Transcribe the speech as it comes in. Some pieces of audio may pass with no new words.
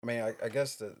I mean, I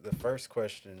guess the first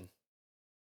question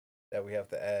that we have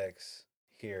to ask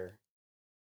here: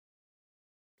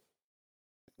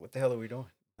 what the hell are we doing?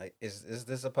 Like, is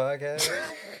this a podcast?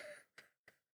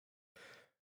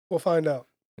 We'll find out.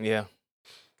 Yeah.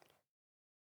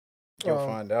 You'll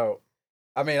find out.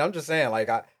 I mean, I'm just saying, like,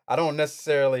 I don't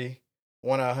necessarily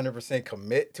want to 100%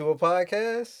 commit to a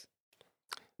podcast,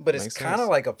 but it's Makes kind of sense.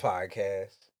 like a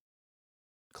podcast.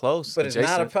 Close. But it's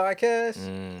not a adjacent.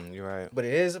 podcast. You're right. But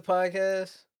it is a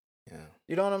podcast. Yeah.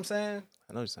 You know what I'm saying?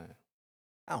 I know what you're saying.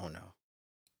 I don't know.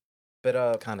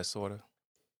 But Kind of, sort of.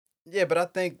 yeah, but I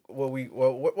think what we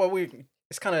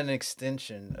it's kind of an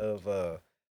extension of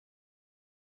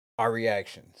our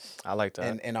reactions I like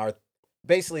that. and our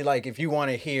basically, like, if you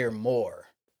want to hear more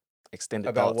Extended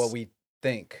about thoughts. what we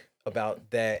think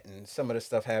about that and some of the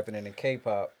stuff happening in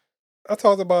K-pop. I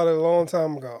talked about it a long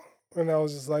time ago, and I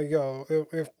was just like, "Yo,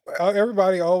 if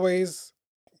everybody always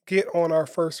get on our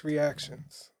first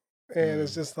reactions, and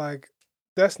it's just like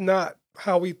that's not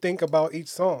how we think about each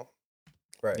song.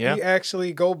 Right. Yeah. We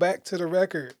actually go back to the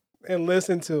record and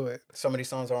listen to it. Some of these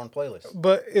songs are on playlists.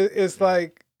 But it's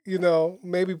like,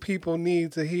 maybe people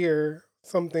need to hear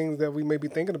some things that we may be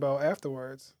thinking about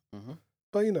afterwards. Mm-hmm.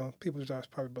 But, people just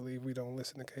probably believe we don't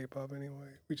listen to K-pop anyway.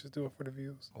 We just do it for the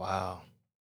views. Wow.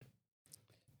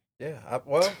 Yeah.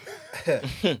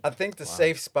 I think the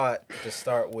safe spot to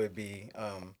start would be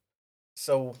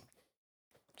so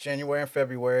January and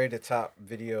February, the top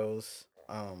videos,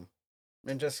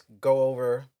 and just go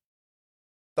over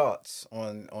thoughts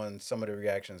on some of the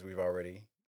reactions we've already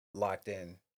locked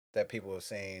in that people are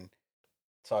saying.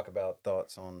 Talk about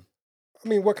thoughts on, I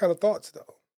mean, what kind of thoughts,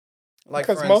 though? like,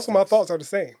 Because for most of my instance- thoughts are the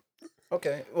same.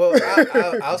 Okay, well,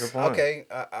 Good point. okay,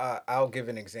 I'll give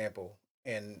an example,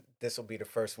 and this will be the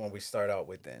first one we start out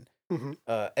with. Then, Mhm.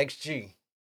 XG,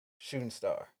 Shooting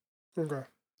Star. Okay.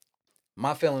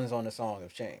 My feelings on the song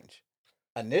have changed.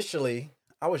 Initially,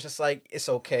 I was just like, it's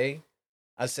okay.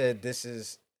 I said this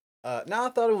is. Now I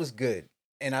thought it was good,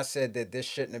 and I said that this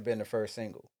shouldn't have been the first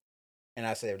single, and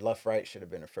I said Left Right should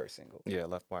have been the first single. Yeah,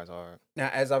 Left Bar's hard. Now,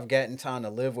 as I've gotten time to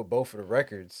live with both of the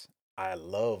records, I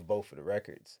love both of the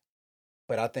records.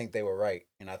 But I think they were right.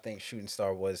 And I think Shooting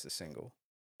Star was the single.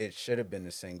 It should have been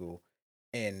the single.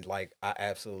 And, like, I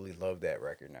absolutely love that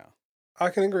record now. I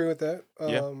can agree with that.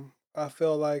 Yeah. I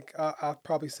feel like I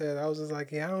probably said, I was just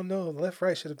like, yeah, I don't know. Left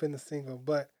Right should have been the single.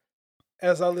 But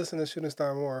as I listened to Shooting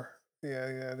Star more,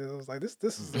 yeah, I was like, this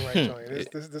is the right joint.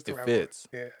 This the It right fits.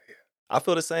 one. Yeah. I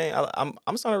feel the same.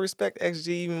 I'm starting to respect XG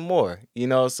even more,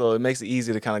 so it makes it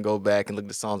easy to kind of go back and look at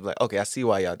the songs and be like, okay, I see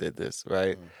why y'all did this,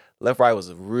 right? Left Right was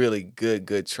a really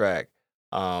good track.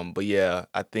 But yeah,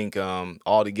 I think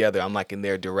all together I'm like in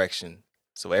their direction.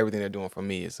 So everything they're doing for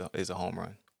me is a home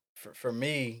run. For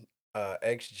me,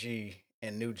 XG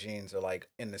and New Jeans are, like,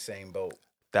 in the same boat.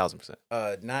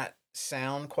 1000%. Not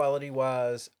sound quality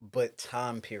wise, but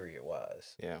time period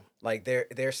wise. Yeah. Like,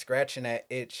 they're scratching that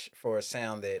itch for a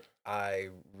sound that I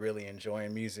really enjoy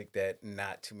in music that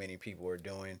not too many people are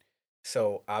doing.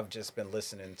 So I've just been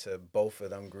listening to both of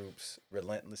them groups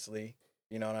relentlessly.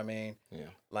 You know what I mean? Yeah.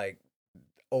 Like,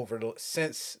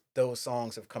 since those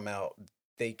songs have come out,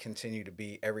 they continue to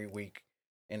be every week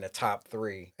in the top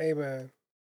 3. Hey, man.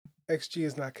 XG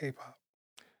is not K-pop.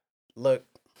 Look,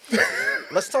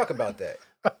 let's talk about that.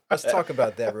 Let's talk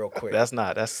about that real quick.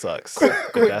 That sucks. Quick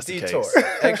if that's detour. The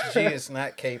case. XG is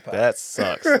not K-pop. That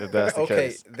sucks if that's the Okay,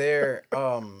 case. they're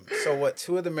so what?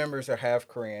 2 of the members are half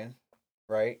Korean,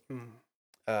 right? Mm.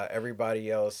 Everybody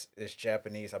else is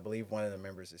Japanese. I believe one of the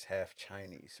members is half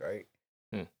Chinese, right?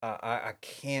 I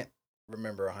can't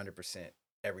remember 100%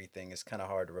 everything. It's kind of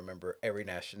hard to remember every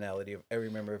nationality of every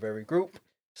member of every group.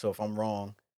 So if I'm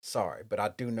wrong, sorry, but I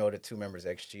do know the 2 members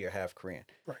of XG are half Korean.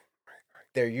 Right.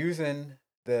 They're using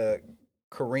the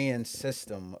Korean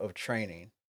system of training,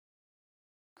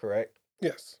 correct?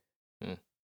 Yes.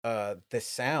 The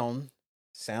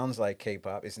sounds like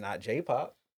K-pop. It's not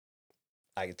J-pop.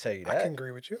 I can tell you that. I can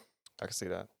agree with you. I can see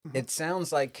that. It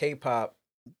sounds like K-pop,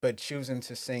 but choosing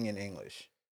to sing in English.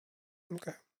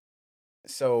 Okay.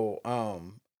 So,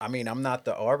 I mean, I'm not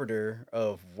the arbiter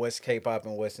of what's K-pop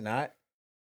and what's not,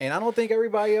 and I don't think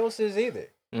everybody else is either.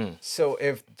 So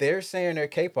if they're saying they're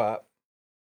K-pop,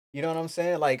 you know what I'm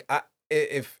saying? Like,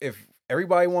 if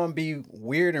everybody want to be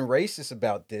weird and racist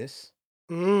about this,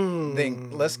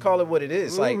 then let's call it what it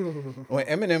is. Like, when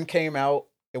Eminem came out,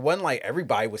 it wasn't like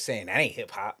everybody was saying that ain't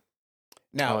hip hop.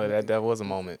 Now, that was a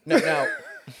moment. Now,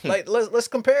 like, let's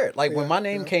compare it. Like, when My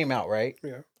Name came out, right?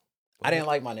 Yeah. I didn't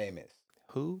like My Name Is.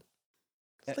 Who?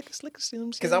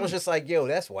 Because I was just like, yo,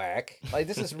 that's whack. Like,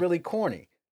 this is really corny.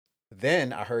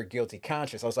 Then I heard Guilty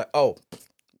Conscience. I was like, oh,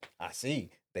 I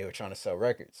see. They were trying to sell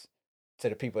records to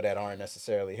the people that aren't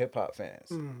necessarily hip hop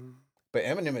fans. But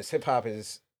Eminem is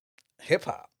hip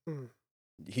hop.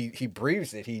 He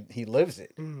breathes it. He lives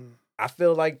it. I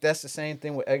feel like that's the same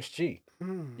thing with XG.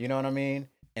 You know what I mean?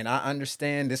 And I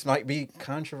understand this might be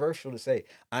controversial to say.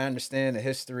 I understand the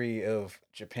history of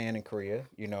Japan and Korea.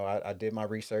 You know, I did my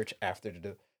research after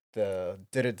the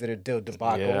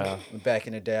debacle back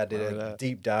in the day. I did a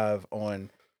deep dive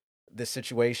on the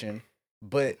situation,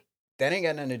 but that ain't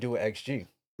got nothing to do with XG.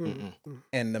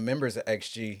 And the members of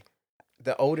XG,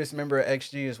 the oldest member of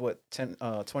XG is what,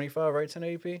 25, right?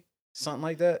 1080p, something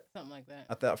like that.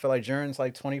 I feel like Jern's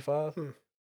like 25.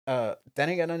 That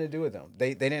ain't got nothing to do with them.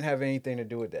 They didn't have anything to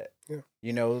do with that. Yeah.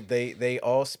 You know, they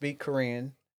all speak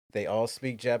Korean. They all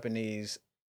speak Japanese.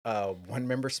 One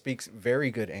member speaks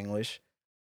very good English.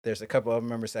 There's a couple other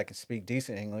members that can speak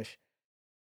decent English.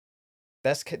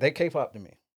 They K-pop to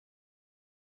me.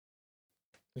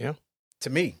 Yeah. To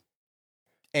me.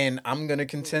 And I'm going to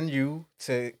continue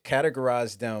to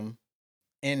categorize them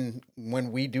in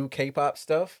when we do K-pop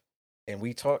stuff and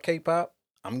we talk K-pop,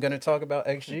 I'm going to talk about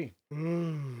XG.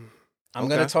 I'm going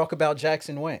to talk about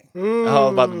Jackson Wang. I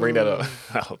was about to bring that up.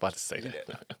 I was about to say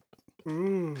that.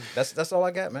 That's all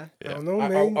I got, man. Yeah. I don't know,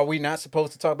 man. Are we not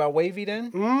supposed to talk about Wavy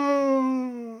then?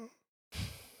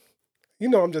 You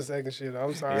know, I'm just saying shit.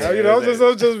 I'm sorry.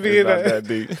 I'm just being that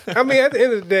deep. I mean, at the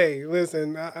end of the day,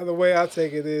 listen. The way I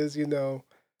take it is, you know,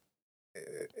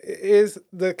 it is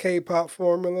the K-pop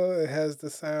formula. It has the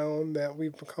sound that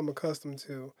we've become accustomed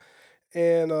to,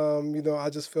 and you know,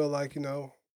 I just feel like, you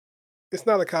know, it's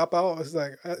not a cop out. It's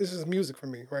like it's just music for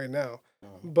me right now.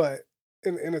 But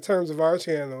in the terms of our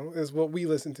channel, is what we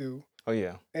listen to. Oh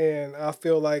yeah. And I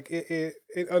feel like it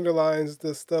underlines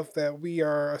the stuff that we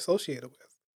are associated with.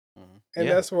 And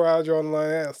that's where I draw the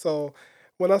line at. So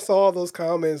when I saw all those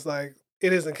comments like,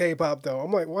 it isn't K-pop though,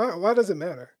 I'm like, why does it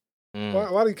matter?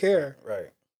 Why do you care?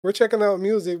 Right. We're checking out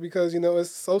music because, you know, it's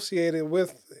associated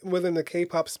within the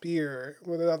K-pop sphere,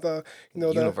 within the, you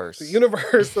know, the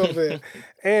universe of it.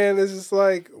 And it's just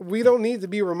like, we don't need to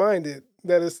be reminded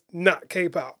that it's not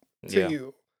K-pop to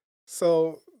you.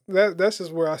 So that's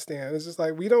just where I stand. It's just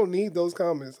like, we don't need those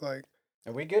comments. Like,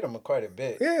 and we get them quite a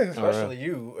bit. Yeah. Especially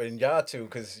you and y'all too,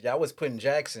 because y'all was putting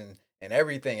Jackson and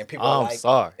everything, and people are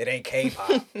like, it ain't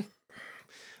K-pop.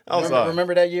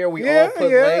 Remember that year we all put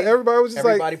Lay?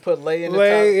 Everybody put Lay in the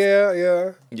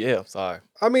top. Yeah, I'm sorry.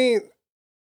 I mean,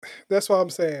 that's what I'm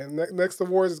saying. Next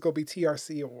awards is going to be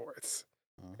TRC Awards.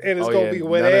 And it's going to be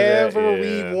whatever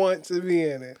we want to be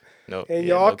in it. And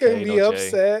y'all can be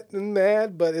upset and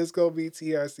mad, but it's going to be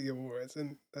TRC Awards.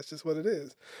 And that's just what it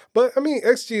is. But, I mean,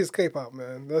 XG is K-pop,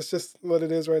 man. That's just what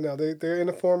it is right now. They're in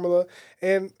a formula.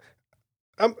 And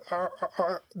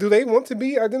do they want to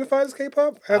be identified as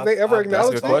K-pop? Have they ever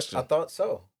acknowledged that? That's a good question. I thought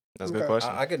so. That's a good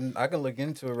question. I can look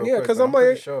into it real quick. Because I'm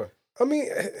like, sure. I mean,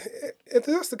 if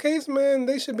that's the case, man,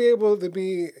 they should be able to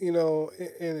be, you know,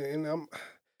 and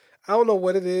I don't know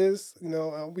what it is. You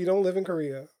know, we don't live in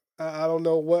Korea. I don't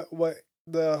know what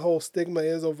the whole stigma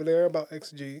is over there about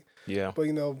XG. Yeah. But,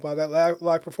 you know, by that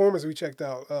live performance we checked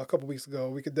out a couple weeks ago,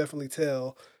 we could definitely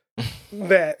tell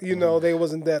that, you know, they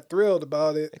wasn't that thrilled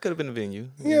about it. It could have been a venue.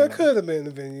 Yeah, it could have been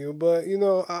a venue. But, you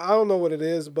know, I don't know what it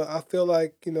is. But I feel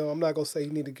like, you know, I'm not going to say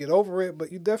you need to get over it,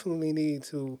 but you definitely need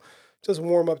to just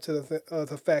warm up to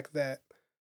the fact that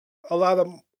a lot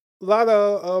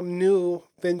of new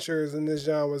ventures in this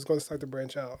genre is going to start to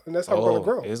branch out. And that's how we're going to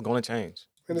grow. It's going to change.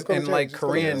 And like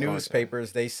Korean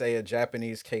newspapers, they say a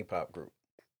Japanese K-pop group.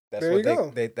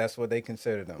 That's what they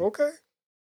consider them. Okay.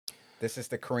 This is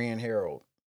the Korean Herald.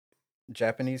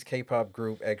 Japanese K-pop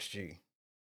group XG.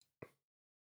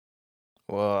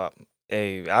 Well,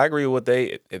 hey, I agree with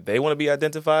if they want to be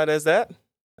identified as that,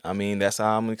 I mean, that's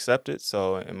how I'm accepted.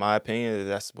 So in my opinion,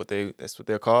 that's what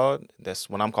they're called. That's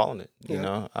what I'm calling it. You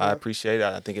know, I appreciate it.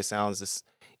 I think it sounds just,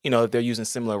 you know, if they're using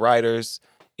similar writers,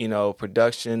 you know,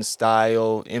 production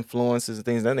style, influences and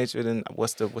things of that nature, then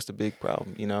what's the big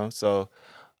problem? You know, so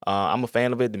I'm a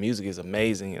fan of it. The music is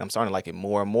amazing, and I'm starting to like it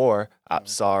more and more. I'm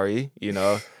sorry, you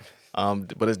know.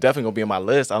 But it's definitely gonna be on my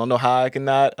list. I don't know how I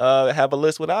cannot have a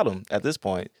list without them at this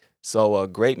point. So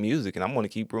great music, and I'm gonna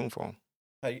keep room for them.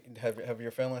 Have your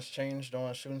feelings changed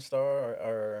on Shooting Star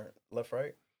or Left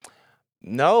Right?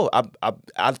 No,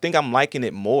 I think I'm liking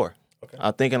it more. Okay.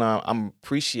 I'm thinking I'm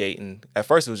appreciating. At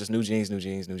first, it was just new jeans. You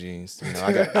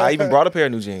know, I even brought a pair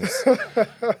of new jeans.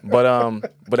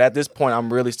 But at this point,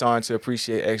 I'm really starting to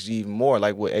appreciate XG even more.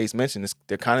 Like what Ace mentioned,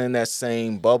 they're kind of in that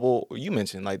same bubble. Or you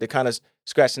mentioned, like they're kind of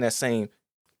scratching that same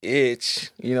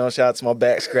itch. You know, shout out to my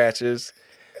back scratchers.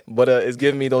 But it's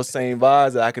giving me those same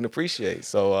vibes that I can appreciate.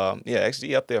 So yeah,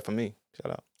 XG up there for me.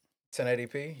 Shout out.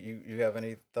 1080p. You have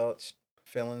any thoughts,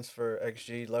 feelings for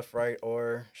XG, Left Right,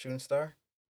 or Shooting Star?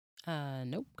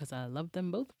 Nope, because I love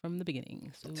them both from the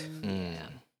beginning. So yeah.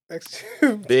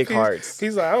 Big hearts.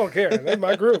 He's like, I don't care. That's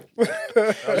my group.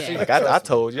 I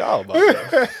told y'all about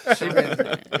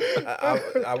that.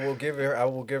 I will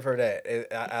give her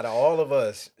that. Out of all of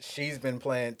us, she's been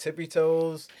playing Tippy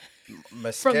Toes,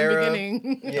 Mascara. From the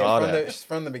beginning. Yeah,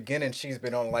 from the beginning, she's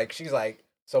been on she's like.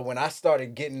 So when I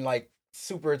started getting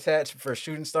super attached for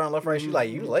Shooting Star and Left Right, she's like,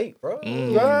 you late, bro.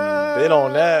 Been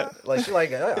on that. She's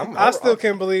like, I still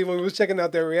can't believe when we was checking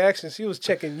out their reaction, she was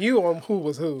checking you on who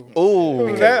was who.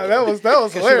 Ooh, that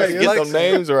was hilarious. Get some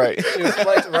names right. She was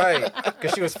flexing, right?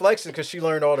 Because she was flexing because she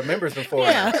learned all the members before.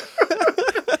 Yeah,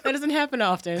 that doesn't happen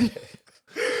often.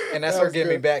 And that's her getting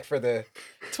me back for the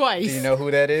twice. Do you know who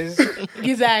that is?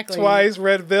 Exactly. Twice,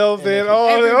 Red Velvet,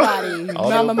 everybody.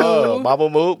 Mama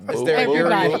Moo. Is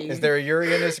there a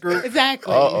Yuri in this group?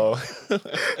 Exactly.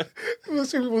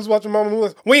 She was watching Mama Moo.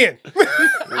 Win.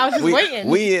 I was just waiting.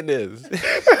 We in this.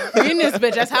 We in this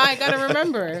bitch. That's how I gotta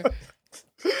remember.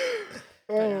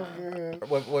 Oh man.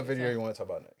 What video you want to talk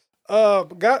about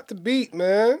next? Got the Beat,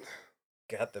 man.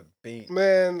 Got the Beat.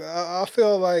 Man, I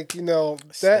feel like,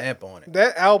 stamp on it.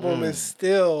 That album is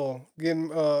still getting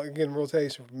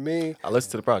rotation for me. I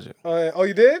listened to the project. Oh,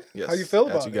 you did? Yes. How you feel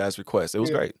about it? you guys' request. It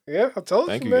was great. Yeah, I told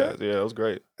Thank you, you man. guys. Yeah, it was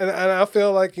great. And I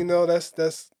feel like,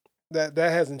 that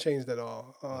hasn't changed at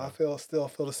all. I still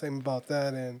feel the same about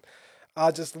that, and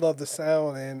I just love the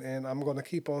sound, and I'm gonna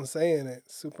keep on saying it.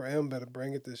 Super M better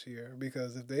bring it this year,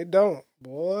 because if they don't,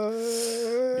 boy,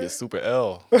 Yeah, Super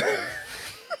L.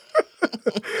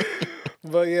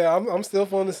 But yeah, I'm still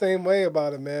feeling the same way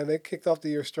about it, man. They kicked off the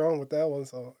year strong with that one,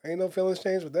 so ain't no feelings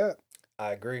changed with that.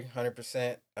 I agree,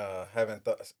 100%. Haven't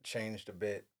changed a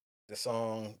bit. The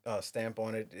song stamp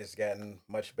on it has gotten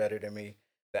much better than me.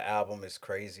 The album is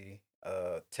crazy.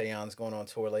 Taeyeon's going on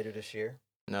tour later this year.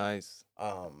 Nice.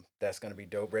 That's gonna be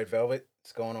dope. Red Velvet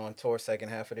is going on tour second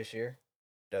half of this year.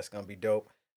 That's gonna be dope.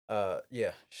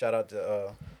 Yeah. Shout out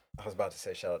to I was about to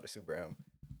say shout out to Super M.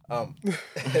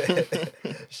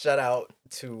 Shout out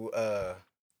to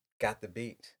Got the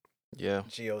Beat. Yeah.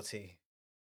 GOT.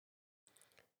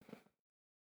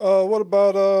 What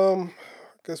about I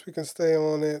guess we can stay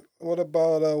on it. What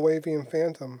about Wavy and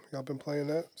Phantom? Y'all been playing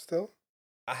that still?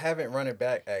 I haven't run it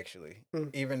back actually,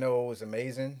 even though it was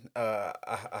amazing.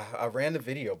 I ran the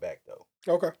video back though.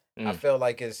 Okay. I feel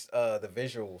like it's the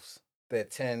visuals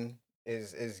that 10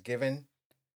 is given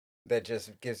that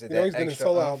just gives it that he's extra. been a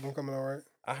solo album coming out, right?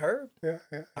 I heard. Yeah.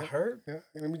 I heard. Yeah.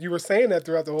 You were saying that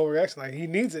throughout the whole reaction, like he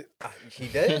needs it. He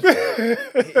did.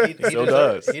 he still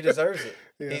does. He deserves it.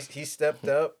 Yeah. He stepped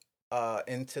up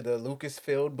into the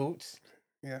Lucasfilm boots.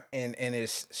 Yeah. And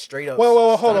is straight up.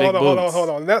 Well, hold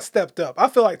on. That stepped up. I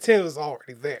feel like 10 was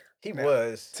already there. He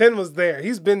was. 10 was there.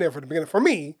 He's been there from the beginning. For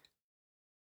me,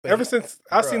 ever since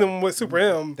I seen him with Super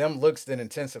M. Them looks didn't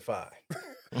intensify.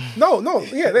 No.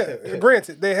 Yeah,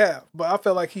 granted, they have. But I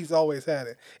feel like he's always had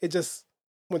it. It just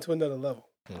went to another level.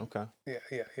 Okay. Yeah.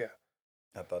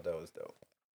 I thought that was dope.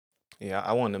 Yeah,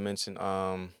 I wanted to mention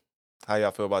how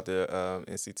y'all feel about the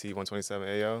NCT 127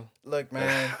 AO? Look,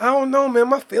 man. I don't know, man.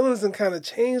 My feelings have kind of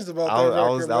changed about that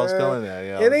record, I was feeling that,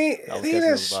 yeah. It ain't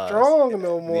as strong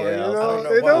no more, Yeah, you know?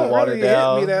 it don't watered really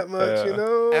down. hit me that much, you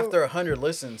know? After 100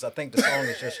 listens, I think the song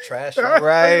is just trash.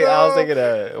 Right? I was thinking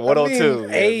that. 102.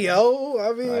 Ayo.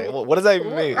 I mean, like, what does that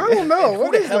even mean? I don't know.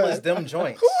 Who the hell is them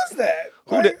joints? Who is that?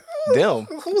 Them.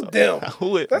 Who's them?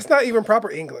 That's not even proper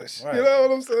English. Right. You know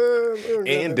what I'm saying?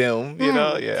 And them, you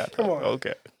know? Yeah. Come on.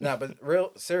 Okay. Nah, but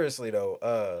seriously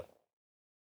though,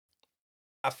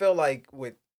 I feel like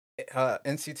with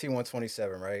NCT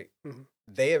 127, right? Mm-hmm.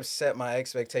 They have set my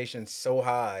expectations so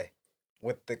high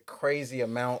with the crazy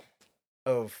amount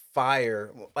of fire.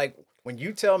 Like when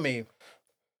you tell me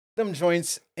them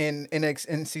joints in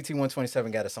NCT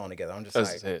 127 got a song together, I'm just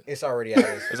it's already out.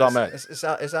 It's all mad. It's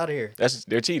out of here.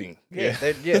 They're cheating. Yeah.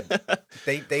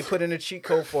 They put in a cheat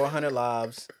code for 100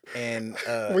 lives, and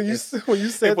when you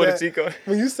said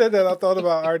that, I thought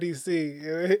about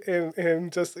RDC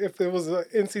and just if it was an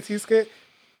NCT skit,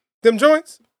 them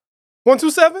joints,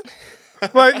 127,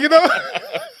 like you know,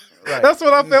 right. That's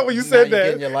what I felt when you said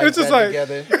that. It's just like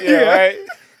together. Yeah, right.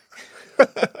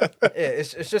 Yeah,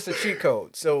 it's just a cheat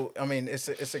code. So I mean,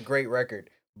 it's a great record,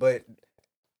 but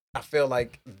I feel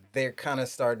like they're kind of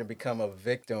starting to become a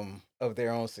victim of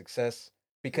their own success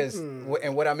because,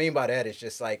 and what I mean by that is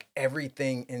just like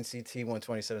everything NCT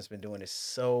 127's been doing is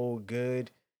so good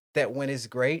that when it's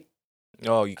great,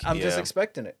 I'm just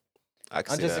expecting it.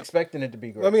 I'm just expecting it to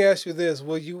be great. Let me ask you this: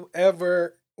 will you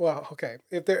ever? Well, okay,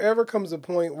 if there ever comes a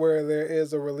point where there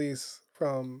is a release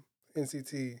from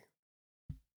NCT,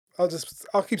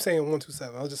 I'll keep saying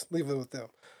 127. I'll just leave it with them.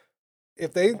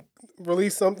 If they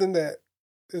release something that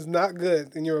is not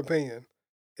good in your opinion,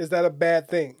 is that a bad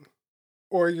thing,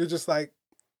 or you're just like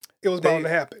it was bound to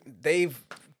happen? They've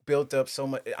built up so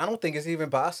much. I don't think it's even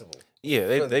possible. Yeah,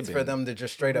 they've been for them to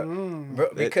just straight up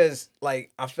because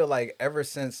like I feel like ever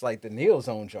since like the Neo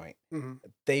Zone joint,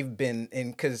 they've been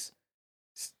in because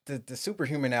the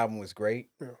Superhuman album was great.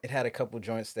 Yeah. It had a couple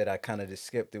joints that I kind of just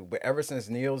skipped through, but ever since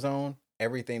Neo Zone,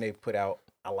 everything they put out,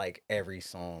 I like every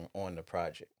song on the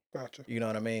project. Gotcha. You know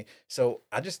what I mean? So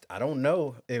I don't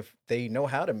know if they know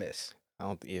how to miss.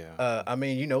 I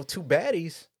mean, you know, Two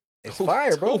Baddies. It's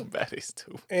fire, bro. Two Baddies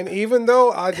too. And even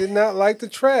though I did not like the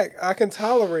track, I can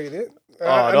tolerate it.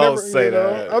 Don't say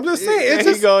that. I'm just saying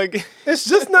it's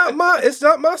just not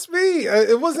my speed.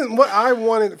 It wasn't what I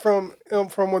wanted from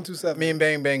 127. Me and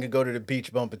Bang Bang could go to the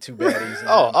beach bumping Two Baddies.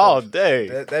 all day.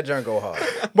 That joint go hard.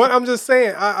 But I'm just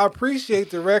saying I appreciate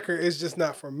the record. It's just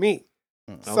not for me.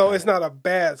 So it's not a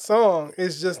bad song.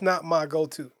 It's just not my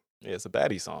go-to. Yeah, it's a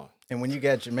baddie song. And when you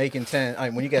got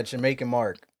Jamaican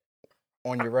Mark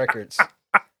on your records,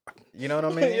 you know what I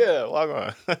mean? Yeah, log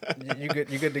on. you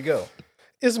good to go.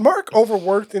 Is Mark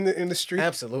overworked in the industry?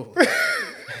 Absolutely.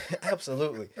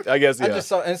 Absolutely. I guess, yeah. I just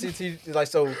saw NCT, like,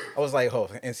 so I was like, oh,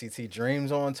 NCT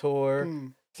Dreams on tour.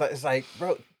 So it's like,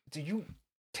 bro, do you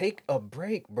take a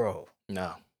break, bro?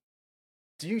 No.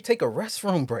 Do you take a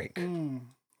restroom break?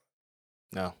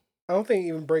 No. I don't think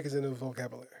even break is in his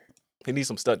vocabulary. He needs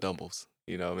some stunt doubles.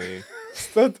 You know what I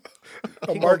mean?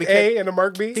 A Mark A and a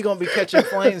Mark B? He's going to be catching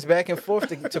planes back and forth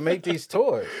to make these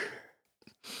tours.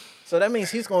 So that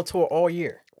means he's going to tour all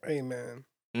year. Hey, man.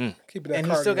 Keep that and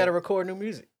he still got to record new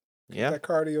music. Keep that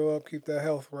cardio up. Keep that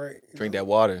health right. Drink that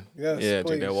water. Yes, yeah, please.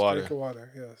 Drink that water. Drink the water.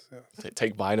 Yes.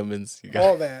 Take vitamins.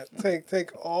 All that.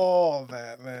 Take all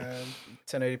that, man.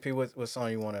 1080p, what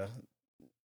song you want to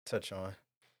touch on?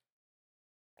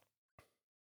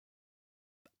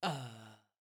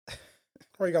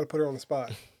 Or you got to put her on the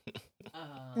spot.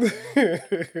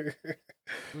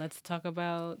 Let's talk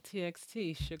about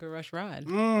TXT, Sugar Rush Ride.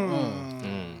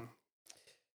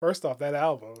 First off, that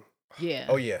album. Yeah.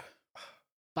 Oh, yeah.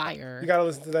 Fire. You got to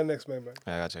listen to that next, man.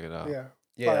 I got to check it out. Yeah.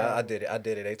 Yeah, I did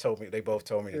it. They both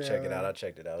told me to check it out. I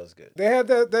checked it out. It was good. They had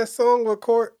that song with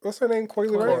what's her name?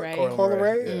 Coily Ray? Coily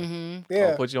Ray. Mm-hmm. Yeah.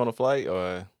 I'll put you on a flight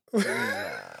or...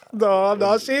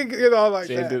 No, she, like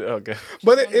she that. Did, okay.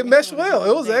 But it meshed well.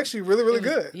 It was actually really, really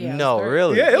good. Yeah,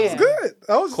 really? Yeah, it was good.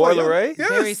 I was Coily Ray? Yes.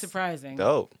 Very surprising.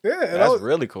 Dope. Yeah. That's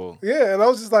really cool. Yeah, and I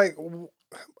was just like,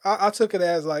 I took it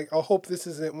as like, I hope this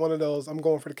isn't one of those, I'm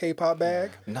going for the K-pop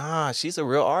bag. Nah, she's a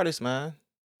real artist, man.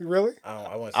 Really?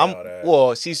 I want to say all that.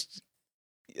 Well,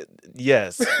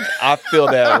 yes, I feel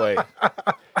that way.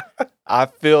 I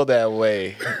feel that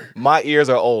way. My ears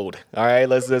are old. All right,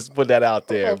 let's just put that out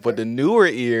there. Okay. But the newer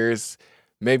ears,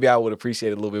 maybe I would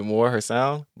appreciate a little bit more her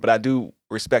sound. But I do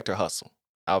respect her hustle.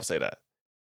 I would say that.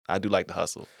 I do like the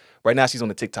hustle. Right now, she's on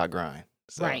the TikTok grind.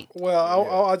 So. Right.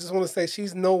 Well, I just want to say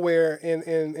she's nowhere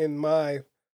in my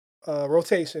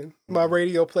rotation, my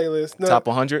radio playlist. No, Top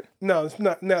 100? No, it's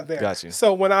not there. Got you.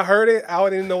 So when I heard it, I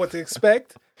didn't know what to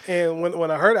expect. And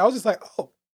when I heard it, I was just like, oh,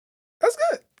 that's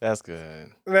good. That's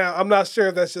good. Now, I'm not sure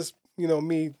if that's just,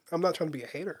 me. I'm not trying to be a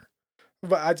hater,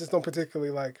 but I just don't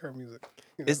particularly like her music.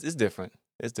 It's different.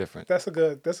 It's different. That's a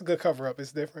good cover up.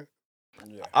 It's different.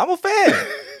 Yeah. I'm a fan.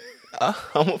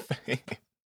 I'm a fan.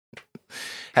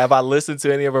 Have I listened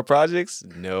to any of her projects?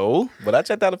 No, but I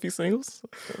checked out a few singles.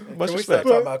 Much respect.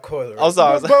 Talk about Coily Ray. I'm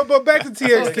sorry. But back to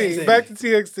TXT. Back to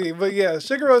TXT. But yeah,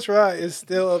 Sugar Rush Ride is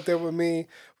still up there with me.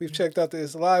 We've checked out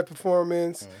his live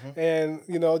performance, and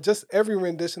just every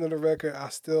rendition of the record, I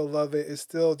still love it. It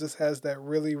still just has that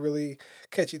really, really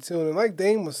catchy tune. And like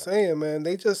Dame was saying, man,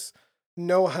 they just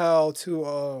know how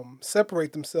to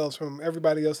separate themselves from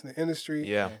everybody else in the industry.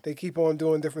 Yeah. They keep on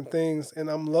doing different things, and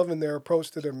I'm loving their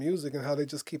approach to their music and how they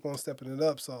just keep on stepping it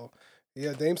up. So,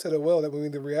 yeah, Dame said it well that when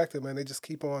we reacted, man, they just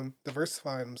keep on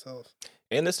diversifying themselves.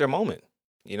 And it's their moment.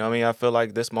 You know what I mean? I feel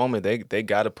like this moment, they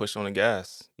got to push on the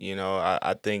gas.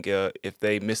 I think if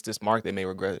they miss this mark, they may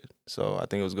regret it. So I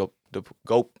think it was a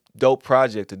dope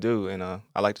project to do, and I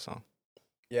like the song.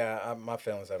 Yeah, my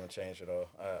feelings haven't changed at all.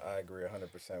 I agree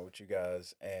 100% with you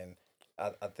guys. And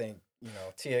I think,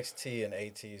 TXT and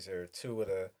ATEEZ are two of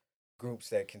the groups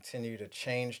that continue to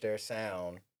change their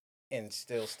sound and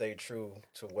still stay true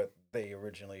to what they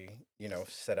originally,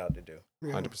 set out to do.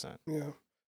 100%. Yeah.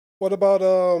 What about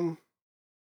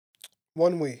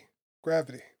One We,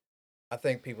 Gravity? I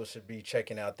think people should be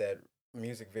checking out that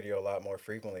music video a lot more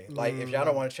frequently. Like, if y'all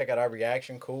don't want to check out our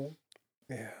reaction, cool.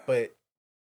 Yeah. But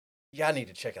y'all need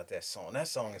to check out that song. That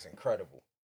song is incredible.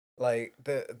 Like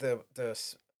the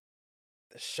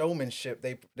showmanship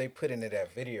they put into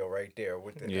that video right there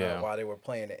with the while they were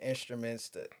playing the instruments,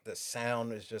 the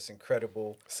sound is just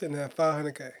incredible. Sitting at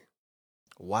 500K.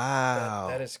 Wow,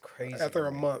 that is crazy. After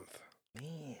a month,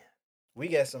 man, we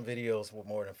got some videos with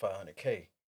more than 500K.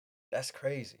 That's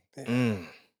crazy. Yeah.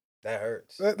 That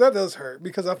hurts. That does hurt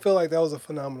because I feel like that was a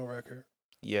phenomenal record.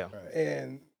 Yeah, Right.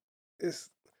 And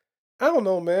I don't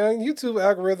know, man. YouTube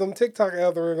algorithm, TikTok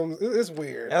algorithm, it's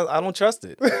weird. I don't trust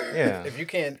it. Yeah, If you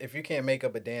can't make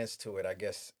up a dance to it, I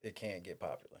guess it can't get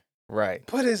popular. right.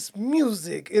 But it's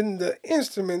music and the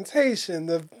instrumentation,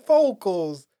 the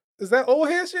vocals. Is that old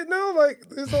head shit now? Like,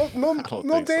 there's no think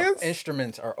so. dance?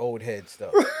 Instruments are old head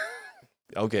stuff.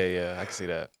 Okay, yeah, I can see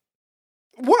that.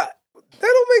 What? That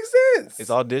don't make sense. It's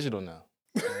all digital now.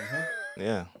 Mm-hmm.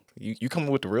 Yeah, you coming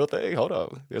with the real thing? Hold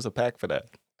up, there's a pack for that.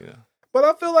 Yeah. But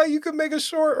I feel like you could make a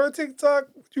short or a TikTok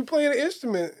you playing an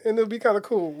instrument and it'll be kind of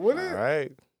cool, wouldn't it? All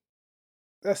right.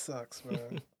 That sucks,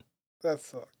 man. That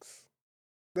sucks.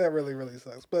 That really, really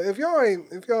sucks. But if y'all ain't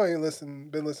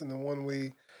been listening to One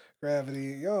Week,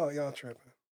 Gravity, y'all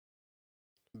tripping.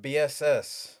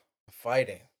 BSS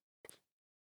fighting.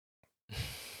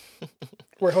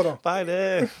 Wait, hold on. Bye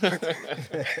then.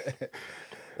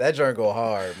 That joint go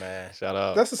hard, man. Shout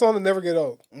out. That's a song that never get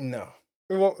old. No,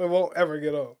 It won't ever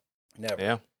get old. never.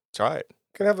 Yeah, try it.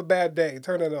 Can have a bad day.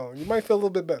 Turn it on. You might feel a little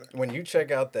bit better. When you check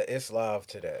out the It's Live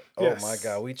to that, Yes. oh my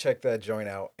God, we checked that joint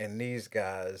out, and these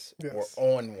guys Yes. were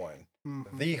on one.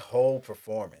 Mhm. The whole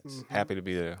performance, Mhm. Happy to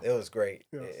be there. it was great.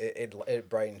 Yes. It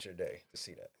brightens your day to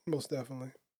see that. Most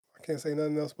definitely. I can't say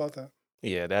nothing else about that.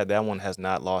 Yeah, that one has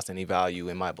not lost any value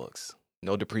in my books.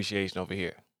 No depreciation over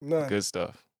here. None. Good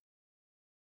stuff.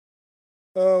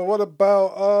 What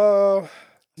about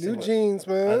See New what- Jeans,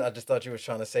 man? I just thought you was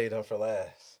trying to save them for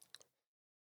last.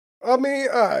 I mean,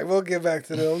 all right, we'll get back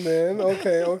to them then.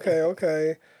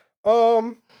 Okay.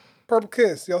 Purple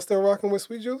Kiss. Y'all still rocking with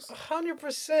Sweet Juice?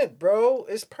 100%, bro.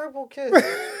 It's Purple Kiss.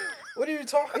 What are you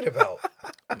talking about?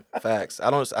 Facts.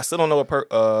 I still don't know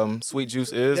what Sweet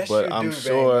Juice is, Yes, but you I'm do,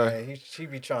 sure. man. She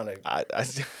be trying to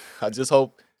I just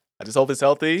hope it's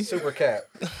healthy. super cap.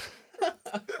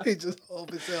 He just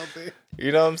hope it's healthy.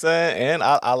 You know what I'm saying? And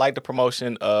I like the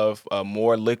promotion of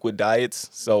more liquid diets.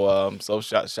 So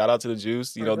shout out to the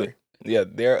Juice. You know, Okay. they're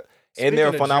they're Speaking a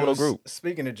of phenomenal Juice- group.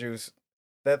 Speaking of Juice,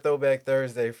 that Throwback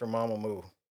Thursday from Mama Moo.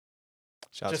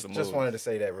 Shout out to the Just Move. wanted to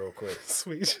say that real quick.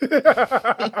 Sweet.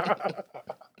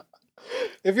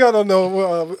 If y'all don't know,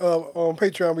 on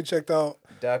Patreon we checked out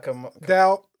Dow,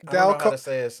 Dow I don't know how to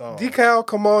say his song. Decal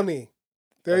Kamoni.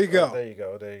 There you go. There you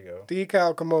go. There you go.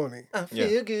 Decal Kamoni. I Yeah.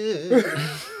 feel good.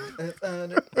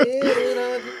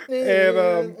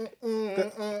 And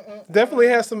definitely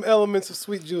has some elements of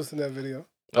Sweet Juice in that video.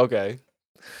 Okay.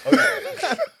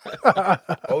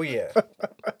 Oh yeah.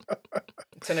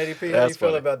 1080p. How That's you feel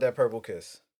funny. about that Purple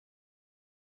Kiss?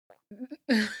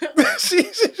 she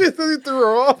just threw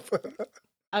her off.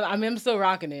 I mean, I'm still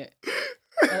rocking it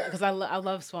because I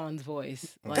love Swan's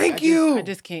voice. Like, Thank you. I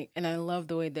just can't, and I love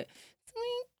the way that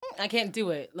I can't do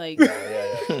it. Like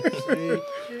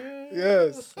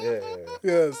Yes. Yeah.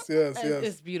 Yes.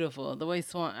 it's beautiful the way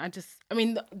Swan. I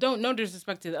mean, no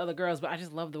disrespect to the other girls, but I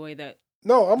just love the way that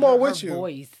No, I'm all her with you.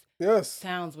 voice Yes.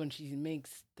 sounds when she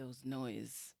makes those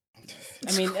noise.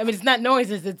 I mean, it's not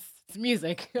noises; it's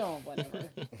music. Oh, whatever.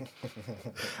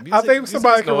 I think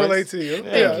somebody music's can noise. relate to you.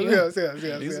 Yeah. Yeah, Thank you.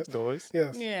 yes. Music noise.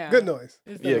 Yes. Yeah. Good noise.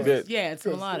 It's Yeah, nice. good. Yeah, it's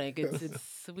Yes. melodic. Yes. It's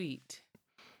sweet.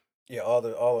 Yeah, all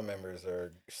the members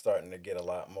are starting to get a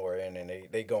lot more in, and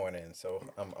they going in. So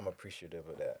I'm appreciative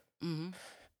of that. Mm-hmm.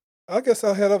 I guess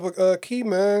I'll head up a key,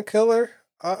 man. Killer.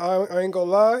 I ain't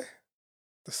gonna lie.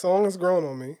 The song has grown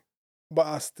on me, but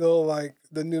I still like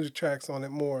the new tracks on it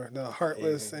more. The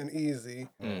Heartless Easy. and Easy.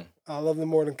 Mm. I love them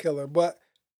more than Killer. But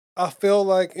I feel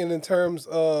like in terms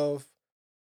of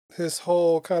his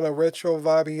whole kind of retro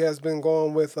vibe he has been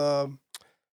going with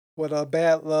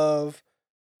Bad Love,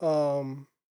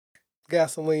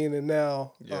 Gasoline, and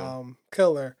now Yeah.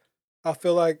 Killer. I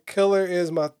feel like Killer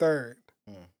is my third.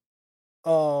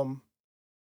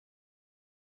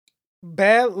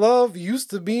 Bad Love used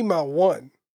to be my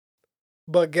one,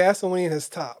 but Gasoline has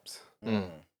topped Mm.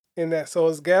 in that. So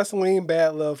it's Gasoline,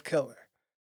 Bad Love, Killer.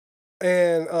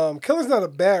 And Killer's not a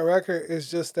bad record. It's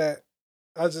just that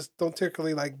I just don't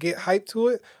particularly like get hyped to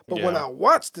it. But when Yeah. I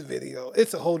watch the video,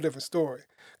 it's a whole different story.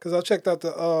 Because I checked out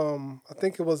the I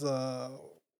think it was a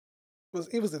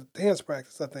dance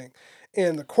practice, I think.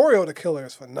 And the choreo to Killer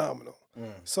is phenomenal.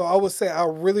 So I would say I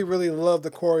really, really love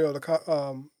the choreo,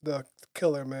 the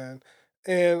Killer, man.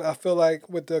 And I feel like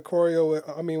with the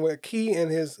choreo, with Key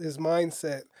and his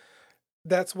mindset,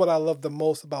 that's what I love the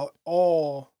most about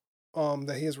all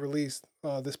that he has released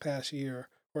this past year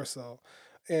or so.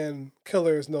 And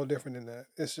Killer is no different than that.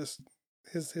 It's just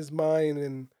his mind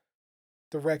and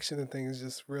direction and things is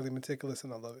just really meticulous,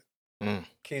 and I love it.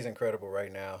 Key's incredible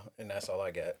right now, and that's all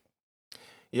I got.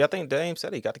 Yeah, I think Dame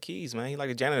said he got the keys, man. He like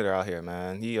a janitor out here,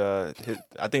 man.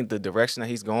 I think the direction that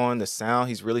he's going, the sound,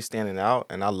 he's really standing out,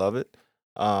 and I love it.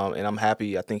 And I'm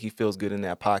happy. I think he feels good in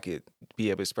that pocket, be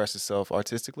able to express himself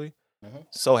artistically.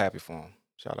 So happy for him.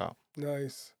 Shout out.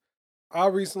 Nice. I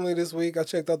recently this week I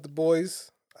checked out the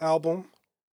Boys album.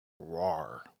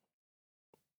 Rawr.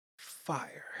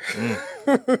 Fire.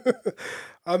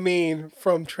 I mean,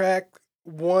 from track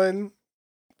 1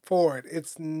 forward,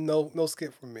 it's no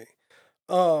skip for me.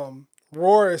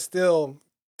 Roar is still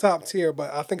top tier,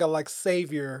 but I think I like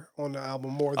Savior on the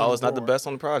album more than it's Roar. not the best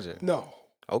on the project? No.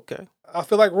 Okay. I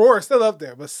feel like Roar is still up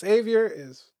there, but Savior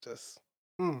is just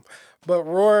But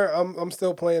Roar, I'm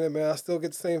still playing it, man. I still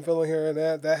get the same feeling here, and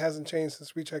that hasn't changed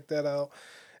since we checked that out.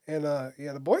 And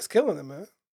the Boys killing it, man.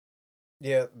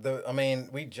 Yeah,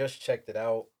 we just checked it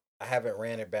out. I haven't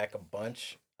ran it back a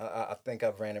bunch. I think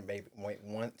I've ran it maybe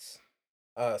once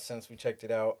since we checked it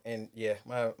out, and yeah,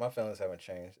 my feelings haven't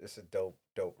changed. It's a dope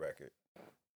record.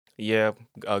 Yeah,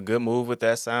 a good move with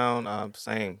that sound.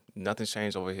 Same, nothing's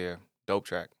changed over here. Dope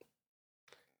track.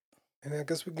 And I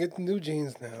guess we get the New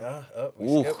Jeans now.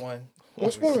 We skipped one.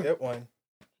 Which one? Skip one.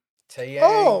 Taeyang.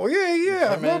 Oh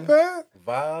yeah, not bad.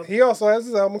 Vibe. He also has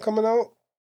his album coming out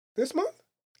this month.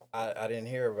 I didn't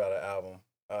hear about an album.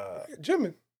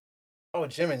 Jimin. Oh,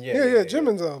 Jimin, yeah. Yeah,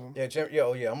 Jimin's album.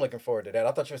 Yeah, I'm looking forward to that.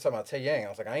 I thought you were talking about Taeyang. I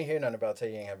was like, I ain't hear nothing about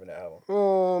Taeyang having an album.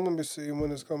 Oh, let me see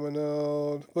when it's coming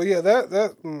out. But yeah,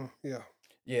 yeah.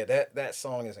 Yeah, that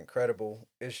song is incredible.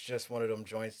 It's just one of them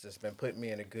joints that's been putting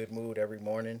me in a good mood every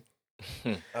morning.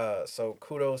 So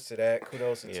kudos to that.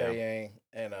 Kudos to Taeyang.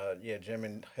 And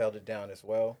Jimin held it down as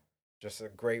well. Just a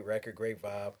great record, great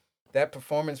vibe. That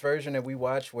performance version that we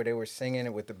watched where they were singing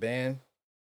it with the band,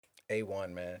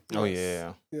 A1, man. Oh,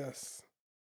 yeah. Yes.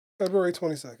 February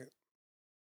 22nd.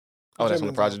 Oh, that's when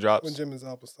the project drops? When Jimin's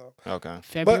album stops. Okay.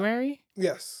 February?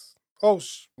 Yes. Oh,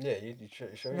 yeah, you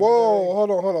sure? Whoa, hold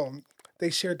on. They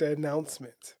shared the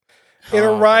announcement. It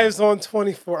arrives on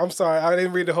 24. I'm sorry, I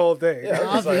didn't read the whole thing. Yeah,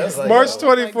 I was like, March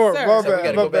 24th. Like, my bad. We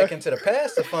gotta go back into the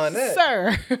past to find that.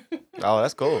 Sir. Oh,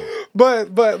 that's cool.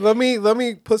 But let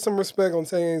me put some respect on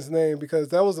Taeyang's name, because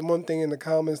that was the one thing in the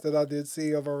comments that I did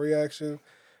see of our reaction.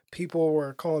 People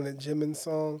were calling it Jimin's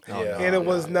song, and it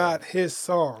was not his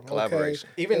song. Collaboration.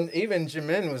 Okay? Even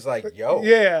Jimin was like, "Yo,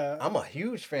 yeah, I'm a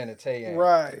huge fan of Taeyang."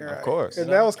 Right. Of course.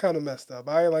 And that was kind of messed up.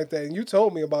 I ain't like that. And you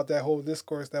told me about that whole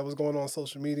discourse that was going on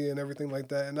social media and everything like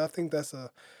that. And I think that's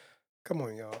come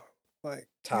on, y'all, like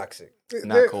toxic,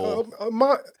 not cool.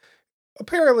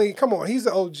 Apparently, come on, he's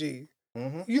the OG.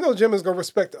 Mm-hmm. You know Jimin's gonna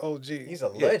respect the OG. He's a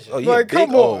legend. Oh, like,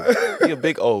 come on. He a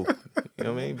big O. You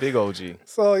know what I mean? Big OG.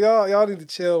 So y'all need to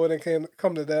chill when it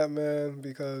come to that, man,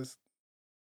 because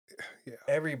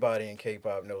everybody in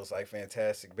K-pop knows like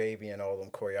Fantastic Baby and all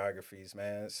them choreographies,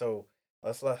 man. So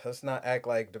let's not act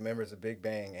like the members of Big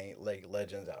Bang ain't like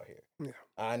legends out here. Yeah.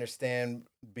 I understand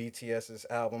BTS's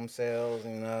album sales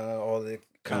and all the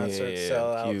concert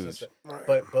sellouts and stuff,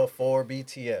 but before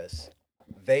BTS,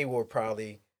 they were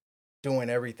probably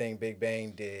doing everything Big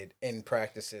Bang did in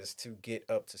practices to get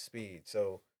up to speed.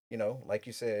 So, like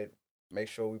you said, make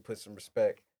sure we put some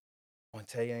respect on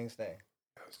Taeyang's name.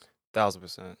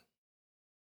 1000%.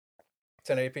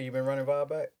 1080p, you been running Vibe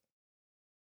back?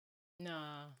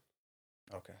 Nah.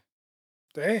 Okay.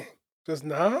 Dang. Just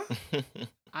nah?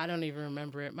 I don't even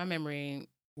remember it. My memory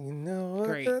ain't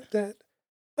great. great.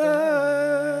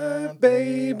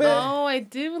 Baby. Oh, I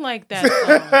do like that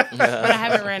song, but I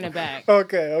haven't ran it back.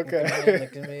 Okay. Look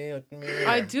at me.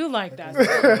 I do like that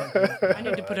song. I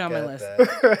need to put it on my list.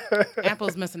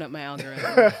 Apple's messing up my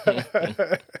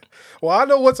algorithm. Well, I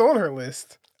know what's on her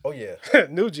list. Oh, yeah.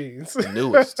 New Jeans. The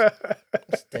newest.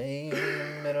 Stay in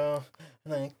the middle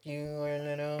like you were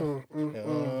little.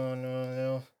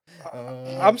 No.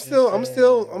 I'm still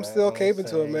caping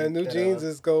to it, man. New Jeans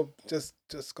is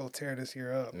just go tear this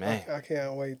year up. Man. I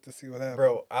can't wait to see what happens.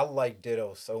 Bro, I like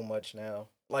Ditto so much now.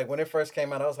 Like when it first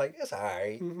came out, I was like, it's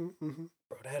alright.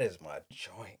 Bro, that is my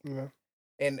joint. Yeah.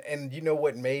 And you know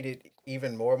what made it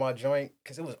even more my joint?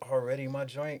 Because it was already my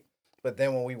joint. But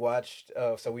then when we watched,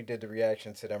 so we did the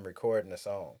reaction to them recording the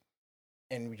song.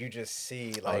 and you just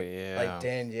see like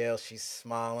Danielle, she's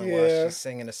smiling Yeah. while she's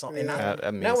singing the song. And Yeah.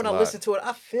 now when I listen to it,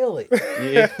 I feel it.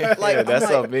 Yeah, Like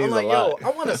that's what means I'm like, a lot. yo,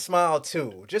 I want to smile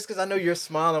too, just because I know you're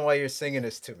smiling while you're singing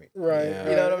this to me. Right. Yeah.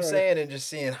 You know what I'm right. saying? And just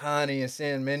seeing Hani and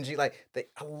seeing Minji, like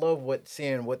I love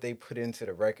seeing what they put into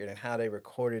the record and how they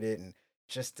recorded it, and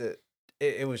just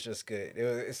it was just good.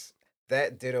 It's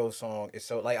that Ditto song is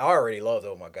so like I already loved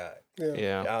Oh My God.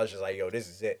 Yeah. I was just like, yo, this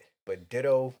is it. But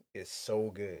Ditto is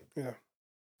so good. Yeah.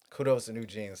 Kudos to New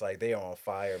Jeans. Like, they are on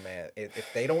fire, man.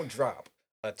 If they don't drop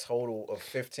a total of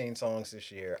 15 songs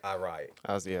this year, I riot.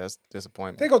 That's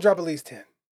disappointment. They go drop at least 10.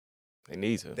 They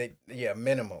need to.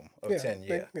 Minimum of 10,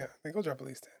 yeah. They go drop at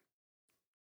least 10.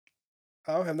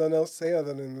 I don't have nothing else to say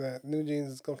other than that. New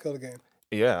Jeans is going to kill the game.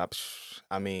 Yeah,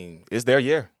 I mean, it's their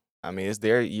year. I mean, it's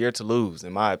their year to lose,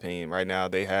 in my opinion. Right now,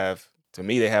 they have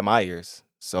my ears.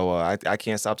 So I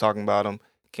can't stop talking about them.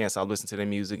 Can't stop listening to their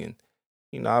music, and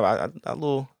I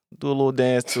do a little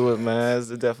dance to it, man. It's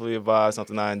definitely a vibe,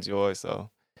 something I enjoy. So,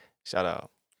 shout out.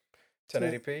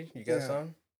 1080p, you got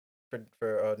something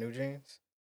for New Jeans?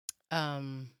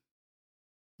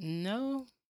 No,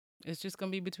 it's just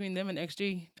gonna be between them and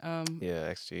XG.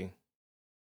 Yeah, XG.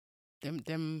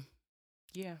 Them,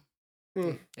 yeah.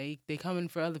 They coming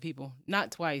for other people,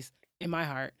 not twice in my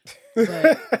heart,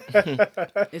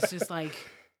 but it's just like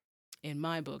in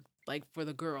my book, like for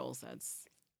the girls,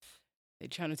 they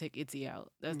trying to take Itzy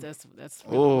out. That's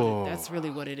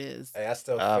really what it is. Hey, I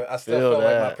still feel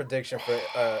like my prediction for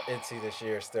Itzy this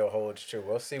year still holds true.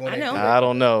 We'll see when I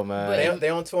don't know, man. They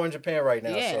on tour in Japan right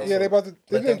now. Yeah, so they about to.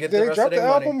 Did they drop the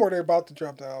album, or they about to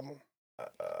drop the album?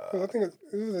 I think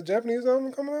is a Japanese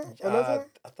album coming out.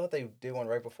 I thought they did one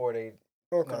right before they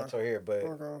went on tour here, but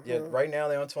right now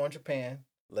they're on tour in Japan.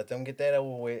 Let them get that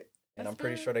over with, and I'm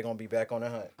pretty sure they're gonna be back on the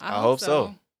hunt. I hope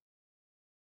so.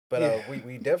 But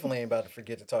we definitely ain't about to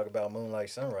forget to talk about Moonlight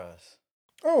Sunrise.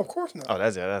 Oh, of course not. Oh,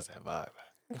 that's that vibe.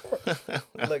 Of course.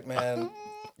 Look, man,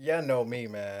 y'all know me,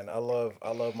 man. I love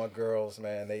my girls,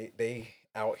 man. They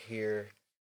out here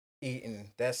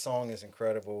eating. That song is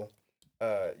incredible.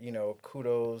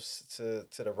 Kudos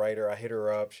to the writer. I hit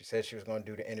her up. She said she was going to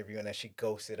do the interview, and then she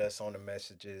ghosted us on the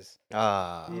messages.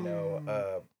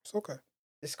 It's okay.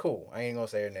 It's cool. I ain't gonna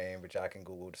say her name, but y'all can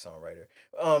Google the songwriter.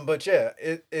 But yeah,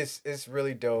 it's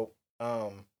really dope.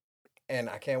 And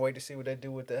I can't wait to see what they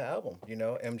do with the album.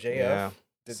 MJF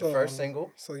did the first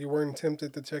single. So you weren't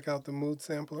tempted to check out the mood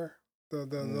sampler?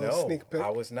 The sneak peek? I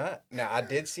was not. Now, I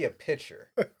did see a picture,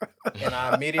 and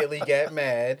I immediately got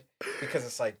mad because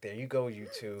it's like, there you go,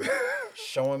 YouTube,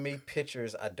 showing me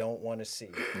pictures I don't want to see.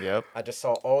 Yep. I just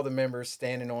saw all the members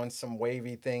standing on some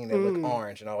wavy thing that looked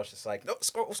orange, and I was just like, no,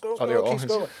 scroll, keep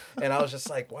scrolling. And I was just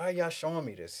like, why are y'all showing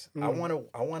me this? I want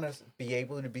to be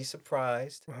able to be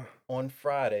surprised on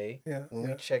Friday when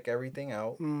we check everything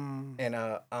out, and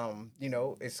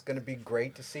it's gonna be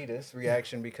great to see this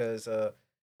reaction because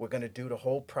we're going to do the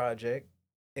whole project.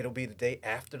 It'll be the day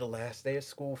after the last day of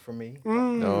school for me.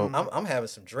 I'm having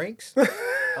some drinks.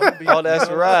 That's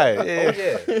right.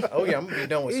 Yeah. Oh, yeah. I'm going to be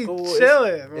done with school.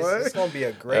 Chilling, it's going to be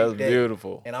a great day. That's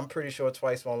beautiful. And I'm pretty sure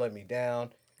Twice won't let me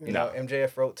down.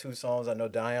 MJF wrote 2 songs. I know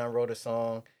Dion wrote a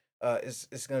song.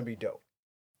 It's going to be dope.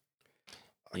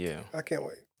 Yeah. I can't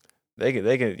wait. They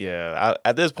can. Yeah.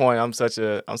 At this point, I'm such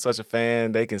a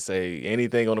fan. They can say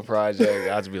anything on the project.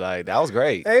 I'll just be like, that was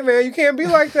great. Hey man, you can't be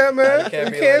like that, man. You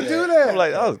can't do that. I'm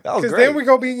like, that was great. Because then we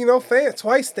gonna be, fans,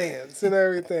 Twice stands and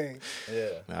everything. Yeah.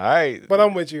 All right. But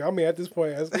I'm with you. I mean, at this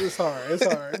point, it's hard. It's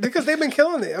hard because they've been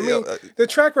killing it. I mean, the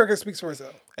track record speaks for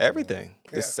itself. Everything,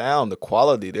 the sound, the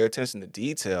quality, their attention to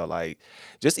detail, like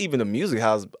just even the music,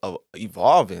 how it's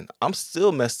evolving. I'm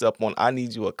still messed up on "I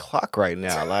Need You a Clock" right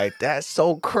now. Like that's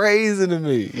so crazy to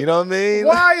me. You know what I mean?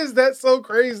 Why is that so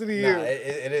crazy to you? Nah,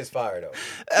 it is fire though.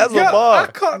 That's a bar. I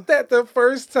caught that the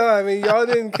first time, and y'all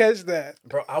didn't catch that.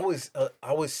 Bro, I was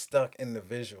stuck in the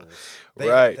visuals.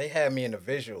 They had me in the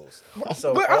visuals.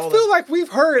 So but I feel like we've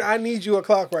heard "I Need You a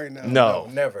Clock" right now. No,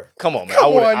 never. Come on, man. I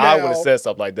would have said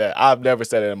something like that. I've never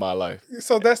said it in my life.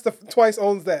 So that's Twice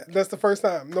owns that. That's the first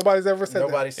time. Nobody's ever said that.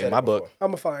 Nobody said in my before. book. I'm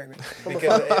gonna find it.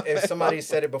 Because if somebody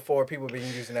said it before, people have been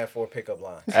using that for a pickup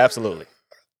line. Absolutely.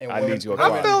 And I need you a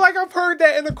clock. I feel like I've heard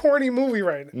that in a corny movie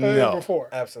before.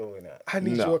 Absolutely not. I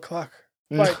need you a clock.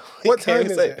 Like, No, what time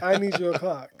is it? I need you a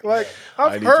clock. Like,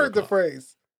 I've heard the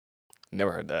phrase.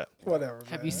 Never heard that. Whatever. Man.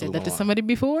 Have you said that to somebody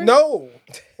before? No.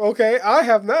 Okay, I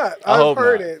have not. I've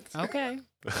heard it. Okay.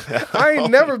 I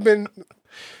ain't never been.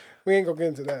 We ain't gonna get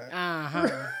into that.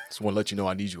 Just want to let you know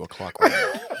I need you a clock right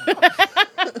now.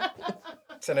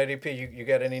 1080p, you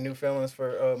got any new feelings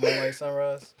for Moonlight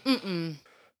Sunrise? Mm-mm.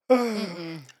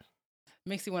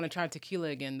 Makes you want to try tequila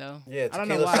again, though. Yeah, I don't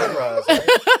know tequila why. sunrise.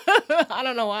 Right? I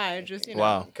don't know why. Just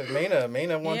Wow. Because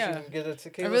Mina wants you to get a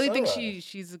tequila I really sunrise. think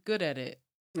she's good at it.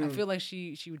 I feel like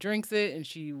she drinks it and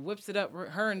she whips it up.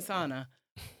 Her and Sana.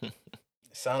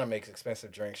 Sana makes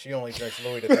expensive drinks. She only drinks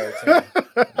Louis the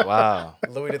 13. Wow.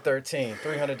 Louis the 13,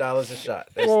 $300 a shot.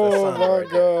 That's Oh Sana my right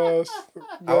there. gosh.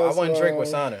 I wouldn't drink with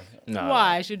Sana. No.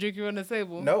 Why? She drink you on the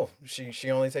table? No, she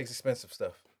only takes expensive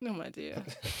stuff. No idea.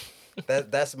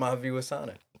 That's my view of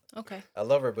Sana. Okay. I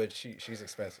love her, but she's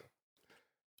expensive.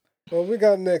 Well, we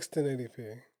got next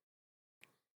 1080p.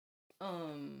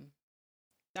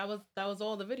 That was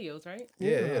all the videos, right?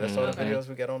 Yeah, that's all the Okay. videos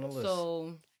we got on the list.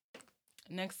 So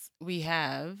next we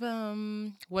have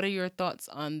what are your thoughts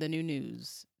on the new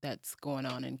news that's going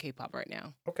on in K-pop right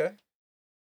now? Okay.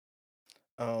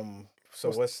 So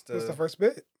what's What's the first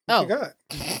bit? Oh. What you got?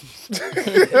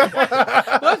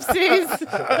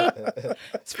 Whoopsies.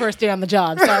 It's first day on the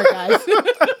job. Sorry, guys.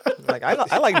 Like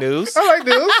I like news. I like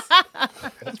news.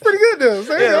 It's pretty good news.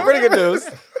 There you Yeah, go. pretty good news.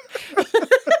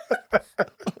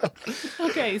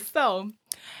 Okay, so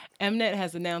Mnet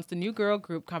has announced a new girl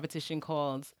group competition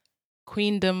called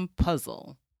Queendom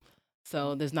Puzzle.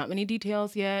 So there's not many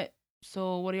details yet.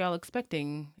 So what are y'all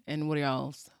expecting, and what are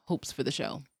y'all's hopes for the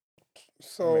show?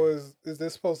 So is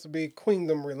this supposed to be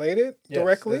Queendom related Yes,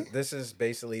 directly? This is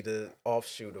basically the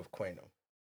offshoot of Queendom.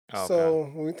 Okay.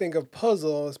 So when we think of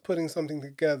puzzle, it's putting something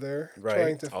together, Right.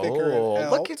 trying to figure Oh, it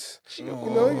out. look at you. You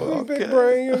know, you big Okay.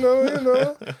 brain. You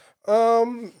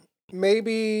know.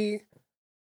 Maybe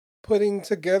putting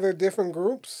together different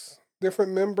groups,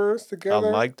 different members I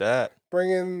together, like that.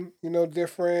 bringing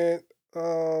different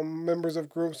members of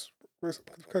groups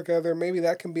together. Maybe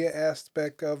that can be an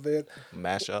aspect of it.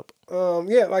 Mashup.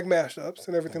 Yeah, like mashups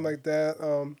and everything like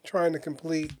that. Trying to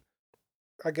complete,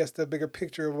 I guess, the bigger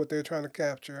picture of what they're trying to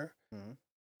capture.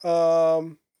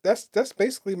 That's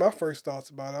basically my first thoughts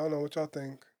about it. I don't know what y'all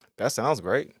think. That sounds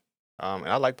great. And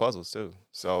I like puzzles too.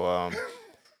 So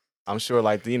I'm sure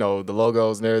like the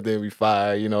logos and everything will be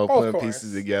fire, putting course.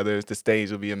 pieces together. The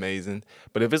stage will be amazing.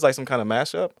 But if it's like some kind of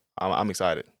mashup, I'm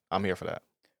excited. I'm here for that.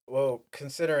 Well,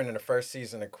 considering in the first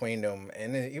season of Queendom,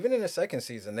 and then even in the second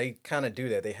season, they kind of do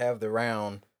that. They have the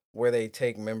round where they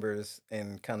take members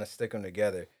and kind of stick them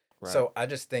together. Right. So I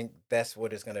just think that's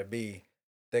what it's going to be.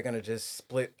 They're going to just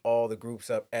split all the groups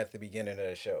up at the beginning of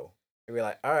the show. They'll be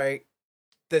like, all right,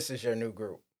 this is your new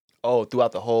group. Oh,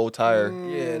 throughout the whole entire.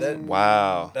 Yeah,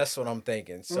 Wow. That's what I'm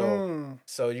thinking.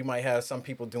 So you might have some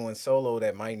people doing solo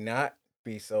that might not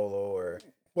be solo or.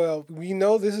 Well, we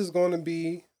know this is going to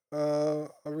be a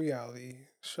reality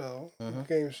show, Mhm.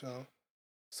 game show.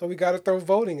 So we got to throw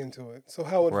voting into it. So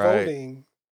how would Right. voting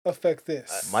affect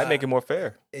this? Might make it more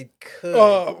fair. It could.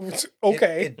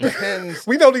 Okay. It depends.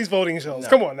 We know these voting shows. No.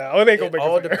 Come on now. It ain't going to It make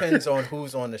all it fair. depends on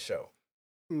who's on the show.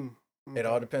 It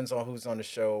all Okay. depends on who's on the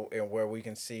show and where we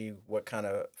can see what kind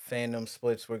of fandom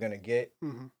splits we're going to get.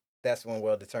 Mhm. That's when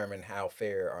we'll determine how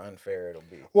fair or unfair it'll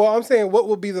be. Well, I'm saying, what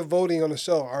will be the voting on the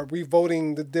show? Are we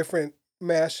voting the different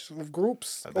mash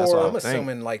groups? That's what or I'm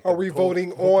assuming like are we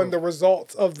voting on the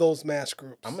results of those mash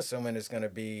groups? I'm assuming it's going to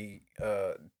be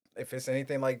if it's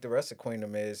anything like the rest of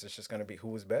Queendom is, it's just going to be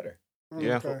who is better.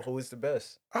 Yeah. Okay. Who is the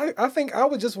best? I think I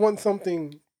would just want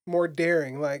something more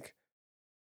daring, like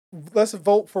let's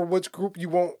vote for which group you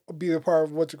won't be a part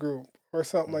of which group or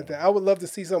something like that. I would love to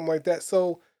see something like that.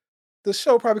 So the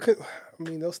show probably could. I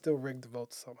mean, they'll still rig the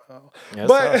votes somehow. Yeah,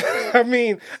 But so- I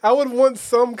mean, I would want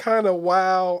some kind of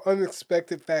wow,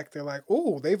 unexpected factor, like,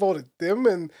 oh, they voted them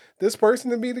and this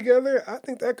person to be together. I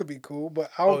think that could be cool,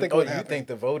 but I don't think it would you happen. think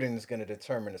the voting is going to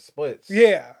determine the splits?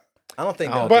 Yeah, I don't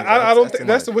think. I don't but think I don't that's think too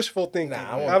that's the much. wishful thinking.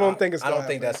 Nah, I don't think it's. I don't gonna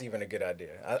think happen. that's even a good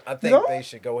idea. I think No? they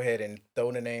should go ahead and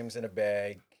throw the names in a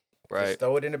bag. Right. Just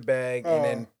throw it in a bag Oh. and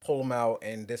then pull them out,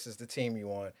 and this is the team you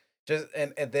want. Just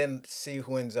and then see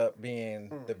who ends up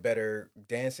being the better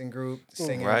dancing group,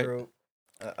 singing Right. group.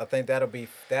 I think that'll be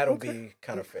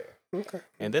kind of fair. Okay.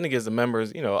 And then it gives the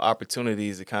members,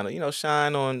 opportunities to kind of,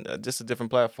 shine on just a different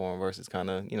platform versus kind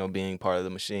of, being part of the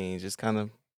machine, just kind of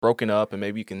broken up, and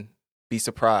maybe you can be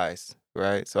surprised,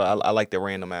 right? So I like the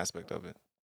random aspect of it.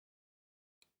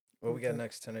 What we got Okay.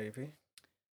 next, 1080p?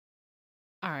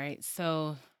 All right,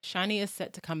 so Shiny is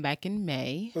set to come back in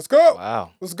May. Let's go.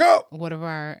 Wow. Let's go. What are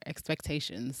our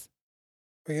expectations?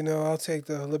 Well, I'll take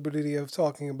the liberty of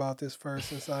talking about this first,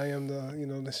 since I am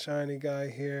the shiny guy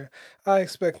here. I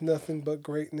expect nothing but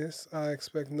greatness. I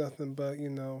expect nothing but,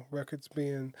 records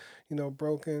being,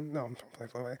 broken. No, I'm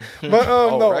playing. But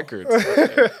Oh, no. records.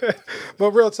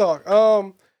 But real talk.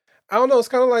 I don't know. It's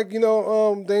kind of like,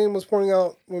 Dane was pointing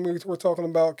out when we were talking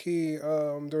about Key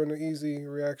during the Easy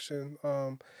reaction,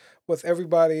 with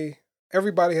everybody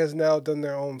everybody has now done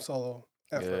their own solo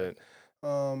effort. Good.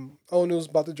 Onu's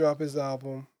about to drop his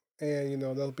album, and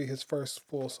that'll be his first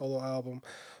full solo album.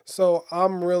 So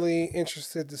I'm really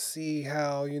interested to see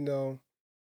how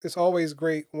it's always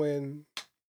great when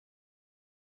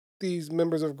these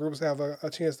members of groups have a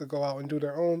chance to go out and do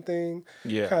their own thing.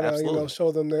 Yeah, kind of absolutely.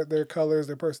 show them their colors,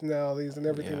 their personalities, and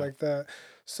everything like that.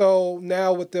 So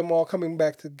now with them all coming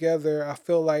back together, I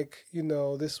feel like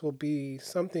this will be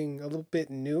something a little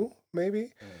bit new,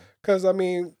 maybe. Because I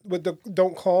mean, with the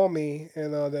Don't Call Me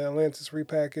and the Atlantis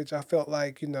repackage, I felt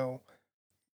like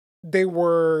they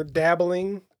were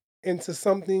dabbling into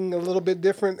something a little bit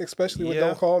different, especially with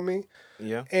Don't Call Me.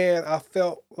 Yeah. And I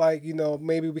felt like,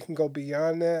 maybe we can go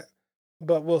beyond that,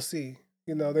 but we'll see.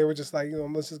 They were just like,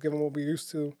 let's just give them what we're used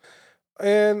to.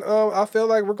 And I feel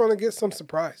like we're going to get some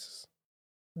surprises.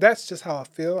 That's just how I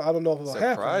feel. I don't know if it'll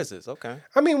happen. Surprises, okay.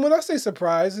 I mean, when I say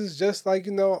surprises, just like,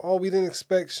 oh, we didn't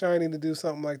expect Shiny to do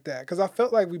something like that. Because I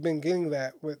felt like we've been getting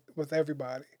that with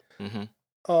everybody.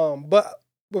 Mm-hmm. But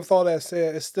with all that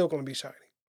said, it's still going to be Shiny.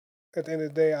 At the end of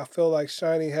the day, I feel like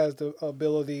Shiny has the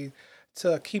ability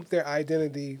to keep their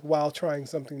identity while trying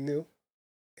something new.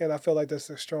 And I feel like that's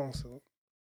their strong suit.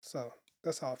 So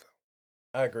that's how I feel.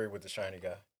 I agree with the Shiny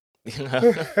guy.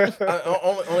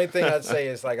 Only thing I'd say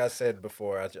is, like I said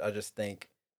before, I just think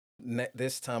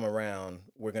this time around,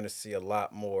 we're going to see a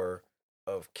lot more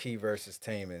of Key versus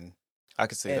Taemin. I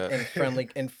could see that.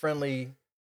 And friendly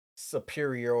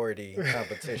superiority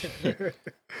competition.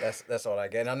 That's all I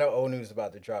get. And I know Onu's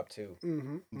about to drop too.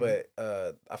 But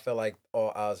I feel like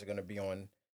all odds are going to be on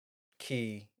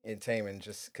Key and Taemin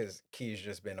just because Key's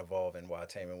just been evolving while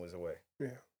Taemin was away.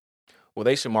 Yeah. Well,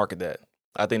 they should market that.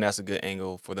 I think that's a good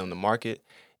angle for them to market.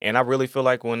 And I really feel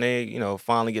like when they,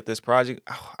 finally get this project,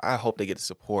 I hope they get the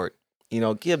support.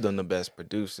 Give them the best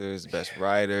producers, best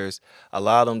writers,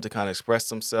 allow them to kind of express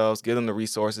themselves, give them the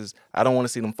resources. I don't want to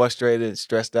see them frustrated,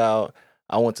 stressed out.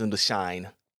 I want them to shine.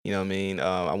 You know what I mean?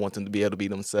 I want them to be able to be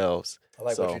themselves. I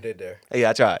like what you did there. Yeah,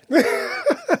 I tried.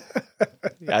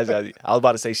 I was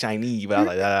about to say shiny, but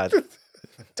I was like,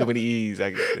 too many E's.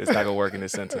 It's not going to work in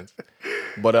this sentence.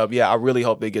 But, I really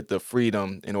hope they get the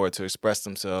freedom in order to express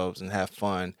themselves and have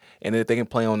fun. And if they can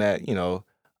play on that,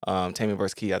 Taemin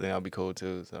versus Key, I think that'll be cool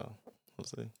too. So we'll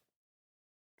see.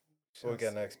 What we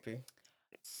got next, P?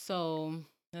 So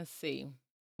let's see.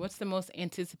 What's the most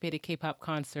anticipated K-pop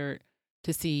concert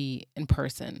to see in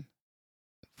person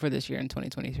for this year in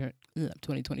 2023?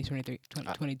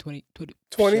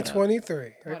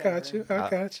 2023. I got you.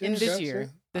 In this year,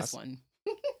 this one.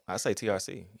 I say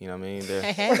TRC. You know what I mean?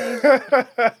 I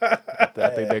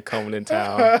think they're coming in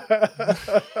town.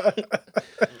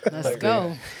 Let's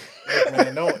go. Look,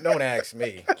 man, don't ask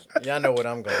me. Y'all know what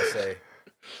I'm gonna say.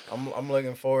 I'm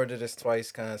looking forward to this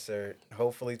Twice concert.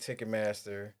 Hopefully,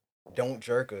 Ticketmaster don't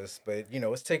jerk us, but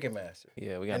it's Ticketmaster.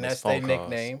 Yeah, we got and that's their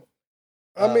nickname.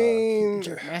 I mean,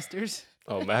 Masters.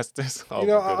 Oh, Masters. Oh,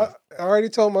 I already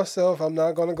told myself I'm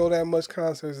not gonna go that much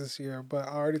concerts this year, but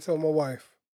I already told my wife.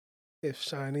 If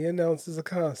Shiny announces a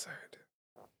concert,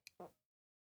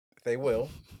 they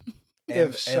will.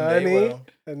 If Shiny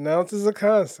announces a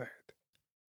concert,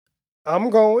 I'm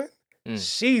going.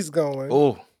 She's going.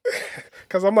 Oh,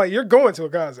 because I'm like, you're going to a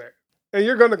concert, and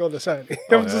you're gonna go to Shiny.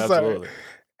 I'm just absolutely.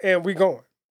 And we going.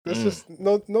 There's just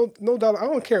no doubt. I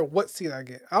don't care what seat I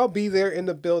get. I'll be there in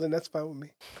the building. That's fine with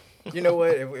me. You know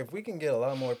what? If we can get a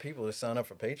lot more people to sign up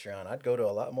for Patreon, I'd go to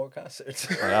a lot more concerts.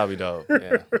 Oh, that'd be dope.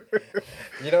 Yeah.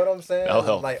 You know what I'm saying? That'll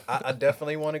help. Like, I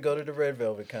definitely want to go to the Red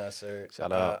Velvet concert.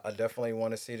 Shout out. I definitely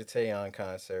want to see the Taeyeon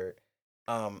concert.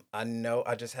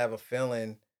 I just have a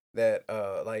feeling that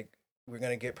we're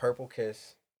gonna get Purple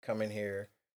Kiss coming here.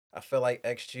 I feel like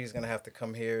XG is gonna have to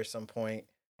come here at some point.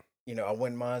 I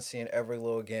wouldn't mind seeing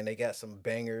Everglow again. They got some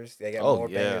bangers. They got more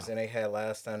bangers than they had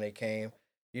last time they came.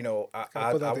 I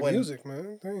put out wouldn't. Music,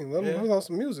 man. Dang, let them put out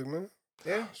some music, man.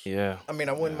 Yeah. I mean,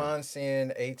 I wouldn't mind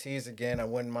seeing ATs again. I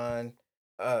wouldn't mind.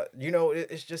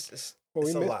 It's just a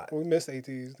lot. We missed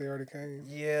ATs. They already came.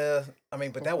 Yeah. I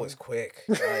mean, but that was quick.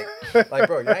 Like,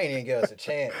 bro, y'all ain't even give us a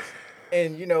chance.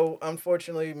 And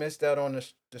unfortunately, missed out on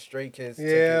the Stray Kids.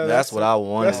 Yeah, that's what I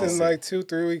wanted. That's in like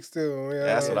 2-3 weeks too. Yeah,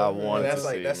 that's what I wanted.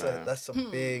 That's a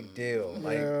big deal.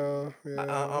 Like,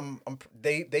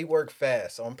 they work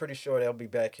fast, so I'm pretty sure they'll be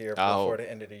back here before the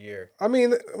end of the year. I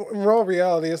mean, in raw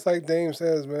reality, it's like Dame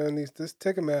says, man. This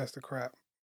Ticketmaster crap.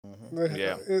 Mm-hmm.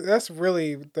 Yeah, that's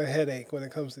really the headache when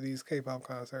it comes to these K-pop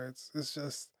concerts. It's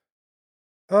just,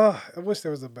 I wish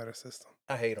there was a better system.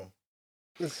 I hate them.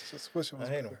 It's just wish it was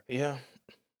better. Yeah.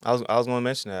 I was going to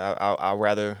mention that. I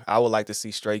would like to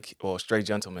see Straight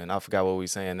Gentlemen. I forgot what we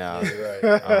saying now.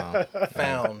 Right.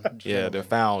 Found. Yeah, they're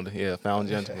found. Yeah, found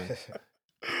gentlemen.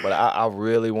 But I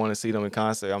really want to see them in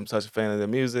concert. I'm such a fan of their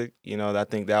music. You know, I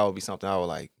think that would be something I would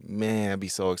like. Man, I'd be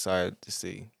so excited to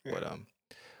see. Yeah. But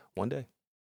one day.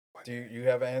 Do you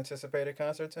have an anticipated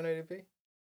concert 1080p?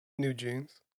 New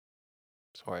Jeans.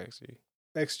 Sorry,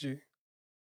 XG.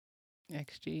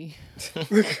 XG.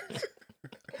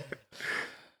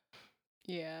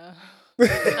 Yeah.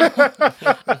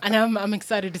 And I'm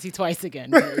excited to see Twice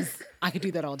again because I could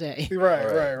do that all day.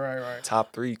 Right.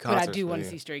 Top 3 concerts. But I do want to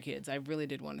see Stray Kids. I really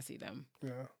did want to see them.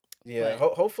 Yeah.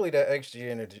 Hopefully that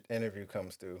XG interview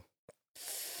comes through.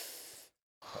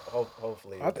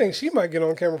 Hopefully. I think she might get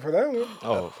on camera for that one.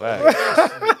 Oh,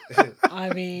 facts. I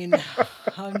mean,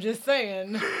 I'm just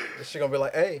saying. She gonna be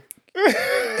like, hey.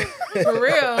 For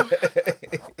real.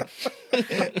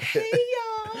 Hey,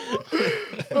 y'all.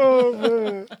 Oh,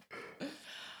 man.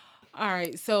 All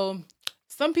right. So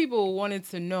some people wanted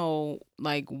to know,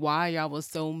 like, why y'all was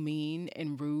so mean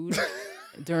and rude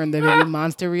during the Baby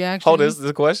Monster reaction. Oh, this is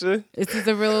a question? This is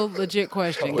a real legit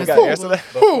question. We got to answer that.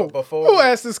 Who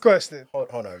asked this question?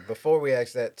 Hold on. Before we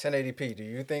ask that, 1080p, do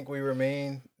you think we were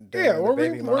mean? Yeah, we're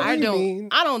Baby Monster?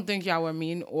 I don't think y'all were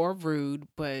mean or rude,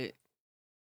 but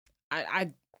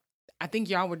I think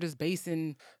y'all were just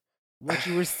basing what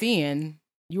you were seeing.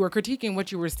 You were critiquing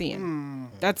what you were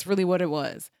seeing. That's really what it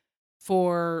was.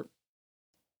 For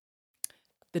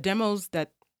the demos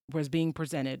that was being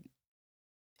presented,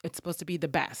 it's supposed to be the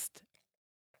best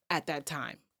at that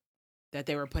time that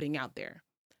they were putting out there.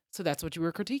 So that's what you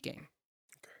were critiquing.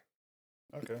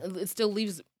 Okay. It still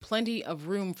leaves plenty of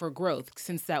room for growth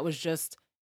since that was just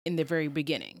in the very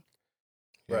beginning.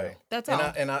 Right. That's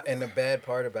all. And the bad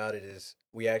part about it is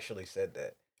we actually said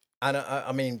that.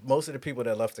 I mean, most of the people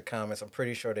that left the comments, I'm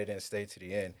pretty sure they didn't stay to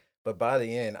the end. But by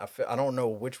the end, I don't know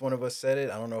which one of us said it.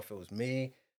 I don't know if it was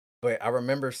me. But I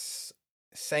remember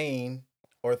saying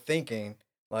or thinking,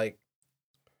 like,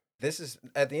 this is,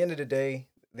 at the end of the day,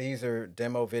 these are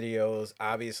demo videos.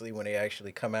 Obviously, when they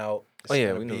actually come out, we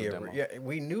knew the demo. Yeah,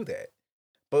 we knew that.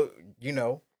 But, you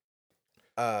know,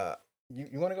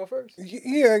 you want to go first?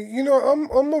 Yeah, you know,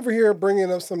 I'm over here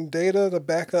bringing up some data to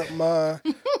back up my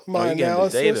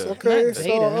analysis. Okay,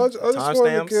 so I just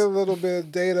wanted to get a little bit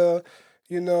of data,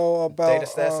 you know, about data,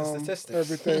 stats, and statistics,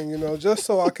 everything, you know, just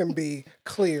so I can be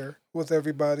clear with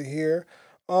everybody here.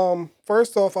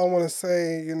 First off, I want to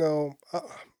say, you know,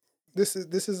 this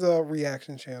is a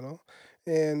reaction channel,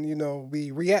 and you know,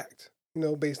 we react, you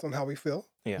know, based on how we feel.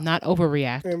 Yeah. Not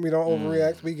overreact. And we don't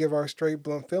overreact. We give our straight,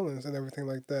 blunt feelings and everything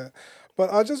like that.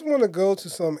 But I just want to go to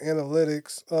some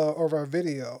analytics of our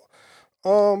video.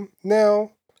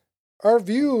 Now, our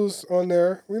views on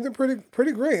there, we did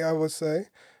pretty great, I would say.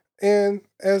 And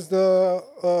as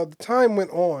the time went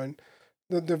on,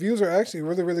 the views are actually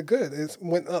really, really good. It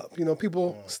went up. You know,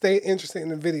 people stay interested in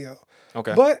the video.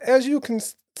 Okay. But as you can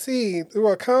see, through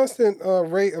a constant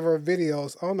rate of our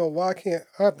videos, I don't know why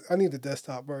I need the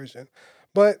desktop version.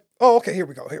 But, okay, here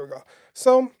we go.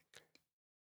 So,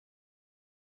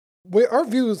 with our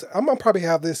views, I'm going to probably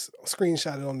have this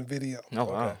screenshotted on the video. Oh,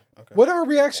 wow. Okay. With our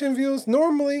reaction views,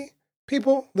 normally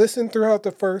people listen throughout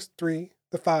the first 3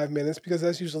 to 5 minutes because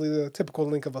that's usually the typical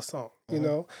length of a song, you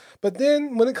know? But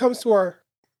then when it comes to our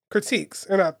critiques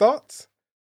and our thoughts,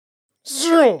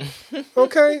 zoom,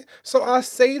 okay? So I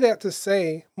say that to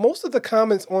say most of the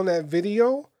comments on that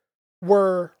video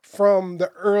were from the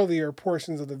earlier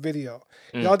portions of the video.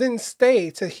 Y'all didn't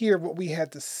stay to hear what we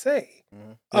had to say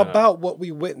about what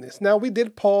we witnessed. Now, we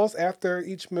did pause after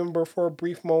each member for a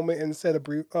brief moment and said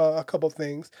a couple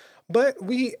things, but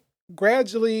we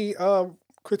gradually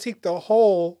critiqued the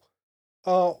whole,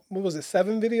 what was it,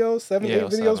 7 videos? 8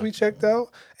 videos we checked out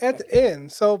at the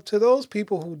end. So to those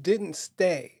people who didn't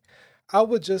stay, I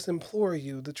would just implore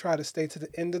you to try to stay to the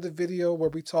end of the video where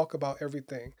we talk about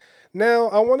everything. Now,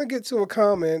 I want to get to a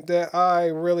comment that I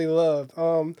really loved.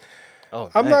 I'm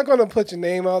not going to put your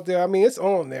name out there. I mean, it's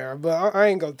on there, but I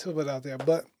ain't going to put it out there.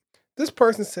 But this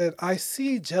person said, I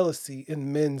see jealousy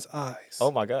in men's eyes.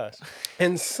 Oh, my gosh.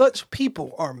 And such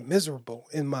people are miserable,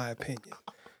 in my opinion,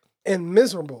 and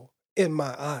miserable in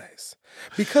my eyes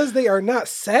because they are not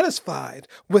satisfied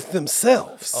with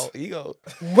themselves. Oh, ego.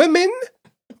 Women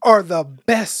are the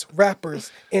best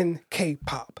rappers in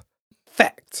K-pop.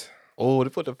 Fact. Oh, they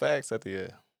put the facts at the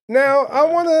end. Now, I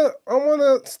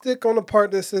wanna stick on the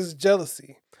part that says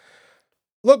jealousy.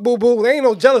 Look, boo-boo, there ain't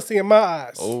no jealousy in my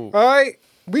eyes. Oh. All right?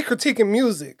 We critiquing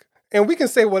music, and we can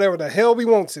say whatever the hell we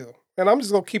want to. And I'm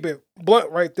just gonna keep it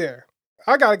blunt right there.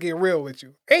 I gotta get real with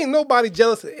you. Ain't nobody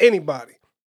jealous of anybody.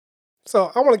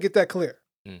 So I want to get that clear.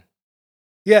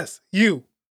 Yes, you.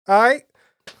 All right.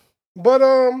 But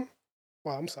well,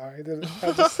 I'm sorry. I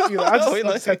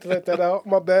just had to let that out.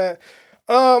 My bad.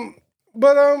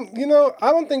 But I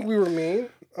don't think we were mean.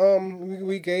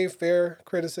 We gave fair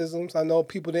criticisms. I know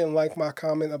people didn't like my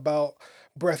comment about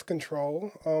breath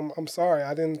control. I'm sorry.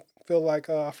 I didn't feel like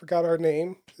I forgot her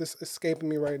name. It's escaping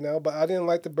me right now, but I didn't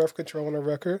like the breath control on the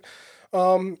record.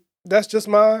 That's just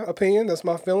my opinion. That's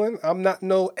my feeling. I'm not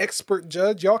no expert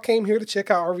judge. Y'all came here to check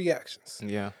out our reactions.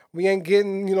 Yeah. We ain't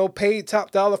getting, paid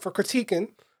top dollar for critiquing.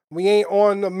 We ain't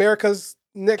on America's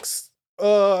Next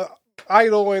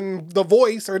Idol and The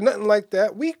Voice or nothing like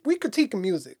that. We critiquing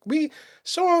music. We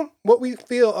show them what we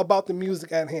feel about the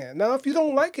music at hand. Now, if you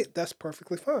don't like it, that's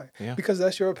perfectly fine because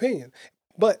that's your opinion.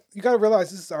 But you got to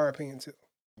realize this is our opinion too.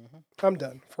 Mm-hmm. I'm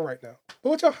done for right now.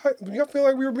 But do y'all feel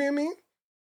like we were being mean?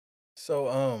 So,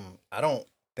 I don't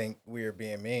think we're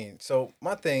being mean. So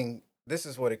my thing, this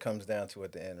is what it comes down to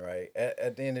at the end, right?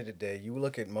 At the end of the day, you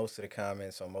look at most of the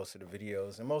comments on most of the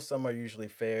videos, and most of them are usually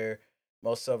fair.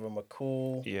 Most of them are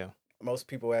cool. Yeah. Most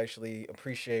people actually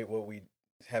appreciate what we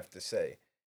have to say.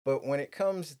 But when it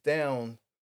comes down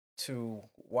to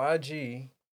YG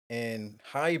and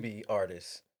Hybe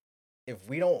artists, if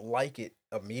we don't like it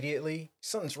immediately,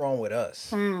 something's wrong with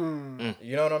us.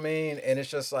 You know what I mean? And it's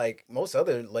just like most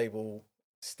other label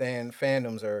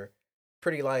fandoms are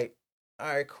pretty like,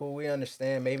 all right, cool, we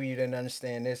understand. Maybe you didn't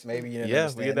understand this. Maybe you didn't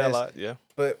understand we get that this. a lot. Yeah.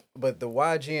 But the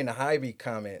YG and the Hybe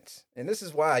comments, and this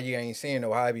is why you ain't seeing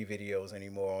no Hybe videos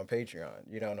anymore on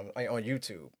Patreon. You know, on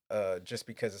YouTube. Just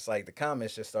because it's like the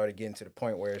comments just started getting to the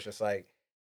point where it's just like,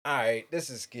 all right, this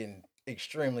is getting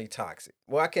extremely toxic.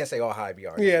 Well, I can't say all Hybe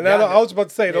artists. Yeah, no, I was about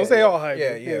to say, don't say all Hybe.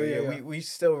 Yeah. We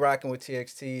still rocking with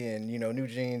TXT and New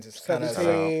Jeans is kind of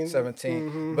 17.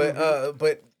 17.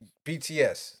 But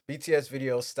BTS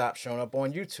videos stopped showing up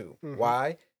on YouTube.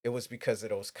 Why? It was because of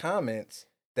those comments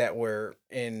that were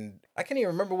in. I can't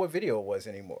even remember what video it was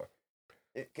anymore.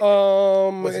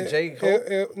 Was it J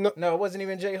Hope? No, it wasn't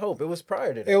even J Hope. It was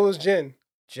prior to that. It was Jen.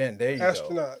 There you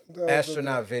Astronaut. go.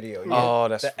 Astronaut video. Yeah. Oh,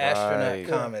 that's the astronaut right.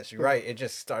 comments. You're right. It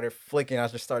just started flicking. I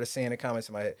just started seeing the comments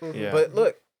in my head. Yeah. But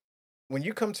look, when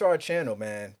you come to our channel,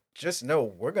 man, just know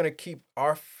we're gonna keep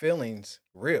our feelings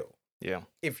real. Yeah.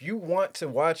 If you want to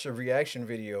watch a reaction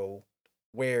video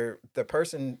where the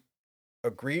person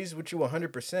agrees with you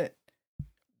 100%,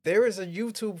 there is a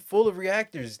YouTube full of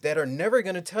reactors that are never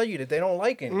going to tell you that they don't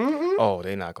like it. Oh,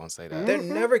 they're not going to say that. They're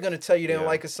never going to tell you they don't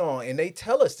like a song. And they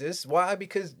tell us this. Why?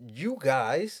 Because you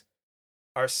guys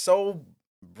are so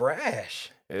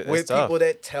brash with people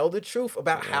that tell the truth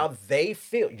about how they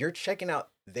feel. You're checking out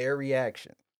their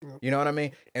reaction. You know what I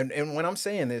mean? And when I'm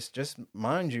saying this, just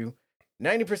mind you,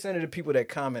 90% of the people that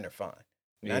comment are fine.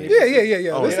 Yeah.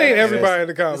 This ain't everybody in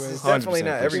the comments. This is definitely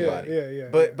not everybody. Yeah.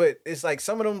 But it's like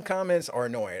some of them comments are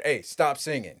annoying. Hey, stop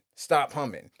singing. Stop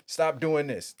humming. Stop doing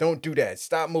this. Don't do that.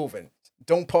 Stop moving.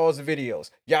 Don't pause the videos.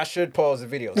 Y'all should pause the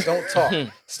videos. Don't talk.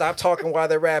 Stop talking while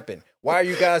they're rapping. Why are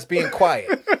you guys being quiet?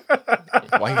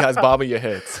 Why you guys bobbing your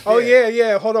heads? Oh,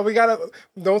 yeah. Hold on. We got to...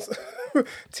 Don't...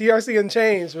 TRC done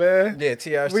changed, man. Yeah,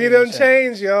 TRC we done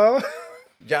changed, y'all.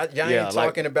 Y'all ain't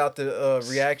talking about the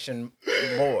reaction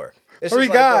more. It's 3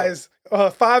 guys,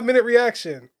 5-minute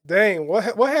reaction. Dang,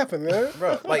 what happened, man?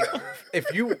 Bro, like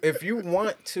if you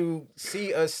want to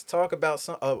see us talk about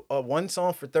one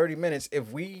song for 30 minutes,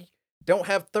 if we don't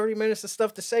have 30 minutes of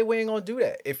stuff to say, we ain't gonna do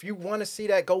that. If you want to see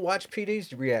that, go watch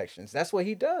PD's reactions. That's what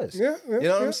he does. Yeah, you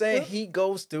know what I'm saying? Yeah. He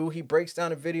goes through, he breaks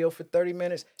down a video for 30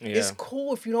 minutes. Yeah. It's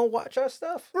cool if you don't watch our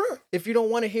stuff. Yeah. If you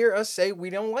don't want to hear us say we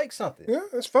don't like something. Yeah,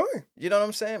 that's fine. You know what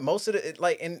I'm saying? Most of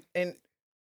and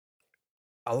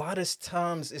a lot of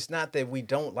times it's not that we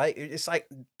don't like it. It's like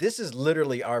this is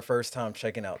literally our first time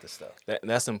checking out this stuff.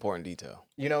 That's an important detail.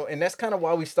 And that's kind of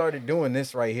why we started doing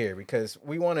this right here, because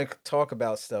we want to talk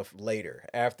about stuff later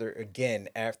after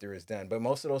it's done. But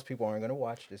most of those people aren't going to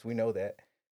watch this. We know that.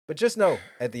 But just know,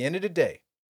 at the end of the day,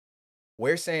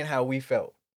 we're saying how we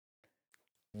felt.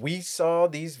 We saw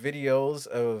these videos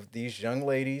of these young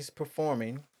ladies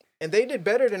performing, and they did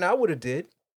better than I would have did.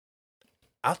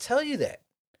 I'll tell you that.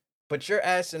 But you're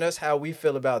asking us how we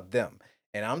feel about them.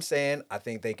 And I'm saying I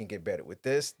think they can get better with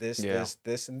this,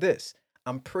 and this.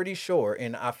 I'm pretty sure,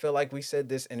 and I feel like we said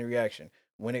this in the reaction.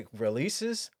 When it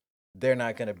releases, they're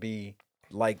not going to be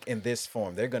like in this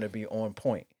form. They're going to be on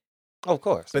point. Oh, of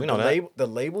course. But the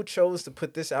label chose to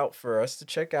put this out for us to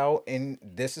check out, and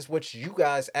this is what you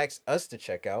guys asked us to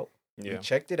check out. Yeah. We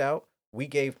checked it out. We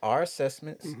gave our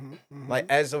assessments. Like,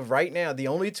 as of right now, the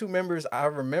only 2 members I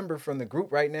remember from the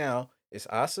group right now is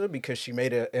Asa, because she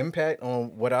made an impact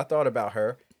on what I thought about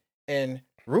her, and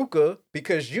Ruka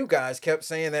because you guys kept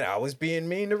saying that I was being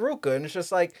mean to Ruka. And it's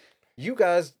just like, you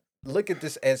guys look at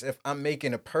this as if I'm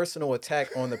making a personal attack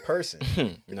on the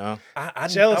person. No.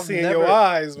 Jealousy in your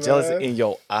eyes, man. Jealousy in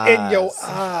your eyes. In your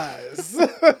eyes.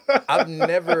 I've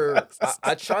never,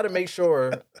 I try to make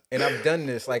sure, and I've done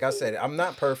this, like I said, I'm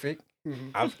not perfect.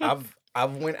 Mm-hmm.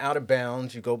 I've went out of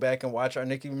bounds. You go back and watch our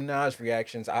Nicki Minaj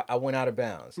reactions. I went out of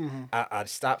bounds. Mm-hmm. I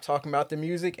stopped talking about the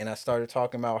music and I started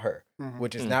talking about her,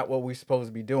 which is not what we're supposed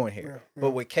to be doing here. Yeah.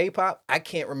 But with K-pop, I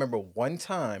can't remember one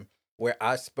time where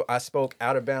I spoke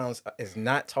out of bounds is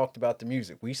not talked about the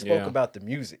music. We spoke about the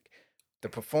music, the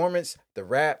performance, the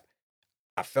rap.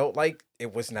 I felt like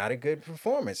it was not a good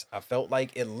performance. I felt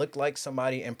like it looked like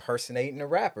somebody impersonating a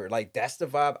rapper. Like, that's the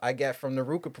vibe I got from the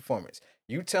Ruka performance.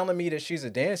 You telling me that she's a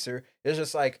dancer, it's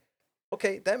just like,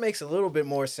 okay, that makes a little bit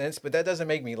more sense, but that doesn't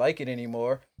make me like it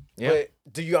anymore. Yeah. But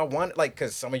do y'all want, like,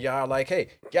 because some of y'all are like, hey,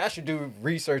 y'all should do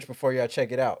research before y'all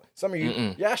check it out. Some of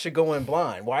you, y'all should go in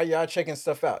blind. Why are y'all checking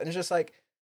stuff out? And it's just like,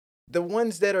 the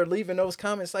ones that are leaving those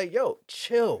comments like, yo,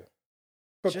 chill.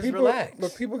 But just people, relax.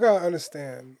 But people gotta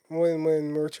understand, when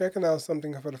we're checking out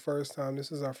something for the first time,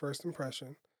 this is our first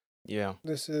impression. Yeah.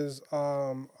 This is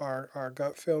our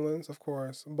gut feelings, of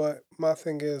course. But my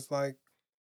thing is, like,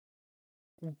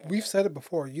 we've said it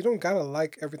before, you don't gotta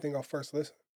like everything off first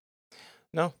listen.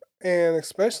 No. And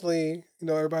especially,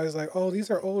 everybody's like, oh,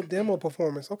 these are old demo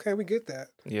performances. Okay, we get that.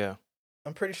 Yeah.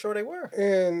 I'm pretty sure they were.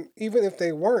 And even if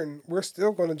they weren't, we're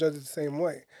still going to judge it the same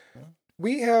way.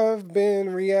 We have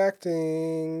been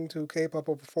reacting to K-pop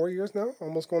over 4 years now,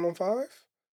 almost going on 5.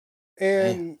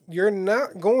 And you're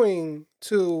not going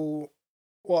to,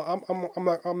 well,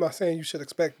 I'm not saying you should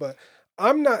expect, but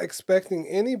I'm not expecting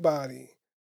anybody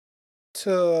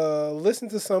to listen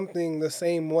to something the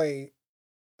same way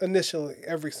initially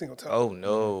every single time. Oh,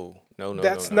 no. No.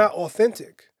 That's not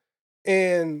authentic.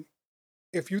 And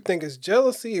if you think it's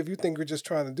jealousy, if you think you're just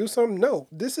trying to do something, no,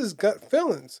 this is gut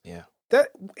feelings. Yeah. That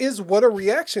is what a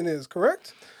reaction is,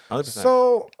 correct? 100%.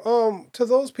 So, to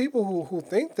those people who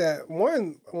think that,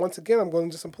 once again, I'm going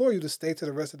to just implore you to stay to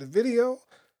the rest of the video.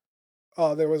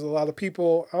 There was a lot of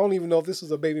people, I don't even know if this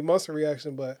was a Baby Monster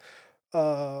reaction, but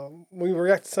when we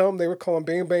reacted to something, they were calling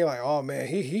Bang Bang like, oh man,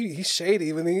 he's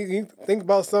shady. When he think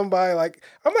about somebody like,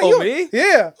 I'm like, yo, me?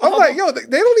 Yeah. I'm like, yo, they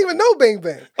don't even know Bang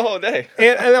Bang. Oh, dang.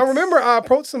 And I remember I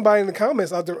approached somebody in the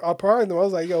comments. I pardon them. I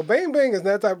was like, yo, Bang Bang is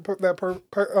that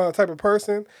type of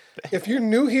person. If you're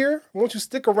new here, won't you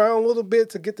stick around a little bit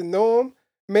to get to know him?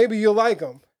 Maybe you'll like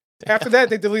him. After that,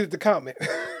 they deleted the comment.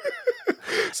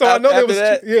 So I know there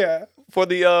was for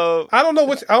the I don't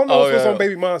know if it was on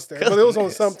Baby Monster, but it was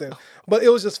on something. But it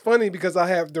was just funny because I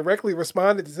have directly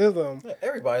responded to them.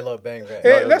 Everybody love Bang Bang.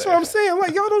 And that's what I'm saying.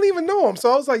 Like, y'all don't even know him.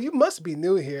 So I was like, you must be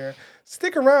new here.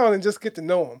 Stick around and just get to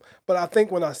know him. But I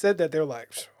think when I said that, they're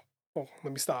like, oh,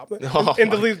 let me stop. And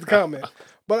deleted the comment.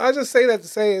 But I just say that to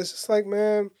say, it's just like,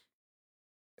 man,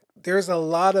 there's a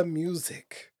lot of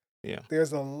music. Yeah.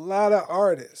 There's a lot of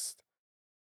artists.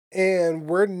 And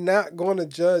we're not going to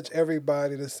judge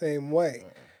everybody the same way.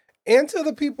 And to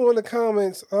the people in the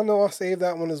comments, I know I'll save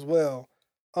that one as well.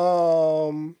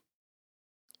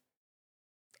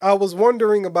 I was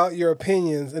wondering about your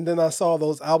opinions, and then I saw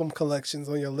those album collections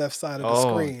on your left side of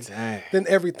the screen. Dang. Then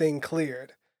everything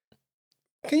cleared.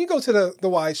 Can you go to the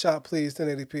wide shot, please,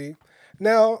 1080p?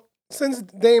 Now, since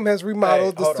Dame has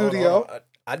remodeled the studio. Hold on.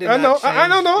 I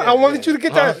know. I wanted you to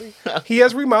get that. He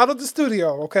has remodeled the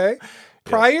studio, okay?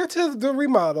 Prior to the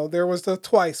remodel, there was the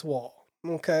Twice wall,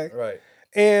 okay? Right.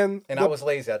 And I was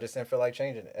lazy. I just didn't feel like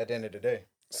changing it at the end of the day.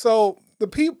 So the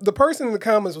person in the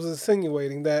comments was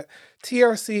insinuating that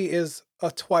TRC is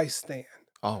a Twice stan.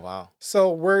 Oh, wow.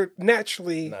 So we're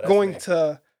naturally going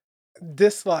to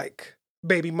dislike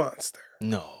Baby Monster.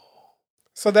 No.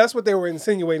 So that's what they were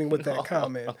insinuating with that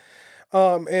comment.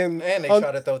 And they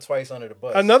try to throw Twice under the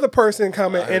bus. Another person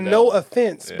comment, and no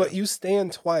offense, but you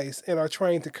stand Twice and are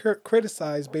trying to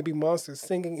criticize Baby Monster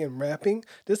singing and rapping.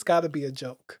 This got to be a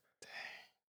joke.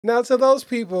 Now, to those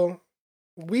people,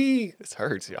 this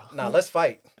hurts, y'all. Nah, let's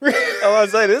fight. I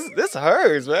was say this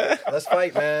hurts, man. Let's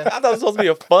fight, man. I thought it was supposed to be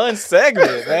a fun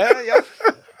segment, man.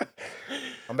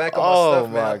 I'm back on my stuff,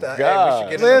 man. My God. Hey,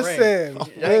 we should get in the ring.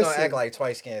 Y'all ain't gonna act like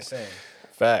Twice can't sing.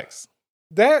 Facts.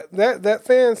 That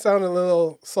fan sounded a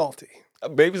little salty.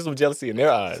 Maybe some jealousy in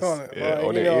their eyes, on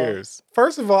their ears.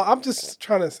 First of all, I'm just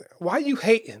trying to say, why you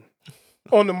hating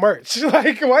on the merch?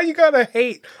 Like, why you gotta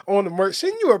hate on the merch?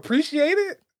 Shouldn't you appreciate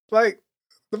it? Like,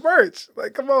 the merch.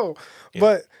 Like, come on. Yeah.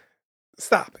 But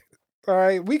stop it. All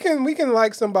right? We can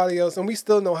like somebody else and we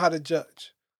still know how to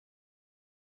judge.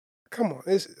 Come on.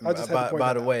 I just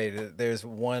by the way, there's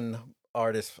one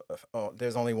artist.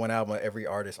 There's only one album of every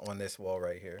artist on this wall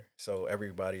right here, so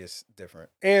everybody is different.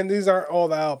 And these aren't all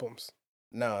the albums.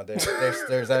 No,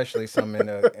 there's actually some in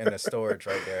the storage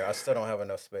right there. I still don't have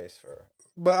enough space for.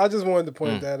 But I just wanted to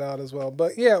point that out as well.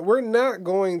 But yeah, we're not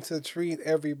going to treat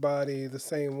everybody the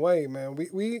same way, man.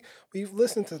 We've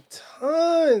listened to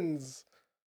tons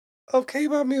of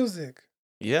K-pop music.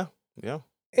 Yeah.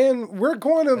 And we're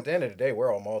going to. At the end of the day,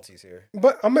 we're all multis here.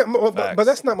 But but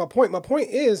that's not my point. My point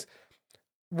is,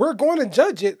 we're going to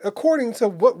judge it according to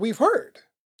what we've heard.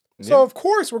 Yeah. So of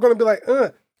course we're going to be like,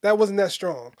 that wasn't that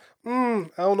strong. I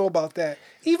don't know about that.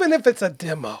 Even if it's a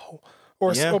demo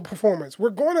or a performance, we're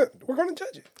going to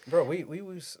judge it. Bro, we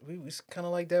was kind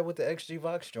of like that with the XG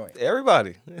Vox joint.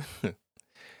 Everybody.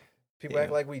 People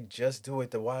act like we just do it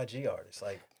to YG artists.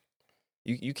 Like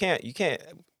you can't.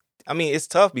 I mean, it's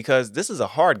tough because this is a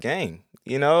hard game.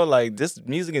 You know, like this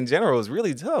music in general is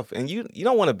really tough, and you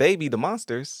don't want to baby the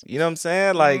monsters. You know what I'm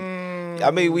saying? Like, I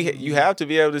mean, you have to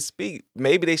be able to speak.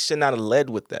 Maybe they should not have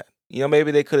led with that. You know,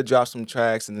 maybe they could have dropped some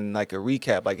tracks and then like a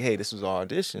recap, like, hey, this was our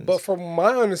auditions. But from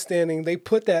my understanding, they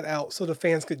put that out so the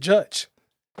fans could judge.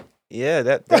 Yeah,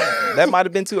 that might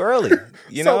have been too early.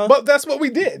 You know, but that's what we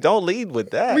did. Don't lead with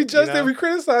that. We judged it. We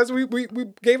criticized. We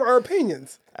gave our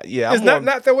opinions. Yeah, is not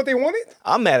that what they wanted?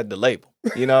 I'm mad at the label.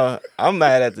 You know, I'm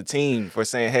mad at the team for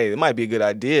saying, hey, it might be a good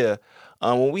idea.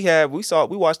 When we watched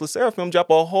LE SSERAFIM drop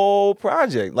a whole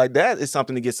project. Like, that is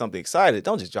something to get something excited.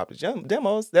 Don't just drop the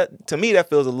demos. That, to me, that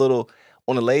feels a little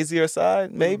on the lazier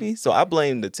side, maybe. So I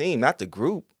blame the team, not the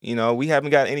group. You know, we haven't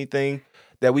got anything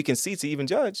that we can see to even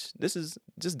judge. This is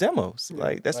just demos.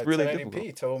 Like, that's really difficult.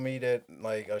 P told me that,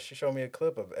 like, she showed me a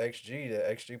clip of XG that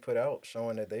XG put out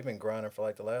showing that they've been grinding for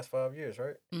like the last 5 years,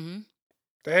 right? Mm-hmm.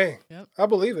 Dang. Yep. I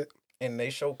believe it. And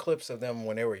they show clips of them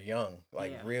when they were young,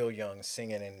 like real young,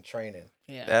 singing and training.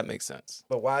 Yeah, that makes sense.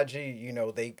 But YG, you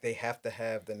know, they have to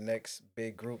have the next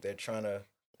big group. They're trying to,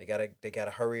 they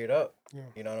gotta hurry it up. Yeah.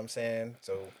 You know what I'm saying?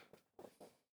 So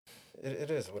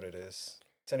it is what it is.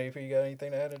 1080p, you got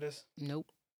anything to add to this?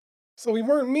 Nope. So we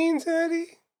weren't mean to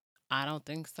Eddie? I don't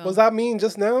think so. Was I mean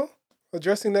just now?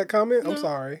 Addressing that comment? No. I'm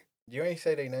sorry. You ain't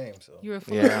say their name, so you were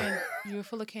full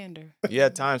of candor. You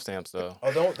had timestamps though.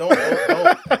 Oh,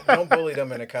 don't bully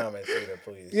them in the comments either,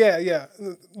 please. Yeah,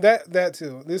 that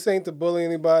too. This ain't to bully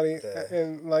anybody,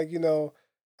 and like, you know,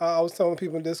 I was telling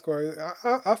people in Discord,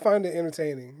 I find it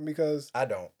entertaining because I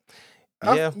don't.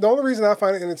 The only reason I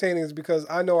find it entertaining is because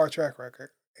I know our track record,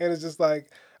 and it's just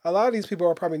like a lot of these people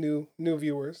are probably new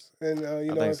viewers, and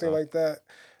you know, anything like that.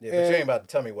 Yeah, but you ain't about to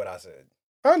tell me what I said.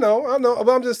 I know,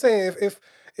 but I'm just saying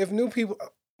if new people,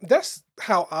 that's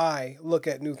how I look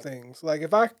at new things. Like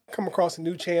if I come across a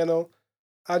new channel,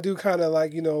 I do kind of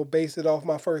like, you know, base it off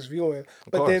my first viewing.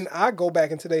 But then I go back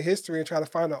into their history and try to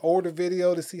find an older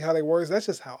video to see how they work. That's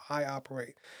just how I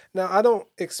operate. Now, I don't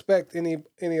expect any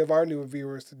of our new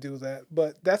viewers to do that,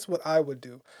 but that's what I would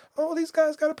do. Oh, these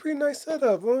guys got a pretty nice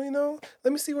setup. Well, you know,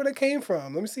 let me see where they came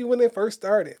from. Let me see when they first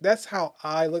started. That's how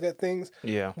I look at things.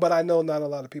 Yeah. But I know not a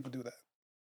lot of people do that.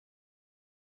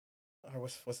 All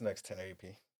right, what's next,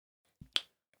 1080p?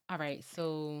 All right,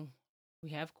 so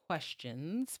we have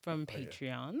questions from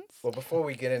Patreons. Well, before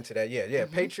we get into that,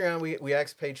 mm-hmm. Patreon, we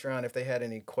asked Patreon if they had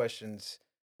any questions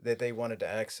that they wanted to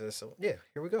ask us. So, yeah,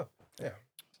 here we go. Yeah,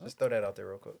 let's throw that out there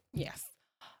real quick. Yes.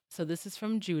 So this is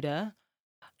from Judah.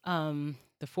 The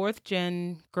 4th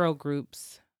gen girl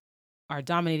groups are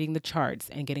dominating the charts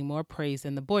and getting more praise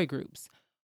than the boy groups.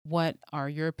 What are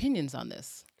your opinions on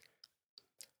this?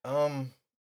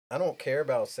 I don't care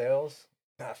about sales.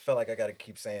 I feel like I got to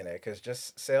keep saying that because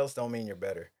just sales don't mean you're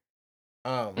better.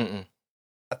 I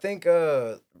think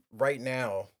right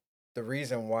now, the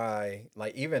reason why,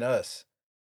 like, even us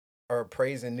are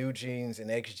praising New Jeans and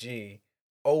XG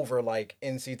over, like,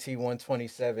 NCT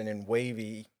 127 and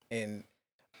Wavy and,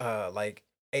 like,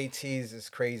 AT's this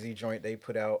crazy joint they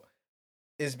put out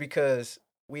is because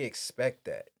we expect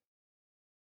that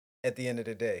at the end of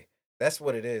the day. That's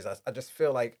what it is. I just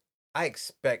feel like I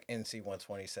expect NC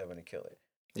 127 to kill it.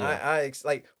 Yeah. I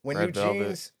like when Red New Velvet.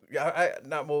 Jeans.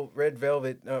 Red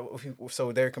Velvet.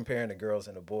 So they're comparing the girls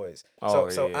and the boys.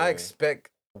 So I expect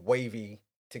Wavy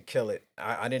to kill it.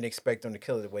 I didn't expect them to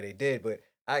kill it the way they did, but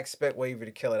I expect Wavy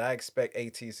to kill it. I expect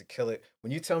ATs to kill it.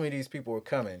 When you tell me these people are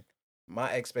coming, my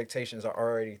expectations are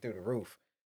already through the roof.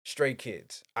 Stray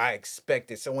Kids. I expect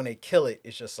it. So when they kill it,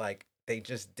 it's just like they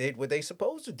just did what they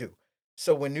supposed to do.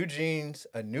 So when New Jeans,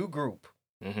 a new group.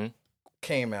 Mm-hmm.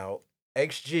 Came out,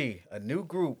 XG, a new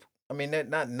group. I mean, that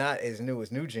not as new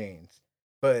as New Jeans,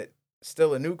 but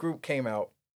still a new group came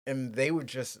out, and they were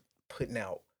just putting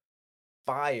out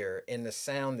fire and the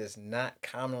sound is not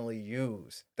commonly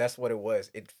used. That's what it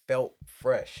was. It felt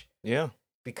fresh. Yeah.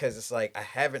 Because it's like I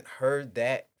haven't heard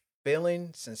that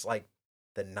feeling since like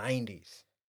the 90s.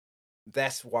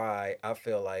 That's why I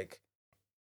feel like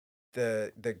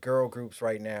the girl groups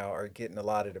right now are getting a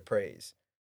lot of the praise.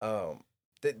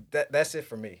 That's it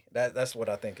for me. That's what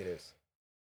I think it is.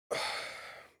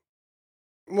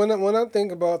 When I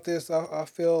think about this, I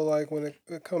feel like when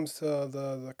it comes to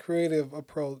the creative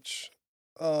approach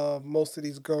of most of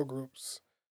these girl groups,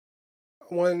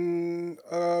 when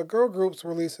girl groups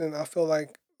releasing, I feel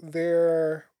like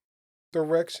their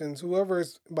directions, whoever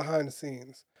is behind the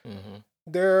scenes,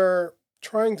 they're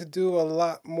trying to do a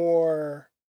lot more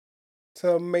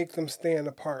to make them stand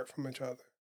apart from each other,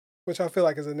 which I feel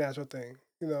like is a natural thing.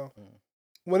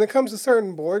 When it comes to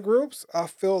certain boy groups, I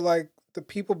feel like the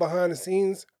people behind the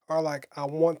scenes are like, I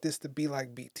want this to be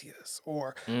like BTS,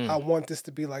 or I want this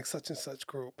to be like such and such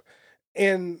group.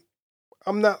 And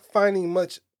I'm not finding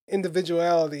much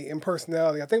individuality and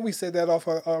personality. I think we said that off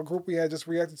a group we had just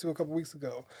reacted to a couple weeks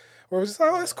ago, where it was just,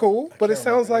 oh, that's cool, but it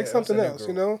sounds like something else,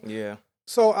 Yeah.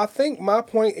 So I think my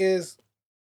point is,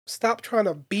 stop trying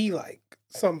to be like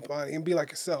somebody and be like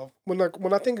yourself. When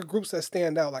I think of groups that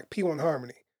stand out, like P1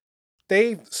 Harmony,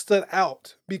 they stood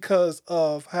out because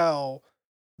of how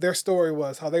their story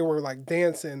was, how they were like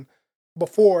dancing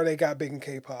before they got big in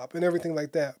K-pop and everything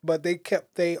like that. But they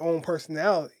kept their own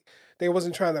personality. They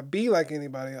wasn't trying to be like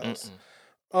anybody else.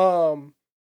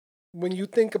 When you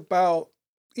think about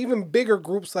even bigger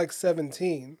groups like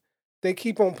 17, they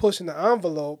keep on pushing the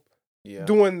envelope,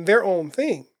 doing their own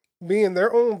thing, being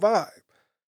their own vibe.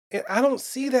 And I don't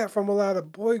see that from a lot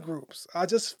of boy groups. I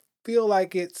just feel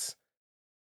like it's,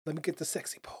 let me get the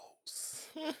sexy pose.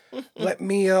 Let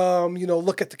me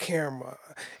look at the camera.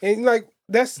 And like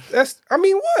that's I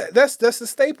mean what? That's the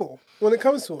staple when it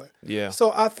comes to it. Yeah.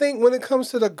 So I think when it comes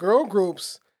to the girl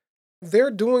groups,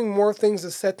 they're doing more things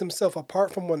to set themselves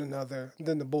apart from one another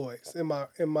than the boys, in my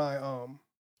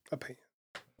opinion.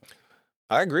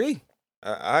 I agree.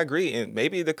 I agree, and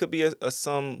maybe there could be a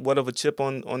somewhat of a chip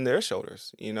on their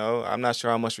shoulders. I'm not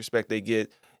sure how much respect they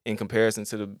get in comparison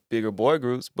to the bigger boy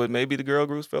groups, but maybe the girl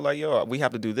groups feel like, yo, we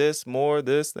have to do this more,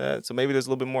 this, that. So maybe there's a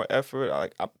little bit more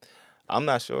effort. I'm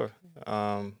not sure.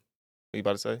 What you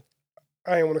about to say?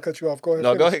 I didn't want to cut you off. Go ahead.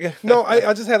 No, go ahead. No,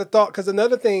 I just had a thought, because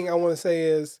another thing I want to say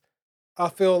is, I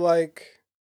feel like,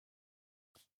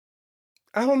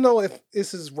 I don't know if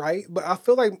this is right, but I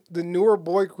feel like the newer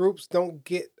boy groups don't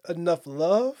get enough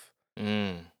love.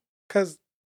 Because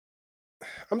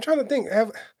I'm trying to think,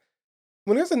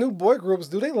 when there's a new boy groups,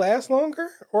 do they last longer?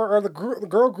 Or are the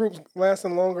girl groups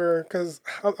lasting longer? Because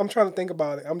I'm trying to think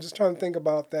about it. I'm just trying to think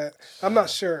about that. I'm not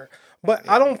sure. But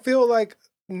I don't feel like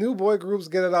new boy groups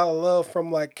get a lot of love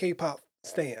from like K-pop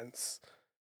stans.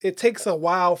 It takes a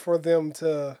while for them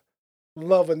to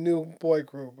love a new boy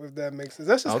group, if that makes sense.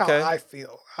 That's just how I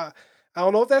feel. I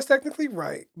don't know if that's technically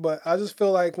right, but I just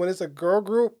feel like when it's a girl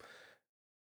group,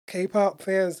 K-pop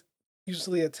fans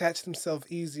usually attach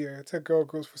themselves easier to girl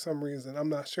groups for some reason. I'm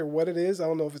not sure what it is. I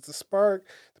don't know if it's the spark,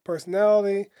 the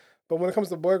personality, but when it comes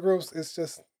to boy groups, it's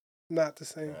just not the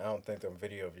same. I don't think them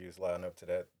video views line up to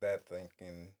that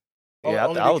thinking. Yeah,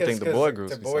 I would think the boy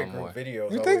groups. The boy group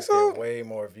videos. You think so? Get way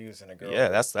more views than a girl. Yeah,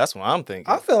 that's what I'm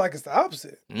thinking. I feel like it's the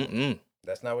opposite.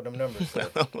 That's not what them numbers say.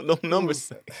 Them numbers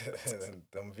say.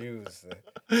 Them views.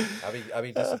 I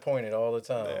be disappointed all the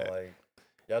time. Yeah. Like,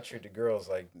 y'all treat the girls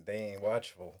like they ain't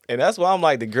watchable. And that's why I'm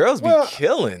like, the girls be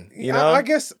killing, I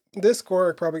guess this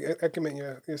score probably echoing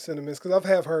your sentiments, because I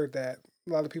have heard that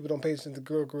a lot of people don't pay attention to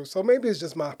girl groups. So maybe it's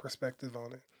just my perspective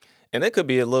on it. And it could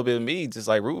be a little bit of me just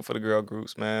like rooting for the girl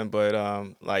groups, man. But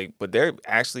but they're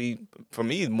actually, for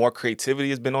me, more creativity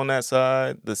has been on that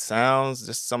side. The sounds,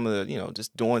 just some of the,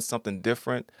 just doing something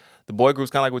different. The boy groups,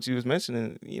 kind of like what you was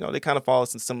mentioning, they kind of follow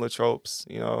some similar tropes.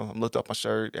 I'm lifting up my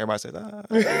shirt, everybody says,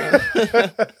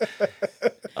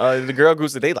 the girl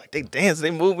groups, they dance,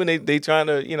 they moving, they trying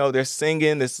to, they're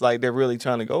singing. It's like they're really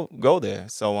trying to go there.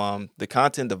 So the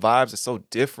content, the vibes are so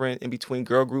different in between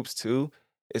girl groups too.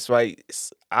 It's right.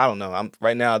 I don't know. I'm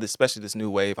right now, especially this new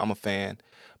wave. I'm a fan,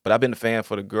 but I've been a fan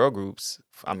for the girl groups.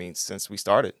 I mean, since we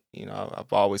started.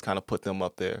 I've always kind of put them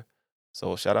up there.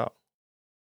 So shout out.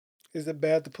 Is it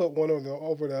bad to put one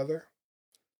over the other?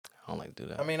 I don't like to do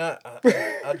that. I mean, I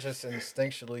just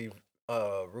instinctually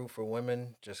root for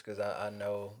women just because I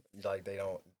know like they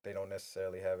don't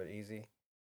necessarily have it easy.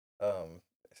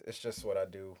 It's just what I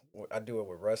do. I do it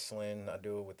with wrestling. I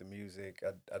do it with the music.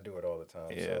 I do it all the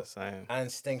time. Yeah, so same. I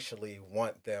instinctually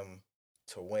want them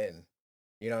to win.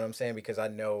 You know what I'm saying? Because I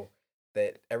know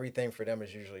that everything for them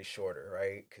is usually shorter,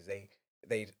 right? Because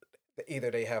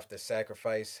either they have to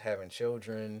sacrifice having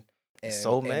children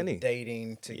So many. and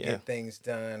dating to Yeah. get things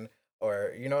done,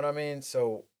 or you know what I mean.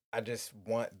 So I just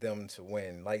want them to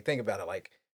win. Like think about it.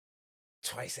 Like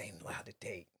Twice ain't allowed to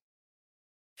date.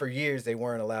 For years they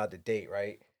weren't allowed to date,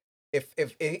 right? If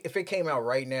it came out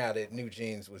right now that New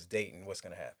Jeans was dating, what's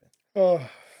gonna happen? Oh,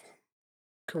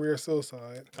 career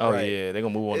suicide. Oh Right. yeah, they're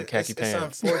gonna move on to khaki It's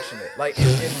pants. unfortunate. Like,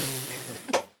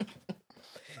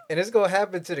 and it's gonna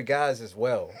happen to the guys as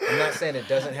well. I'm not saying it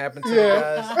doesn't happen to the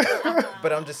guys,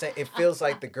 but I'm just saying it feels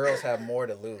like the girls have more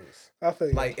to lose. I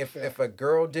think Like if a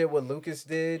girl did what Lucas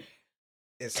did,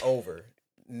 it's over.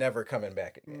 Never coming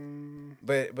back again.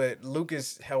 But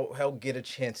Lucas he'll get a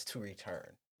chance to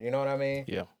return. You know what I mean?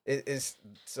 Yeah. It's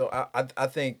so I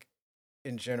think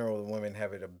in general the women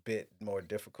have it a bit more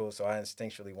difficult. So I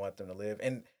instinctually want them to live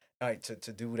and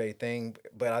to do their thing.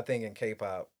 But I think in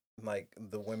K-pop, like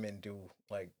the women do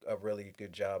like a really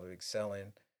good job of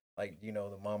excelling. Like the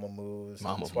Mamamoos,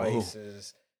 Mamamoo.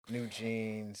 Twice's, New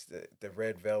Jeans, the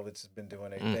Red Velvets has been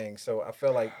doing their thing. So I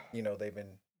feel like they've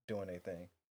been doing their thing.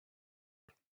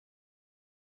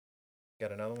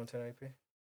 Got another one tonight, P?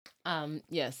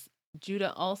 Yes.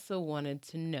 Judah also wanted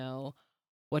to know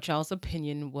what y'all's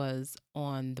opinion was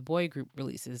on the boy group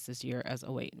releases this year.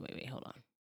 Wait, hold on.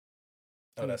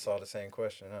 Oh, that's all the same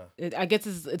question, huh? I guess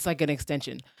it's like an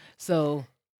extension. So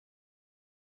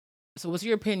what's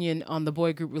your opinion on the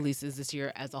boy group releases this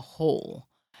year as a whole,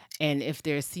 and if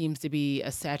there seems to be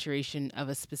a saturation of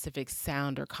a specific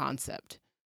sound or concept?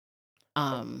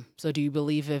 So do you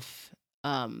believe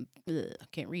I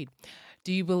can't read.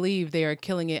 Do you believe they are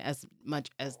killing it as much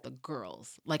as the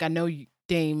girls? Like I know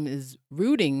Dame is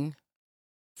rooting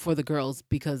for the girls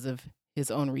because of his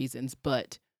own reasons,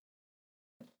 but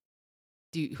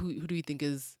who do you think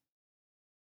is?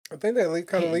 I think that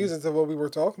kind of leads into what we were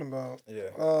talking about.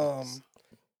 Yeah.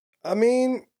 I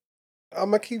mean,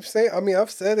 I'm gonna keep saying. I mean, I've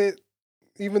said it.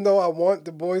 Even though I want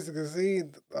the boys to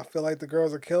concede, I feel like the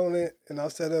girls are killing it. And I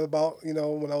said it about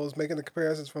when I was making the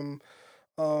comparisons from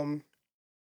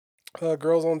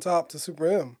Girls on Top to Super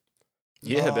M.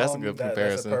 Yeah, that's a good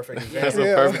comparison. That's a perfect example. That's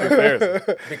a perfect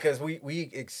comparison. Because we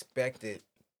expected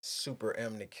Super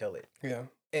M to kill it. Yeah.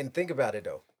 And think about it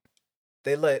though.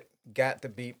 They let Got the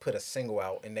Beat put a single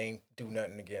out and they ain't do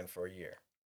nothing again for a year.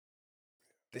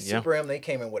 The Super M, they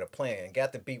came in with a plan.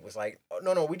 Got the Beat was like, oh,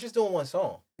 no, we just doing one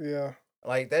song. Yeah.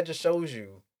 Like that just shows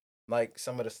you like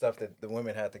some of the stuff that the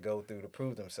women had to go through to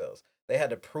prove themselves. They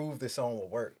had to prove the song would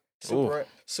work.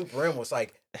 Super M was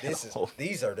like,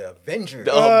 these are the Avengers.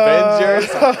 The Avengers.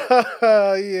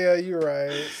 Yeah, you're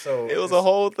right. So it was a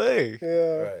whole thing.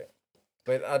 Yeah. Right.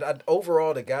 But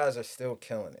overall, the guys are still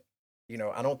killing it.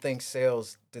 I don't think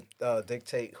sales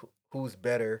dictate who's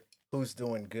better, who's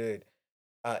doing good.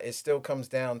 It still comes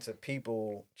down to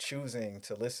people choosing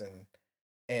to listen.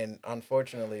 And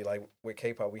unfortunately, like with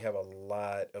K-pop, we have a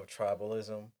lot of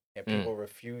tribalism and people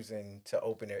refusing to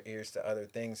open their ears to other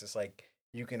things. It's like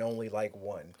you can only like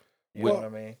one. You know what I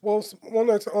mean? Well,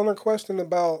 on a question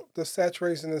about the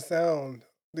saturation of sound,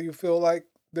 do you feel like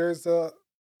there's a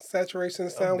saturation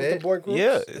of sound with the boy groups?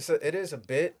 Yeah, it is a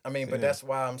bit. I mean, but that's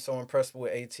why I'm so impressed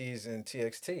with ATEEZ and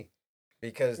TXT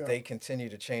because they continue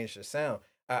to change the sound.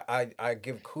 I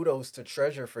give kudos to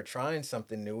Treasure for trying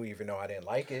something new, even though I didn't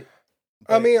like it.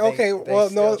 But I mean,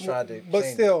 but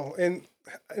still, and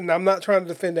I'm not trying to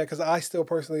defend that because I still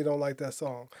personally don't like that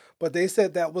song. But they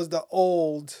said that was the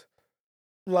old,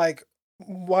 like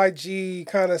YG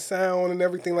kind of sound and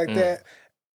everything like that.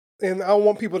 And I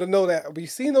want people to know that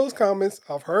we've seen those comments.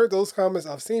 I've heard those comments.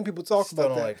 I've seen people talk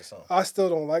about that. Like the song. I still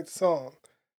don't like the song.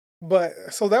 But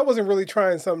so that wasn't really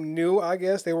trying something new. I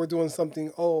guess they were doing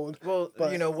something old. Well,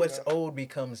 what's old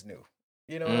becomes new.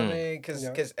 You know what I mean?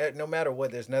 Because no matter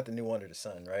what, there's nothing new under the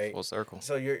sun, right? Full circle.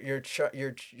 So you're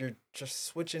just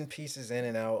switching pieces in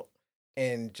and out,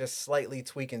 and just slightly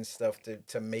tweaking stuff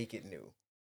to make it new.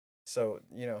 So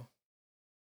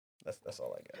that's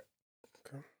all I got.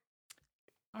 Okay.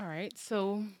 All right.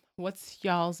 So what's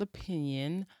y'all's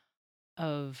opinion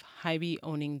of Hybe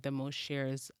owning the most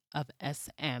shares of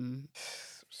SM?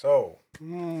 So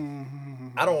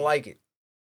I don't like it,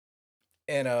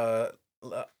 and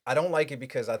I don't like it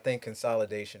because I think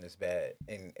consolidation is bad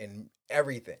in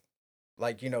everything.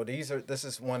 Like this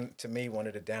is one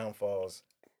of the downfalls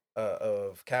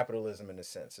of capitalism in a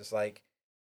sense. It's like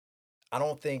I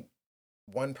don't think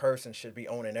one person should be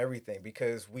owning everything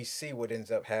because we see what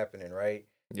ends up happening, right?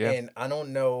 Yeah. And I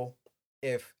don't know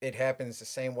if it happens the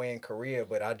same way in Korea,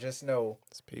 but I just know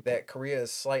that Korea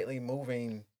is slightly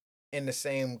moving in the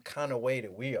same kind of way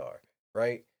that we are,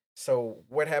 right? So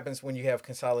what happens when you have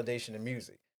consolidation in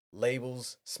music?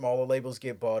 Smaller labels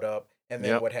get bought up, And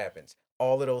then what happens?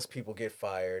 All of those people get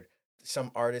fired.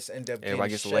 Some artists end up Everybody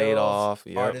getting gets laid off.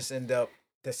 Yep. Artists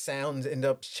the sounds end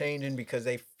up changing because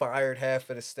they fired half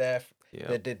of the staff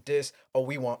that did this. Oh,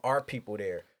 we want our people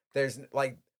there. There's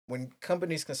like when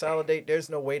companies consolidate, there's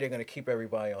no way they're going to keep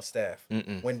everybody on staff.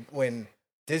 When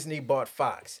Disney bought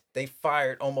Fox, they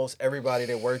fired almost everybody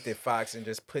that worked at Fox and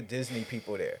just put Disney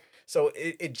people there. So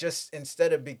it just,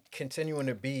 instead of continuing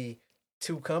to be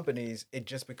two companies, it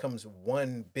just becomes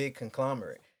one big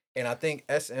conglomerate. And I think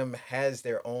SM has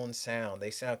their own sound.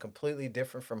 They sound completely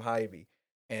different from Hybe.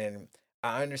 And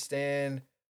I understand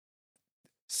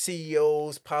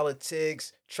CEOs,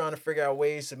 politics, trying to figure out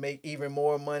ways to make even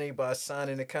more money by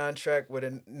signing a contract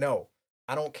with no.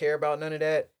 I don't care about none of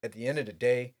that. At the end of the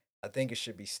day, I think it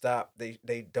should be stopped.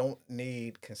 They don't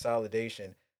need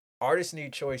consolidation. Artists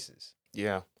need choices.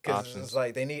 Yeah, because it's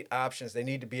like they need options. They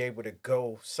need to be able to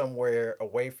go somewhere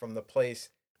away from the place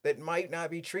that might not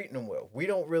be treating them well. We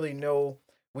don't really know.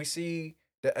 We see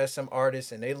the SM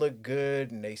artists and they look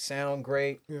good and they sound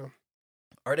great. Yeah.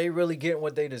 Are they really getting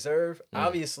what they deserve?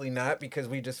 Obviously not, because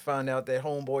we just found out that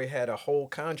Homeboy had a whole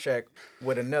contract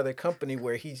with another company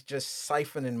where he's just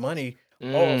siphoning money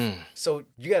off. So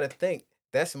you got to think,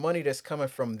 that's money that's coming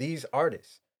from these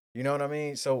artists. You know what I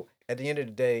mean? So at the end of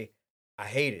the day, I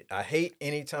hate it. I hate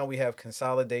anytime we have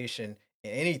consolidation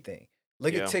in anything.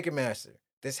 Look at Ticketmaster.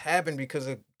 This happened because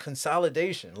of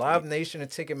consolidation. Live Nation and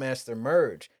Ticketmaster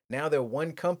merged. Now they're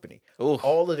one company.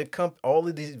 All of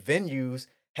these venues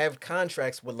have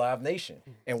contracts with Live Nation.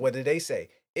 And what did they say?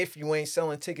 If you ain't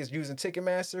selling tickets using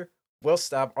Ticketmaster, we'll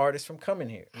stop artists from coming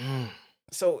here.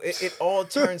 So it all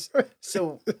turns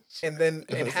and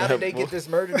how did they get this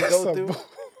merger to go through?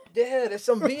 Yeah, that's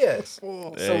some BS.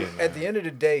 So at the end of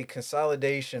the day,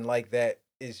 consolidation like that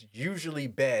is usually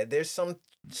bad. There's some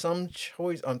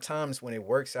choice on times when it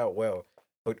works out well,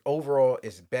 but overall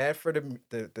it's bad for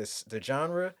the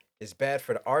genre. It's bad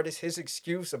for the artist. His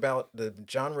excuse about the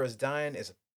genre is dying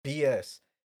is BS.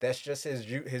 That's just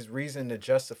his reason to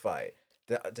justify it.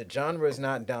 The genre is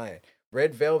not dying.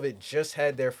 Red Velvet just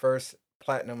had their first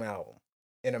platinum album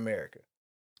in America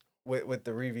with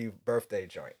the Review birthday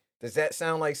joint. Does that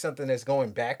sound like something that's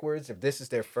going backwards if this is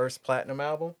their first platinum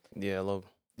album? Yeah, I love.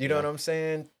 You know what I'm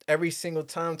saying? Every single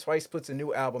time Twice puts a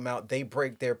new album out, they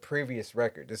break their previous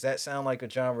record. Does that sound like a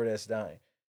genre that's dying?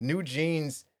 New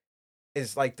Jeans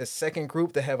is like the second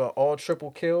group to have an all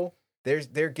triple kill.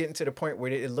 They're getting to the point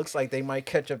where it looks like they might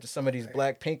catch up to some of these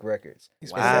Blackpink records.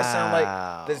 Does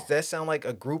that sound like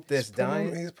a group that's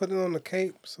dying? He's putting on the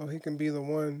cape so he can be the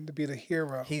one to be the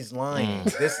hero. He's lying.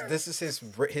 This is his.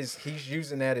 He's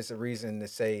using that as a reason to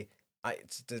say,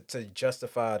 to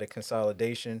justify the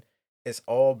consolidation. It's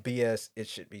all BS. It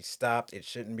should be stopped. It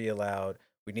shouldn't be allowed.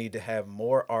 We need to have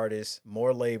more artists,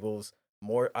 more labels,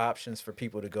 more options for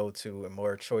people to go to, and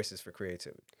more choices for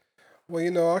creativity.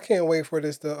 Well, I can't wait for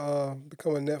this to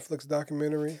become a Netflix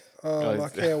documentary. I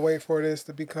can't wait for this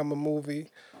to become a movie,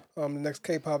 the next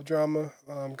K-pop drama,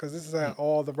 because this has had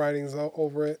all the writings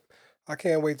over it. I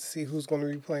can't wait to see who's going to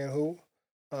be playing who.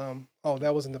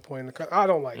 That wasn't the point. I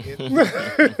don't like it.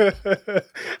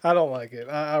 I don't like it.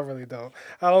 I really don't.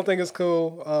 I don't think it's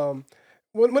cool.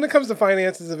 When it comes to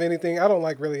finances of anything, I don't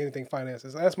like really anything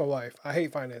finances. That's my wife. I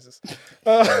hate finances.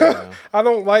 I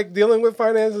don't like dealing with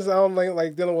finances. I don't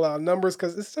like dealing with our numbers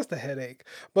because it's just a headache.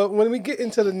 But when we get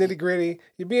into the nitty gritty,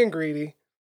 you're being greedy.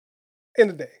 End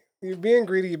of the day, you're being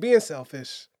greedy. You're being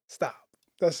selfish. Stop.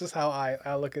 That's just how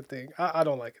I look at things. I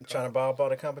don't like it. Trying to buy up all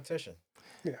the competition.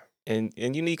 Yeah. And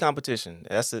you need competition.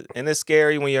 And it's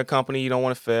scary when you're a company, you don't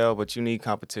want to fail, but you need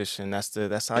competition.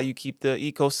 That's how you keep the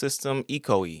ecosystem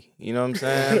eco-y. You know what I'm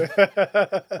saying?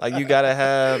 Like you gotta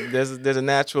have there's a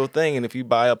natural thing, and if you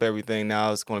buy up everything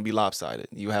now, it's going to be lopsided.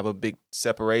 You have a big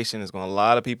separation. There's going to be a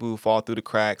lot of people who fall through the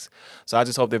cracks. So I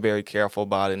just hope they're very careful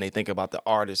about it and they think about the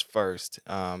artist first,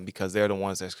 because they're the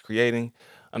ones that's creating.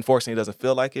 Unfortunately, it doesn't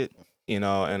feel like it, and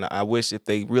I wish if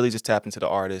they really just tap into the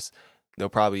artist, they'll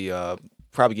probably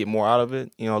get more out of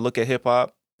it. Look at hip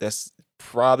hop. That's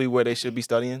probably where they should be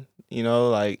studying.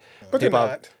 But hip hop,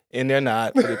 not. and they're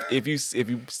not. But if you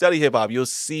study hip hop, you'll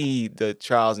see the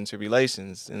trials and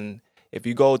tribulations. And if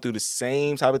you go through the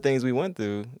same type of things we went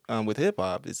through with hip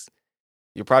hop,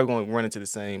 you're probably going to run into the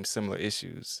same similar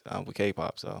issues with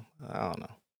K-pop. So I don't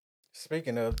know.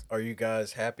 Speaking of, are you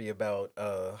guys happy about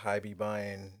Hybe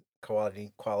buying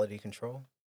quality control?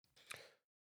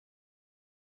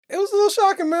 It was a little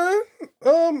shocking, man.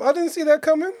 I didn't see that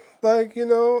coming. I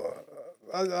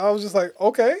was just like,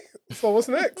 okay, so what's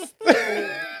next?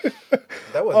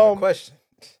 That wasn't a question.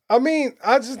 I mean,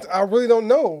 I really don't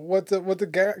know what to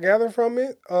gather from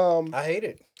it. I hate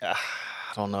it.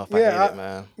 I don't know if I hate it,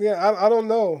 man. Yeah, I don't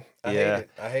know. I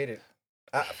hate it.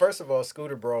 First of all,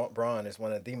 Scooter Braun is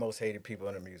one of the most hated people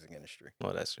in the music industry.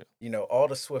 Well, that's true. You know, all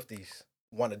the Swifties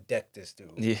want to deck this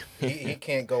dude. Yeah. he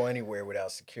can't go anywhere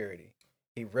without security.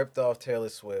 He ripped off Taylor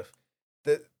Swift.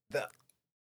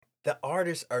 The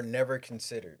artists are never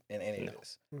considered in any of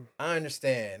this. I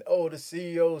understand. Oh, the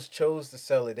CEOs chose to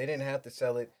sell it. They didn't have to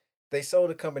sell it. They sold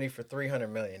the company for $300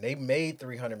 million. They made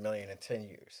 $300 million in 10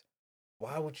 years.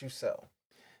 Why would you sell?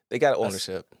 They got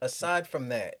ownership. Aside from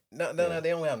that, no, they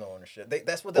don't have no ownership.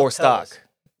 That's what they'll tell stock.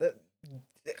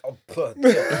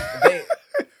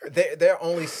 They're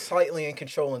only slightly in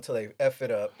control until they F it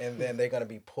up, and then they're gonna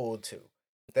be pulled to.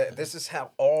 This is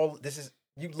how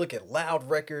you look at Loud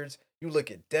Records, you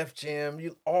look at Def Jam,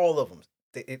 all of them.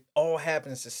 It all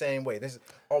happens the same way.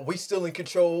 We still in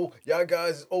control. Y'all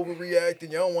guys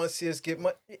overreacting. Y'all don't want to see us get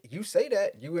money. You say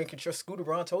that. You in control. Scooter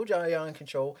Braun told y'all in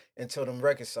control until them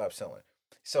records stop selling.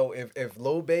 So if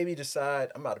Lil Baby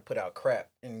decide I'm about to put out crap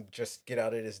and just get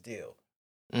out of this deal,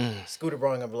 Scooter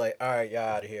Braun gonna be like, all right, y'all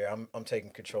out of here. I'm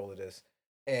taking control of this,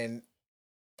 and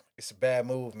it's a bad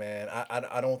move, man.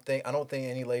 I don't think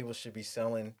any labels should be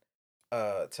selling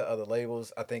to other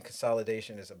labels. I think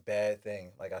consolidation is a bad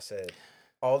thing. Like I said,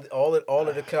 all of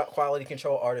the quality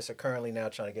control artists are currently now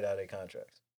trying to get out of their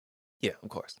contracts. Yeah, of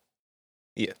course.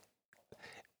 Yeah,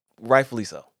 rightfully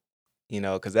so. You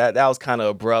know, because that was kind of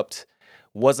abrupt.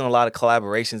 Wasn't a lot of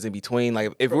collaborations in between.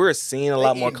 Like if we were seeing a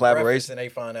lot more collaboration, and they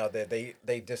find out that they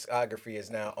discography is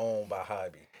now owned by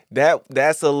Hobby.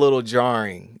 That's a little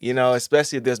jarring, you know,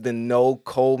 especially if there's been no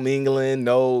co-mingling,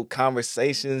 no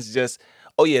conversations. Just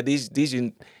these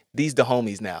the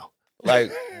homies now.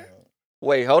 Like,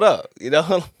 wait, hold up, you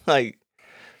know, like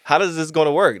how does this going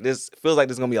to work? This feels like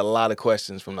there's going to be a lot of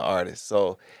questions from the artist.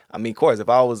 So I mean, of course, if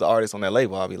I was the artist on that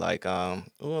label, I'd be like,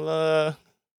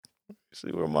 see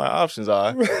where my options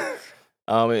are,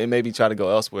 and maybe try to go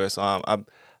elsewhere. So I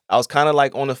was kind of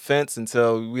like on the fence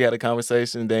until we had a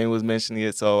conversation. Dane was mentioning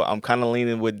it, so I'm kind of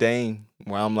leaning with Dane,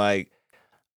 where I'm like,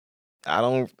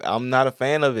 I'm not a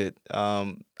fan of it.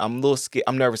 I'm a little scared.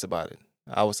 I'm nervous about it.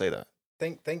 I would say that.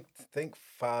 Think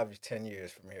 5 to 10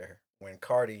 years from here, when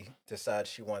Cardi decides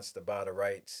she wants to buy the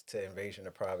rights to Invasion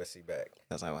of Privacy back.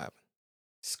 That's not what happened.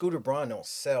 Scooter Braun don't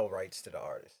sell rights to the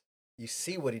artist. You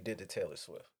see what he did to Taylor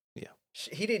Swift. Yeah.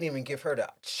 He didn't even give her the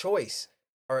choice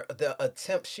or the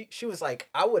attempt. She was like,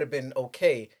 I would have been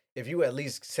okay if you at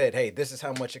least said, hey, this is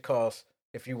how much it costs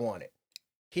if you want it.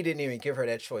 He didn't even give her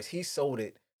that choice. He sold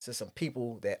it to some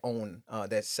people that own,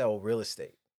 that sell real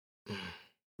estate.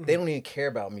 They don't even care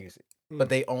about music, but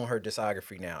they own her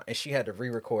discography now. And she had to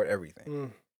re-record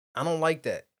everything. I don't like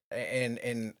that.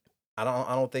 And I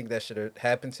don't think that should have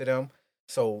happened to them.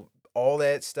 So all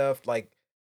that stuff, like,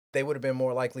 they would have been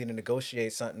more likely to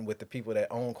negotiate something with the people that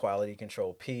own Quality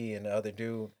Control, P and the other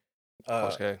dude.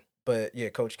 Coach K. But yeah,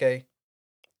 Coach K.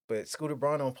 But Scooter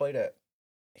Braun don't play that.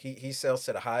 He sells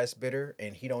to the highest bidder,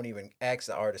 and he don't even ask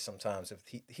the artist sometimes if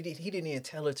he didn't even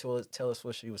tell us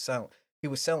what she was selling. He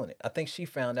was selling it. I think she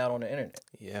found out on the internet.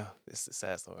 Yeah, it's a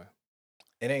sad story.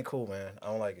 It ain't cool, man. I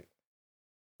don't like it.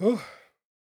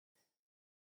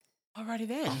 Alrighty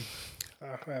then. I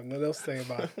have nothing else to say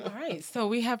about it. All right, so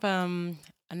we have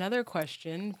another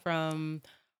question from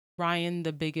Ryan,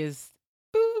 the biggest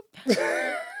boop.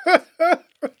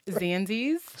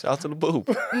 Zanzies. Shout out to the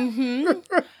boob.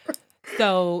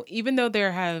 So even though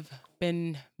there have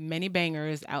been many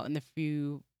bangers out in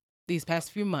these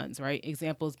past few months, right?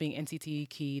 Examples being NCT,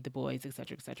 Key, The Boys,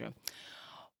 etc., etc.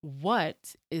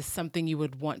 What is something you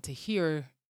would want to hear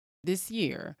this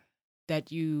year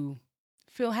that you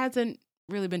feel hasn't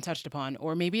really been touched upon,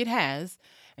 or maybe it has,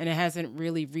 and it hasn't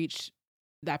really reached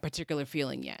that particular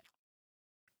feeling yet?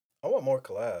 I want more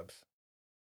collabs,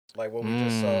 like what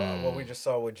we just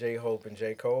saw with J-Hope and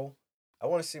J. Cole. I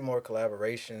want to see more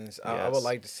collaborations. Yes. I would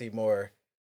like to see more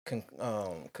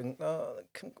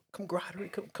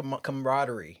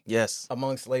camaraderie. Yes,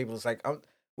 amongst labels. Like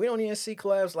we don't even see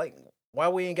collabs. Like, why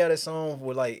we ain't got a song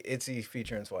with like ITZY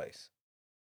featuring Twice?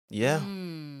 Yeah.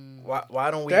 Why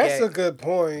don't we? That's a good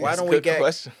point. Why don't we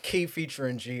get Key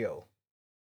featuring Geo?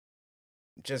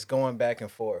 Just going back and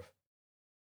forth,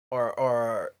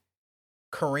 or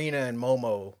Karina and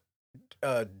Momo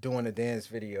doing a dance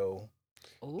video,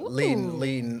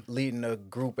 leading a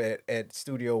group at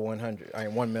Studio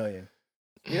 100. 1 million.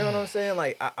 You know what I'm saying?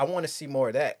 Like I want to see more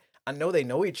of that. I know they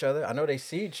know each other. I know they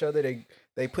see each other.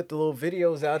 They put the little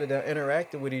videos out and they're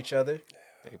interacting with each other.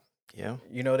 Yeah.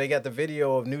 You know, they got the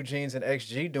video of New Jeans and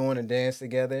XG doing a dance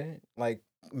together, like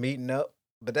meeting up.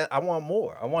 But I want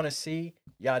more. I want to see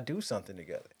y'all do something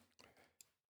together.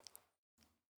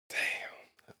 Damn.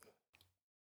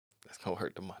 It's gonna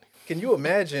hurt the money. Can you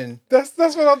imagine? That's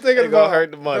what I'm thinking It's gonna about.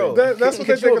 hurt the money. Bro, That's what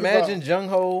could they're you thinking imagine about.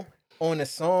 Jungho on a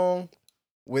song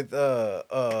with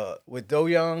Do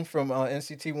Young from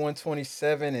NCT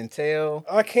 127 and Tail?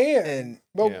 I can,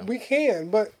 And we can,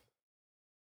 but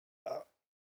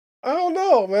I don't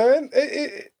know, man.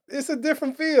 It's a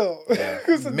different feel. Yeah.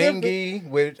 It's a different- Mingy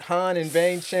with Han and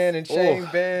Bang Chan and Shane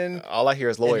Ben. All I hear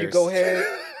is lawyers. And you go ahead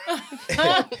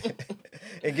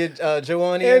and get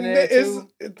Joanie in and there too.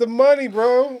 it's the money,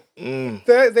 bro. Mm,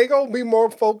 They gonna be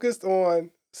more focused on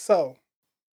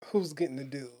who's getting the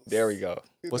dues. there we go.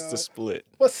 What's know? the split?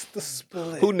 What's the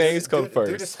split? Who names come Do the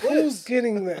first? splits. Who's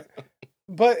getting that?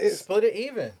 But it's Split it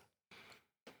even.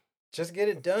 Just get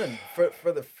it done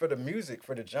for the music,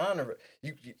 for the genre.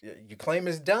 You claim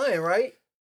it's dying, right?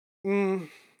 mm,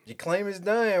 You claim it's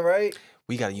dying, right?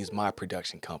 We gotta use my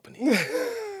production company.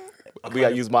 We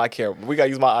gotta use my camera. We gotta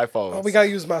use my iPhone. oh, we gotta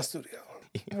use my studio.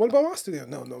 What about my studio?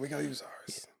 No, we gotta use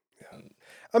ours. Yeah.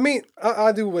 I mean,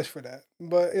 I do wish for that,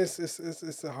 but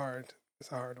it's a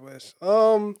hard wish.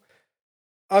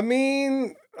 I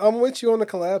mean, I'm with you on the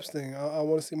collabs thing. I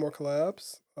want to see more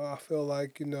collabs. I feel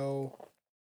like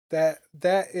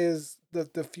that is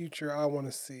the future I want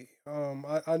to see.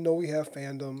 I know we have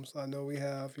fandoms. I know we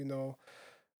have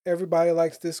everybody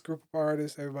likes this group of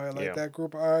artists. Everybody likes that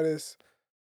group of artists.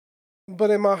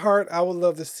 But in my heart, I would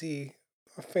love to see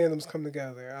fandoms come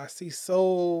together. I see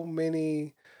so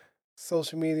many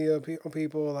social media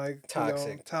people like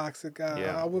toxic.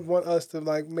 I would want us to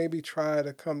maybe try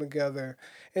to come together,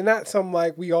 and not some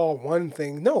we all one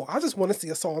thing. No, I just want to see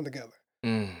a song together.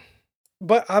 Mm.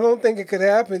 But I don't think it could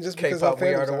happen just because K-pop, our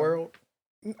We Are fandoms the World.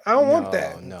 I don't want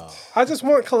that. No. I just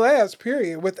want collabs.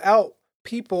 Period. Without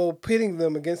people pitting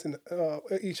them against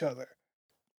each other.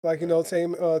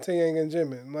 Taeyang and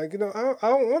Jimin. I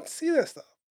don't want to see that stuff.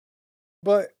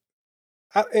 But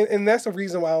and that's the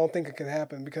reason why I don't think it can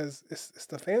happen, because it's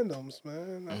the fandoms,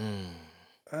 man.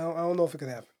 I don't know if it could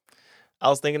happen. I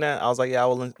was thinking that. I was like, yeah, I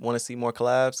want to see more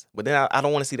collabs, but then I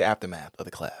don't want to see the aftermath of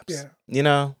the collabs.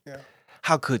 Yeah. Yeah.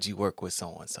 How could you work with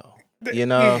so and so?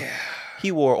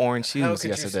 He wore orange shoes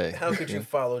yesterday. How could you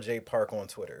follow Jay Park on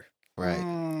Twitter? Right.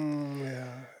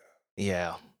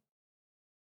 Yeah.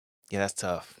 Yeah, that's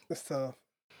tough. It's tough.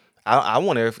 I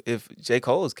wonder if J.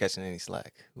 Cole is catching any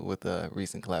slack with a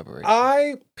recent collaboration.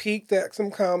 I peeked at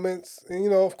some comments,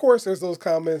 and of course, there's those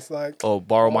comments like, "Oh,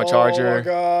 borrow my charger." Oh my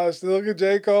gosh, look at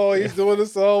J. Cole, he's doing a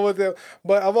song with them.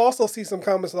 But I've also seen some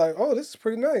comments like, "Oh, this is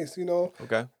pretty nice,"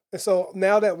 Okay. And so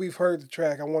now that we've heard the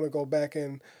track, I want to go back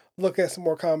and look at some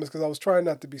more comments because I was trying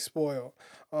not to be spoiled.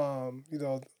 Don't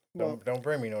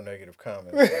bring me no negative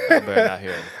comments. I better not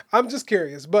hear it. I'm just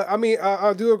curious, but I mean,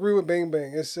 I do agree with Bang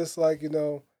Bang. It's just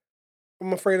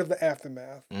I'm afraid of the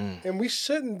aftermath, and we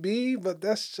shouldn't be, but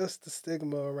that's just the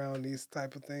stigma around these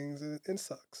type of things, and it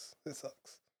sucks. It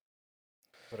sucks.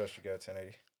 What else you got,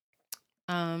 1080?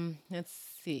 Let's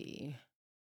see.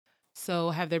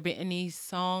 So, have there been any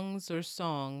songs?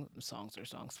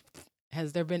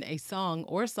 Has there been a song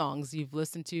or songs you've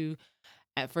listened to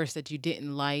at first that you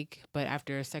didn't like, but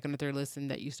after a second or third listen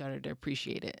that you started to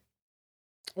appreciate it?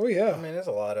 Oh yeah. I mean, there's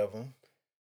a lot of them.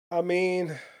 I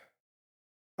mean,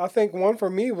 I think one for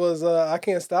me was "I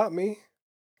Can't Stop Me."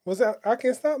 Was that "I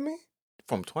Can't Stop Me"?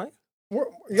 From Twice?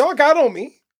 Y'all got on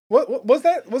me. What was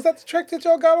that? Was that the track that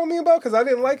y'all got on me about? Because I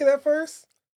didn't like it at first.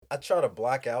 I try to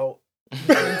block out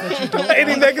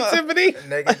any negativity.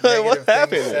 Negative what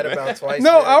happened? Said about Twice.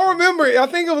 No, I remember it. I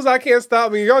think it was "I Can't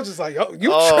Stop Me." Y'all just like, "Yo, you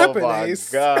tripping,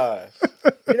 Ace." Oh my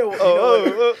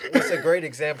gosh. What's a great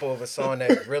example of a song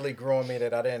that really grew on me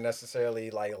that I didn't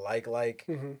necessarily like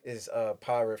is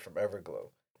 "Pirate" from Everglow.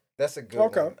 That's a good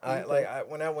one.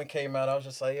 When that one came out, I was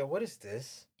just like, "Yo, what is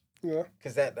this?" Yeah.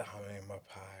 Because I'm a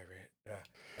pirate.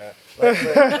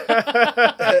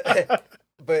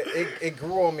 But it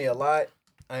grew on me a lot.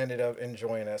 I ended up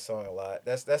enjoying that song a lot.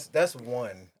 That's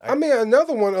one. I mean,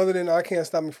 another one other than "I Can't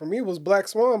Stop Me" for me was "Black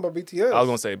Swan" by BTS. I was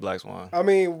gonna say Black Swan. I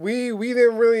mean, we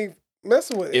didn't really mess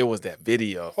with it. It was that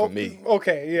video for me.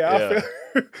 Okay, yeah. I feel,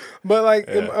 but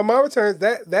in my returns,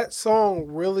 that song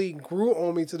really grew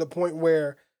on me to the point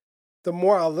where the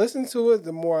more I listened to it,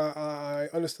 the more I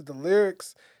understood the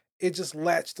lyrics. It just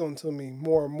latched onto me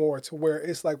more and more to where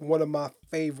it's like one of my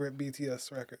favorite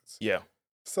BTS records. Yeah.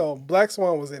 So Black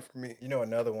Swan was it for me.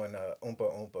 Another one, Oompa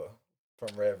Oompa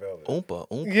from Red Velvet. Oompa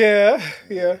Oompa.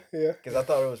 Yeah. Because I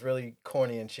thought it was really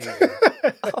corny and cheesy. And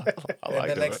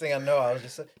the next thing I know, I was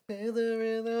just like, and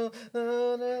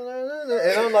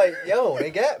I'm like, yo, they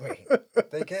got me.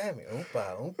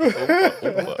 Oompa Oompa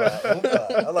Oompa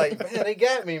Oompa. I'm like, man, they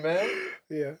got me, man.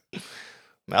 Yeah.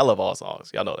 Man, I love all songs.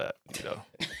 Y'all know that.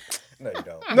 No, you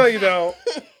don't. No, you don't.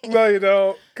 No, you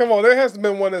don't. Come on, there has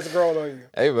been one that's grown on you.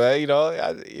 Hey man,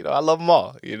 I love them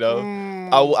all.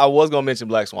 I was gonna mention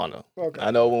Black Swan though. Okay. I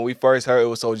know when we first heard it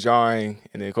was so jarring,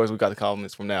 and then of course we got the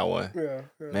comments from that one. Yeah.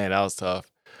 Man, that was tough.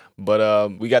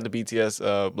 But we got the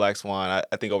BTS Black Swan.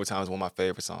 I think Over Time is one of my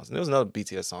favorite songs, and there was another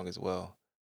BTS song as well.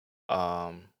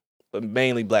 But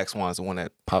mainly Black Swan is the one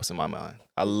that pops in my mind.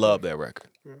 I love that record.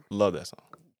 Love that song.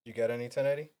 You got any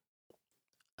 1080?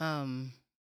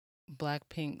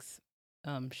 Blackpink's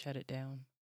Shut It Down.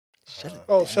 Shut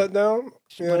Down?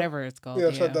 Yeah. Whatever it's called.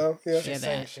 Yeah, Shut Down.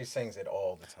 Yeah. She sings it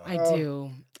all the time. I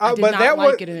do. I did but not that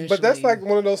like it initially. But that's like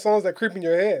one of those songs that creep in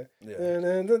your head. Yeah.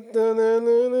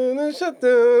 Shut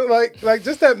down. Like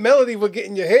just that melody would get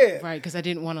in your head. Right, because I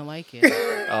didn't want to like it.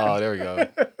 Oh, there we go.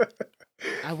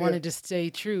 I wanted to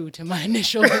stay true to my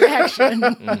initial reaction.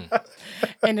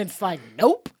 And it's like,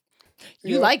 nope.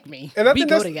 You like me. And I we think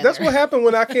go together. that's what happened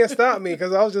when I Can't Stop Me,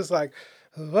 because I was just like,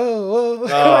 whoa.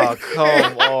 Oh,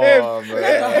 come on,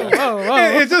 man.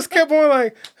 Whoa. It just kept on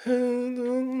like,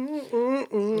 Man.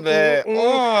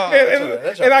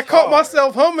 and I caught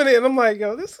myself humming it, and I'm like,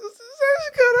 yo, this is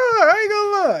actually kind of hard. I ain't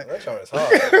gonna lie. That song is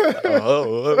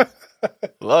hard.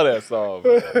 Love that song,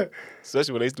 man.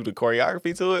 Especially when they do the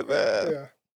choreography to it, man.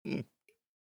 Yeah.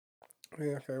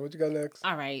 Yeah, okay. What you got next?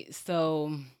 All right.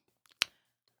 So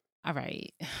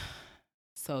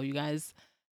you guys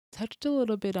touched a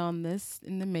little bit on this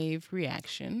in the Maeve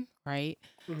reaction, right?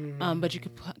 But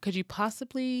could you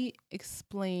possibly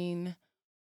explain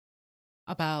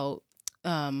about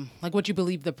like what you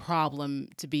believe the problem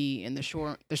to be in the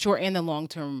short and the long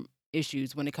term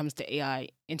issues when it comes to AI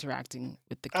interacting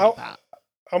with the K-pop?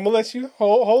 I'm gonna let you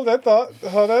hold that thought.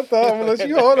 I'm gonna let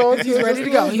you hold on. He's ready to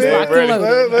go. He's locked and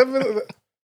loaded.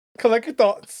 Collect your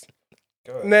thoughts.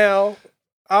 Now,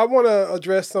 I want to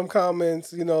address some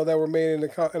comments, that were made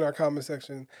in our comment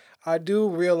section. I do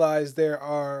realize there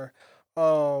are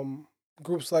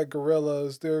groups like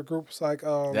Gorillaz. There are groups like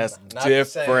that's Not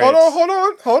different.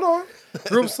 Hold on.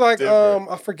 Groups like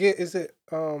I forget. Is it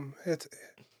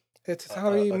it's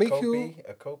Hatari Miku?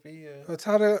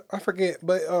 I forget,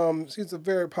 but she's a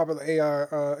very popular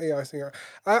AI singer.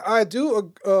 I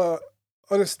do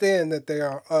understand that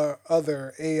there are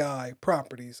other AI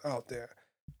properties out there.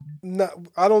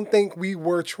 I don't think we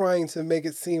were trying to make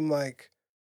it seem like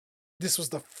this was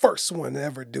the first one to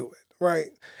ever do it,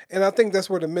 right? And I think that's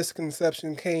where the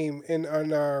misconception came in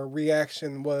our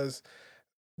reaction, was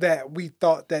that we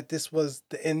thought that this was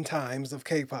the end times of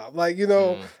K-pop. Like,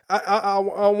 I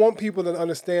want people to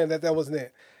understand that wasn't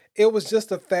it. It was just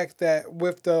the fact that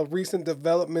with the recent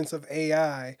developments of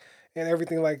AI and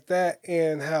everything like that,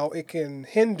 and how it can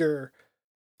hinder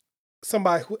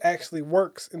somebody who actually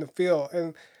works in the field.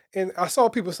 And I saw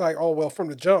people say, oh, well, from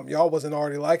the jump, y'all wasn't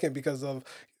already liking because of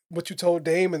what you told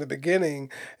Dame in the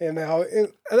beginning and how,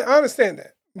 and I understand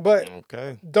that. But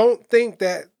don't think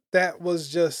that was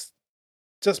just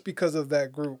because of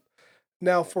that group.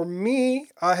 Now, for me,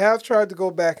 I have tried to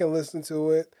go back and listen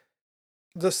to it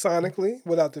just sonically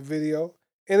without the video.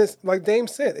 And it's like Dame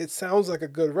said, it sounds like a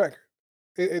good record.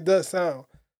 It does sound.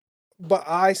 But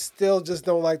I still just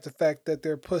don't like the fact that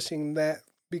they're pushing that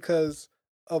because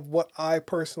of what I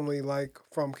personally like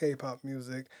from K-pop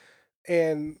music.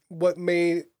 And what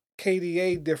made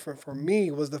KDA different for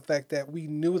me was the fact that we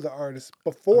knew the artist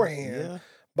beforehand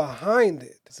behind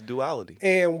it. It's a duality.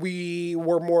 And we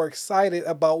were more excited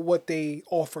about what they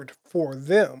offered for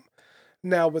them.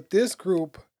 Now with this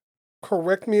group,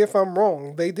 correct me if I'm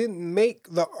wrong, they didn't make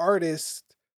the artists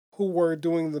who were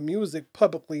doing the music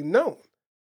publicly known.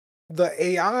 The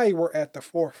AI were at the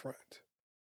forefront.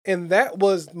 And that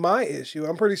was my issue.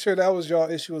 I'm pretty sure that was your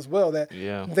issue as well, that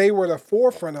they were the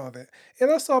forefront of it.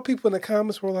 And I saw people in the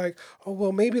comments were like, oh,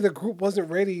 well, maybe the group wasn't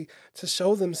ready to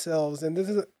show themselves.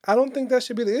 And I don't think that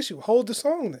should be the issue. Hold the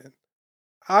song then.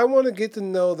 I want to get to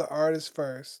know the artist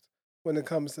first when it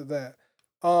comes to that.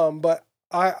 But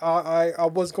I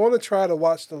was going to try to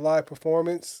watch the live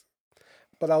performance,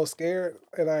 but I was scared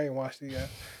and I ain't watched it yet.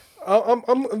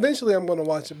 Eventually I'm going to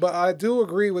watch it, but I do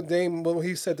agree with Dame when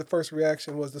he said the first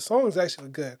reaction was the song is actually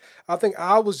good. I think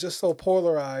I was just so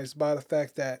polarized by the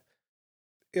fact that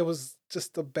it was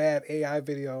just a bad AI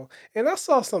video. And I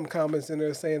saw some comments in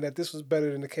there saying that this was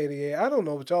better than the KDA. I don't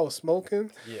know what y'all was smoking.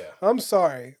 Yeah. I'm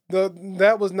sorry.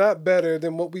 That was not better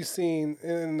than what we've seen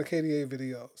in the KDA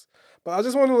videos. But I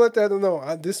just want to let that know.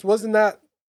 I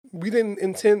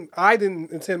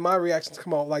didn't intend my reaction to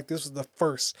come out like this was the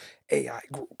first AI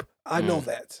group. I know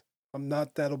that. I'm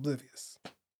not that oblivious.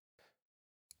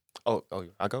 Oh,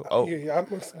 I go? Oh. Yeah, I'm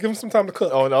gonna give him some time to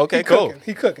cook. Oh, okay, cool.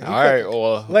 He cooking. All right,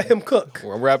 well. Let him cook.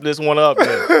 We'll wrap this one up then.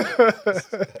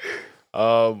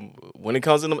 When it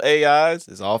comes to them AIs,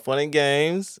 it's all fun and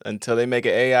games until they make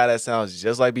an AI that sounds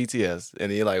just like BTS.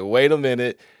 And you're like, wait a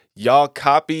minute. Y'all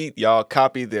copied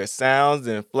their sounds,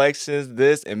 the inflections,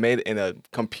 this, and made it in a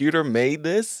computer made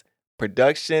this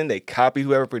production. They copied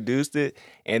whoever produced it.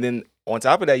 And then on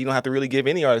top of that, you don't have to really give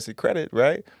any artist a credit,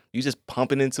 right? You just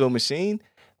pump it into a machine.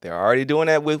 They're already doing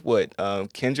that with what?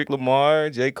 Kendrick Lamar,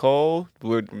 J. Cole.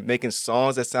 We're making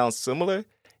songs that sound similar.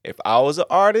 If I was an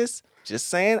artist, just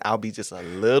saying, I'll be just a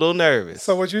little nervous.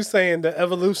 So what you're saying, the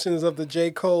evolutions of the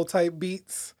J. Cole type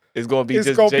beats, it's going to be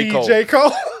just J. Cole. J.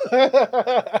 Cole.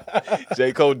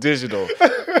 J. Cole digital.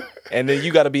 And then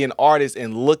you got to be an artist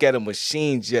and look at a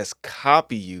machine just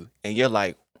copy you. And you're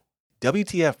like,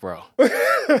 WTF, bro.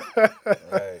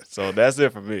 Right. So that's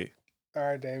it for me. All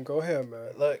right, Dame, go ahead, man.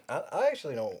 Look, I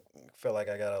actually don't feel like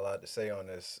I got a lot to say on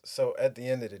this. So at the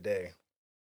end of the day,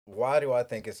 why do I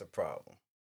think it's a problem?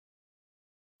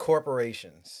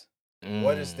 Corporations,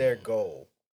 what is their goal?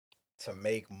 To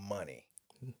make money.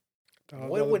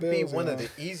 What would be one of the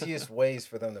easiest ways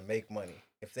for them to make money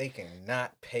if they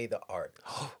cannot pay the artist?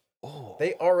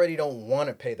 They already don't want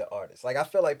to pay the artist. Like, I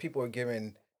feel like people are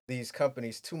giving these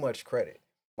companies too much credit.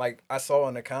 Like, I saw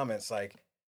in the comments, like,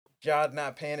 y'all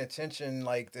not paying attention.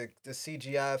 Like, the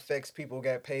CGI effects people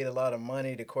got paid a lot of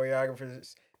money. The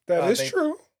choreographers. That is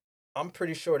true. I'm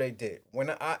pretty sure they did.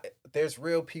 There's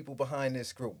real people behind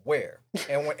this group. Where?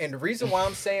 And the reason why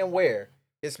I'm saying where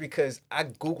is because I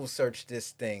Google searched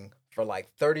this thing for like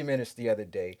 30 minutes the other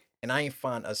day, and I ain't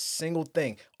find a single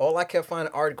thing. All I kept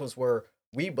finding articles were,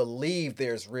 we believe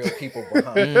there's real people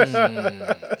behind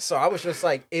this. So I was just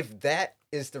like, if that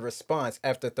is the response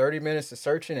after 30 minutes of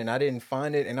searching and I didn't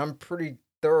find it, and I'm pretty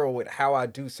thorough with how I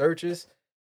do searches,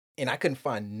 and I couldn't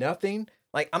find nothing.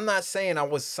 Like, I'm not saying I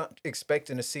was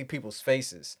expecting to see people's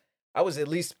faces. I was at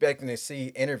least expecting to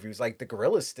see interviews. Like, the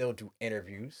Gorillaz still do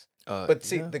interviews. But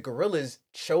see, the Gorillaz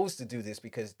chose to do this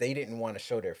because they didn't want to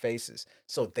show their faces.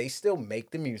 So they still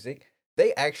make the music.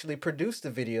 They actually produce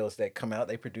the videos that come out.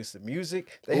 They produce the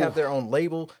music. They have their own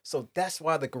label. So that's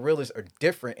why the Gorillaz are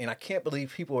different. And I can't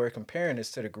believe people are comparing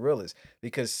this to the Gorillaz.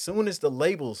 Because soon as the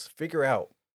labels figure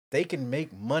out they can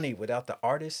make money without the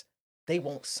artists, they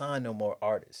won't sign no more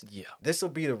artists. Yeah. This will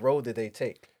be the road that they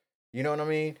take. You know what I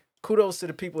mean? Kudos to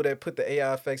the people that put the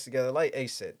AI effects together. Like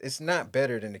Ace said, it's not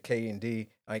better than the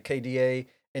KDA,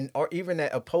 or even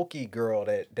that Apoki girl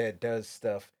that does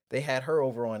stuff. They had her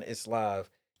over on It's Live,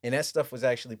 and that stuff was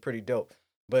actually pretty dope.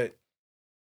 But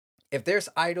if there's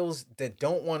idols that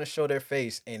don't want to show their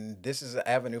face, and this is an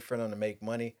avenue for them to make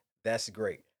money, that's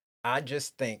great. I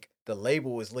just think the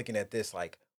label is looking at this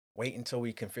like, wait until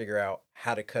we can figure out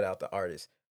how to cut out the artists.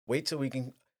 Wait till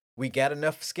we got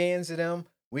enough scans of them.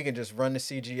 We can just run the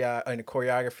CGI and the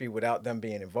choreography without them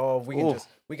being involved.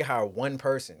 We can hire one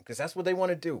person because that's what they want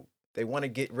to do. They want to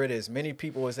get rid of as many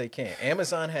people as they can.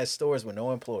 Amazon has stores with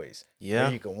no employees. Yeah.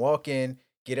 Where you can walk in,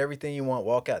 get everything you want,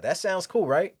 walk out. That sounds cool,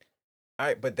 right? All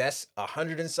right, but that's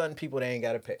 100 and something people they ain't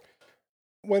got to pay.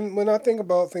 When I think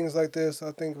about things like this,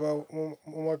 I think about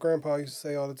what my grandpa used to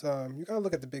say all the time. You got to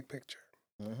look at the big picture.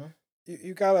 Mm-hmm.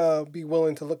 You got to be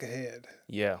willing to look ahead.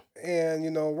 Yeah.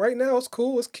 And, right now it's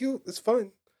cool, it's cute, it's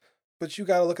fun. But you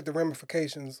got to look at the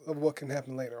ramifications of what can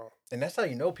happen later on. And that's how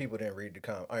you know people didn't read the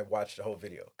comment. I watched the whole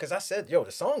video. Because I said,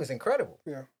 the song is incredible.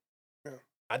 Yeah.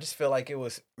 I just feel like it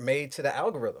was made to the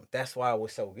algorithm. That's why it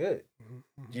was so good.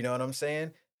 Mm-hmm. You know what I'm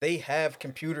saying? They have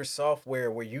computer software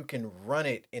where you can run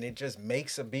it and it just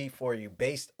makes a beat for you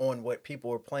based on what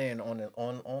people are playing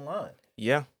online.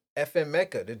 Yeah. FM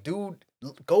Mecca, the dude,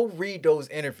 go read those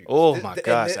interviews. Oh my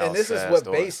gosh. And this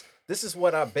is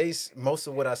what I base most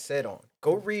of what I said on.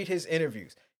 Go read his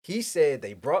interviews. He said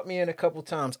they brought me in a couple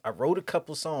times. I wrote a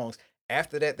couple songs.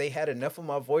 After that, they had enough of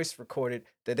my voice recorded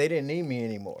that they didn't need me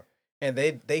anymore. And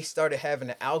they started having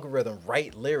an algorithm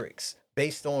write lyrics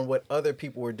based on what other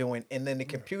people were doing. And then the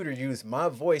computer used my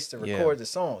voice to record the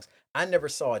songs. I never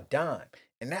saw a dime.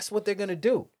 And that's what they're going to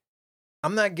do.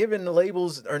 I'm not giving the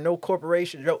labels or no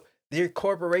corporation. They're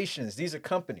corporations. These are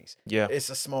companies. Yeah.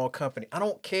 It's a small company. I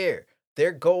don't care.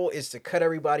 Their goal is to cut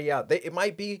everybody out. It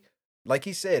might be, like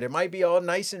he said, it might be all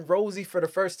nice and rosy for the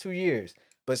first 2 years.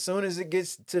 But as soon as it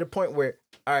gets to the point where,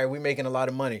 all right, we're making a lot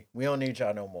of money, we don't need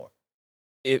y'all no more.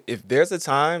 If there's a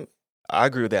time, I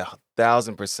agree with that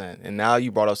 1,000%. And now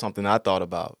you brought up something I thought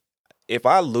about. If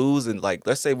I lose, and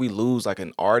let's say we lose like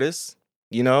an artist,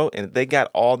 and they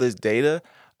got all this data,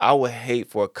 I would hate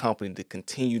for a company to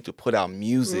continue to put out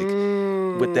music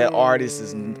with that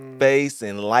artist's face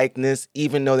and likeness,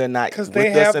 even though they're not with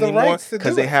us anymore,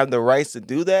 because they have the rights to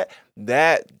do that.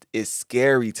 That is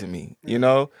scary to me. You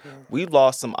know, we've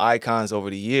lost some icons over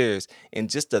the years, and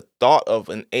just the thought of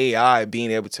an AI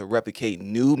being able to replicate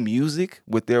new music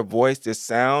with their voice, their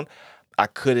sound, I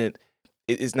couldn't.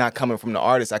 It's not coming from the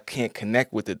artist. I can't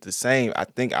connect with it the same. I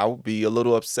think I would be a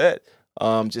little upset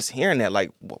just hearing that.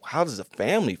 Like, how does a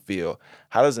family feel?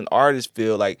 How does an artist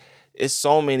feel? Like, it's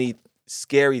so many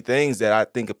scary things that I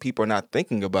think people are not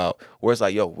thinking about. Where it's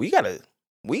like, yo, we gotta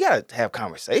have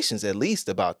conversations at least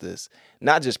about this,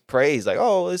 not just praise. Like,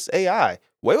 oh, it's AI.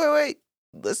 Wait.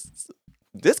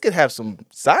 This could have some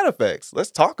side effects.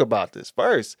 Let's talk about this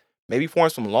first. Maybe form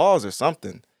some laws or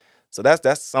something. So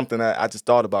that's something that I just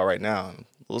thought about right now. A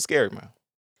little scary, man.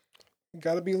 You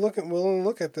got to be willing to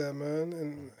look at that,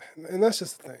 man, and that's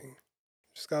just the thing.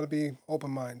 Just got to be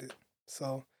open minded.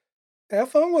 So have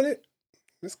fun with it.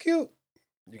 It's cute.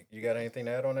 You got anything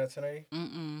to add on that tonight?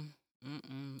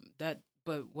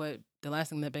 But what the last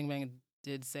thing that Bang Bang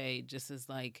did say just is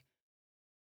like,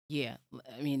 yeah,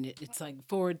 I mean, it's like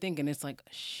forward thinking. It's like,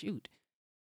 shoot,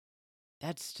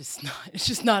 that's just not. It's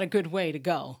just not a good way to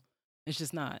go. It's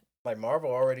just not. Like Marvel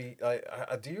already. Like,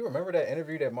 do you remember that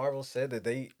interview that Marvel said that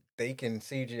they can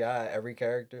CGI every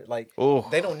character? Like,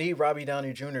 they don't need Robbie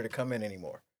Downey Jr. to come in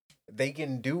anymore. They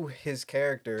can do his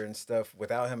character and stuff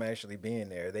without him actually being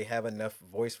there. They have enough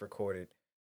voice recorded.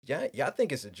 Yeah, y'all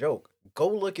think it's a joke. Go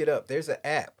look it up. There's an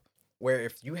app where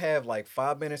if you have like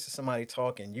 5 minutes of somebody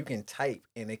talking, you can type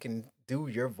and it can do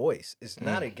your voice. It's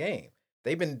not a game.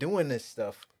 They've been doing this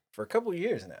stuff for a couple of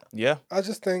years now. Yeah. I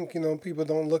just think, people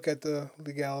don't look at the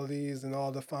legalities and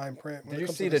all the fine print. Did you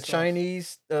see the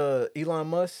Chinese Elon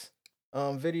Musk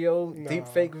video, deep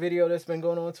fake video that's been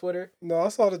going on Twitter? No, I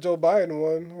saw the Joe Biden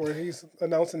one where he's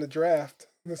announcing the draft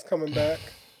that's coming back.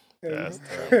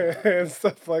 And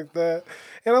stuff like that.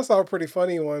 And I saw a pretty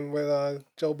funny one with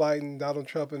Joe Biden, Donald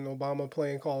Trump, and Obama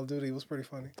playing Call of Duty. It was pretty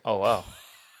funny. Oh, wow.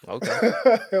 Okay.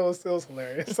 it was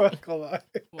hilarious. I'm not gonna lie.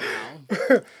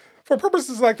 Wow. For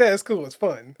purposes like that, it's cool. It's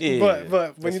fun. Yeah.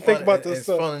 But when you think about this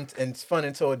stuff, it's fun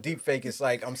until a deep fake is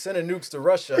like, I'm sending nukes to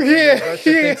Russia. Russia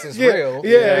thinks it's real.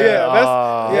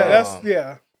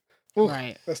 Yeah. Ooh,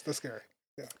 right. That's scary.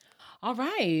 Yeah. All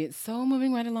right. So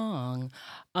moving right along.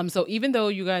 So even though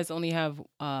you guys only have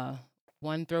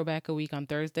one throwback a week on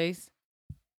Thursdays,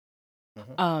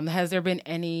 has there been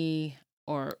any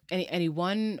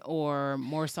one or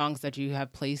more songs that you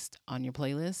have placed on your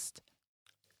playlist?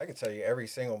 I can tell you every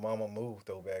single Mama Move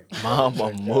throwback.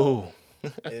 Mama Move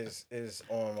is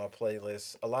on my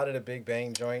playlist. A lot of the Big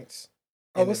Bang joints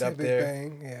what's ended up Big there.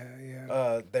 Bang?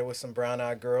 Yeah. There was some Brown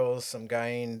Eyed Girls, some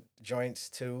Gain joints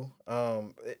too.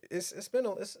 It's been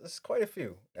it's quite a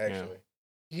few actually.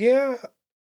 Yeah.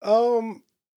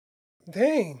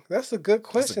 Dang, that's a good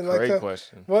question. That's a great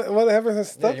question. Whatever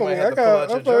has stuck on me,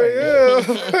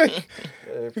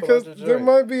 because there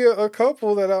might be a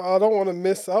couple that I don't want to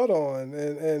miss out on,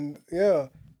 and yeah,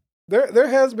 there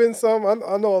has been some.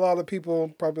 I know a lot of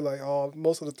people probably like, oh,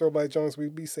 most of the throwback joints we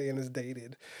be saying is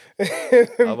dated, and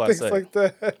things like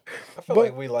that. I feel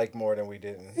like we like more than we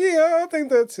didn't. Yeah, I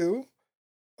think that too.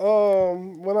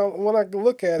 When I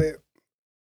look at it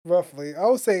roughly, I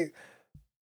would say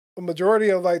a majority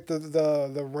of like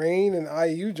the Rain and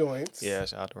IU joints. Yeah,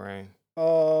 shout out to Rain.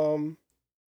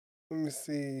 Let me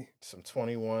see. Some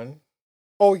 21.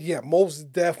 Oh yeah,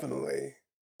 most definitely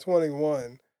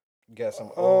 21. You got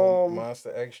some old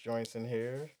Monster X joints in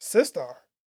here. Sistar.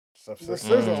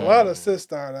 There's a lot of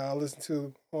Sistar that I listen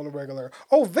to on the regular.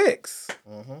 Oh, Vicks.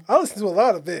 I listen to a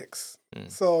lot of Vicks.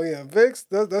 So yeah, Vicks.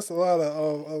 That's a lot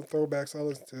of throwbacks I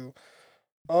listen to.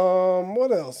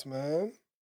 What else, man?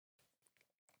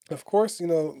 Of course,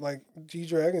 like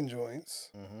G-Dragon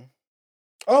joints.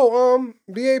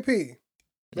 BAP.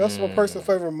 That's my personal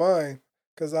favorite of mine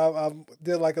because I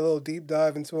did like a little deep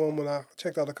dive into them when I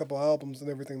checked out a couple albums and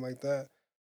everything like that.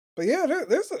 But yeah,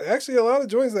 there's actually a lot of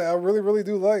joints that I really, really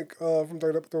do like from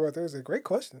Throwback Thursday. Great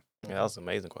question. Yeah, that was an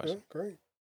amazing question. Yeah, great.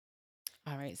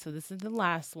 All right, so this is the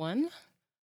last one.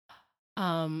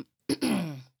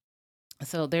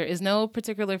 So there is no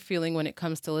particular feeling when it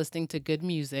comes to listening to good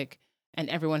music, and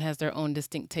everyone has their own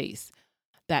distinct taste.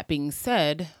 That being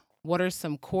said, what are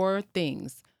some core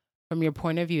things from your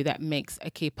point of view that makes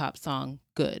a K-pop song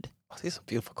good? Oh, these are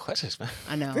beautiful questions, man.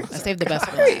 I know. I saved the best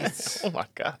for last. Oh my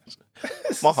gosh.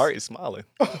 My heart is smiling.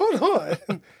 Hold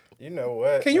on. You know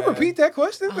what? Can you repeat that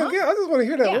question again? I just want to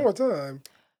hear that one more time.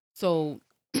 So,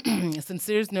 since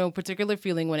there's no particular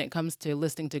feeling when it comes to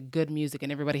listening to good music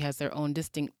and everybody has their own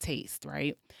distinct taste,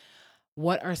 right?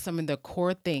 What are some of the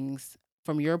core things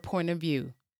from your point of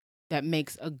view that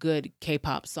makes a good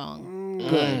K-pop song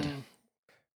good?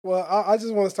 Well, I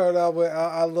just want to start out with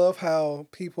I love how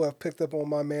people have picked up on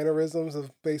my mannerisms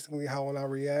of basically how when I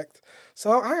react.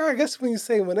 So I guess when you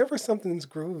say whenever something's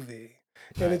groovy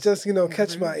and it just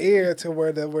catch my ear to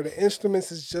where the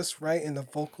instruments is just right and the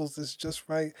vocals is just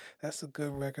right, that's a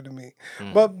good record to me.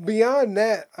 But beyond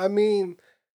that, I mean,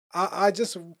 I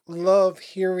just love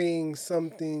hearing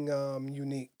something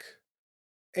unique.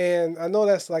 And I know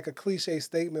that's like a cliche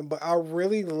statement, but I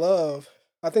really love.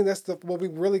 I think that's what we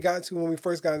really got to when we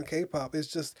first got into K-pop. It's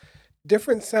just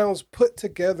different sounds put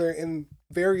together in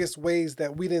various ways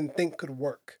that we didn't think could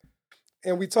work.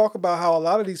 And we talk about how a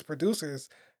lot of these producers,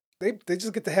 they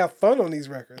just get to have fun on these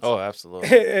records. Oh, absolutely.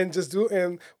 and just do.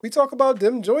 And we talk about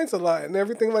them joints a lot and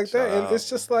everything like that. And it's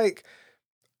just like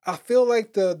I feel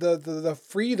like the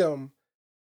freedom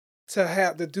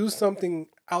to do something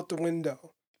out the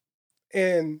window.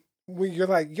 And when you're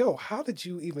like, yo, how did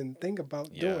you even think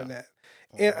about doing that?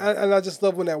 And I just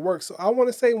love when that works. So I want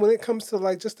to say when it comes to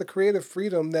like just the creative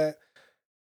freedom that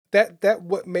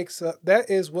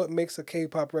is what makes a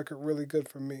K-pop record really good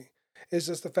for me. It's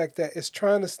just the fact that it's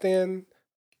trying to stand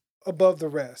above the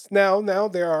rest. Now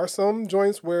there are some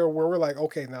joints where we're like,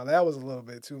 okay, now that was a little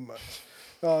bit too much.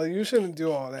 You shouldn't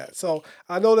do all that. So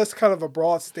I know that's kind of a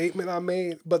broad statement I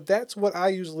made, but that's what I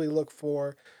usually look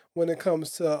for when it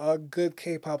comes to a good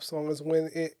K-pop song is when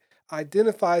it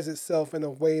identifies itself in a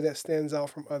way that stands out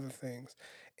from other things.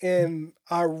 And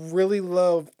I really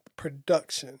love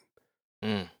production.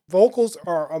 Vocals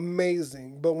are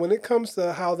amazing, but when it comes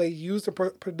to how they use the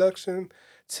production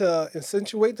to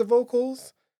accentuate the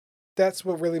vocals, that's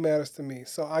what really matters to me.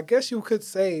 So I guess you could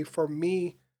say for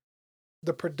me,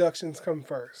 the productions come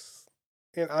first.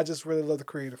 And I just really love the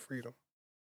creative freedom.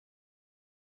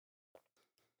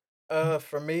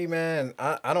 For me, man,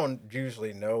 I don't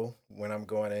usually know when I'm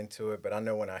going into it, but I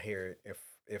know when I hear it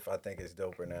if I think it's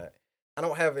dope or not. I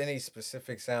don't have any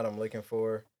specific sound I'm looking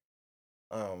for.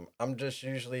 I'm just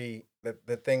usually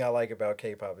the thing I like about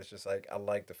K-pop is just like I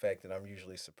like the fact that I'm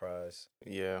usually surprised.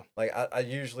 Yeah. Like I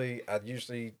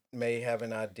usually may have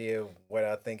an idea of what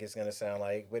I think it's gonna sound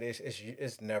like, but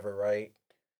it's never right.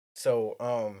 So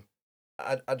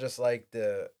I just like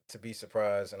to be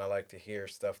surprised, and I like to hear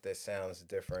stuff that sounds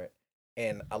different,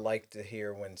 and I like to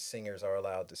hear when singers are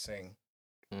allowed to sing.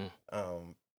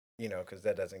 Um, because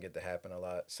that doesn't get to happen a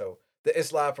lot. So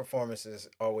it's live performances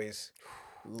always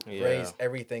raise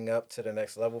everything up to the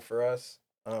next level for us.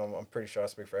 I'm pretty sure I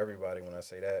speak for everybody when I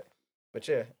say that. But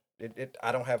yeah, it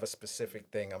I don't have a specific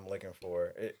thing I'm looking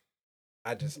for.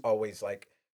 I just always like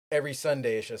every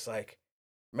Sunday it's just like,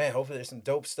 man, hopefully there's some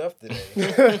dope stuff today.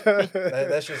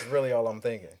 That's just really all I'm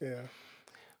thinking. Yeah.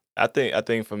 I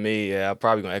think for me, I'm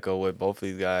probably gonna echo what both of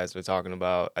these guys were talking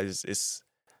about.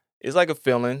 It's like a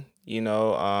feeling,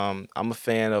 I'm a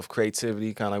fan of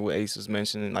creativity, kind of like what Ace was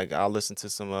mentioning. Like I'll listen to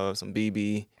some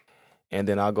BB, and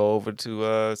then I'll go over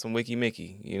to some Wiki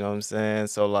Mickey. You know what I'm saying?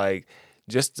 So like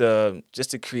just the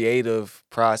creative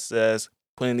process,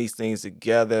 putting these things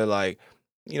together, like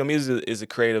music is a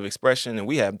creative expression, and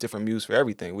we have different music for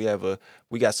everything. We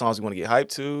got songs we want to get hyped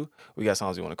to, we got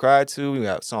songs we want to cry to, we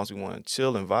got songs we want to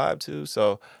chill and vibe to.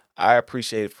 So I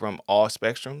appreciate it from all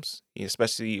spectrums,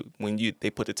 especially when they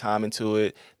put the time into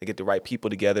it, they get the right people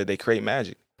together, they create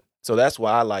magic. So that's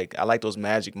why I like those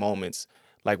magic moments,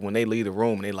 like when they leave the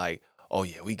room and they like, oh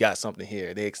yeah, we got something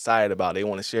here. They're excited about it. They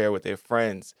want to share it with their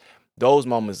friends. Those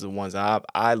moments are the ones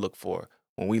I look for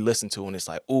when we listen to, and it's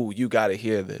like, ooh, you got to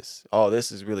hear this. Oh,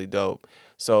 this is really dope.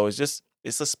 So it's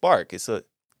a spark. It's a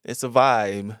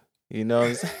vibe.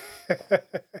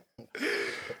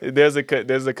 There's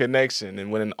a connection,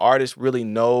 and when an artist really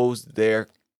knows their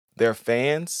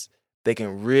fans, they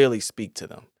can really speak to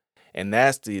them, and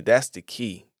that's the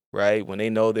key, right? When they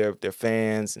know their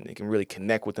fans and they can really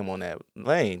connect with them on that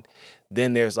lane,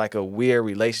 then there's like a weird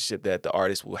relationship that the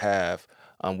artist will have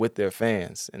with their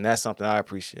fans, and that's something I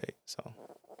appreciate. So,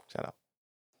 shout out.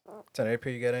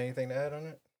 10AP, you got anything to add on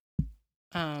it?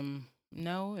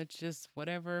 No, it's just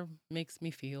whatever makes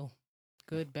me feel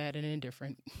good, bad, and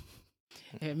indifferent.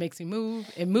 If it makes me move,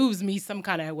 it moves me some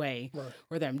kind of way. Right.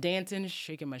 Whether I'm dancing,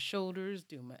 shaking my shoulders,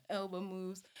 doing my elbow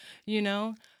moves,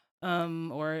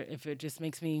 or if it just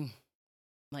makes me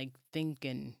like think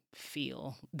and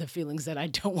feel the feelings that I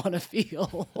don't want to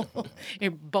feel.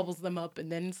 It bubbles them up,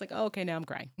 and then it's like, oh, okay, now I'm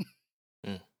crying.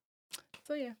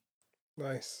 So yeah.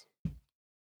 Nice.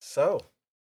 So,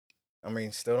 I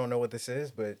mean, still don't know what this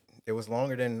is, but it was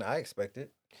longer than I expected.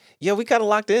 Yeah, we kind of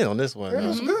locked in on this one. It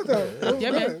was good though. It was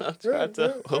Yeah, good.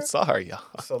 man. I'm sorry, y'all.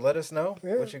 So let us know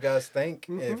what you guys think.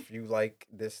 Mhm. If you like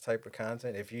this type of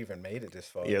content, if you even made it this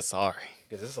far. Yeah, sorry.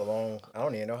 Because this is a long. I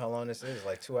don't even know how long this is.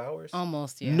 Like 2 hours.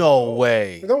 Almost, yeah. No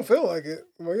way. It don't feel like it.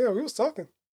 Well, yeah, we was talking.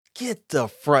 Get the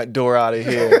front door out of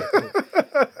here.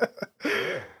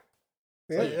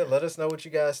 So yeah, let us know what you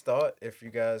guys thought. If you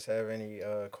guys have any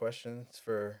questions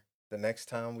for the next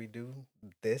time we do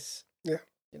this. Yeah.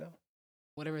 You know.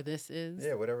 Whatever this is.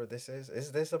 Yeah, whatever this is.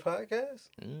 Is this a podcast?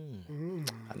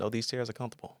 I know these chairs are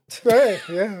comfortable. Hey,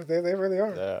 yeah, they really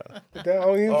are. Yeah. I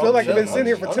don't even feel like we've been sitting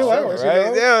here for 2 hours. Right? You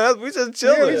know? Yeah, we just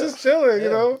chilling. Yeah, we just chilling. You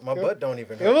know, My butt don't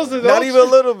even. It was hurt. the Not old even a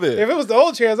little bit. If it was the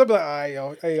old chairs, I'd be like, all right,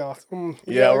 yo, hey, y'all.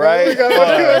 Yeah, right?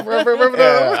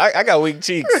 Yeah. I got weak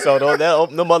cheeks, so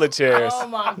them other chairs. Oh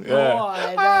my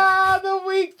Yeah. God. The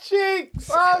weak cheeks.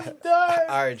 I'm done.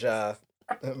 All right, y'all.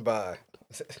 Bye.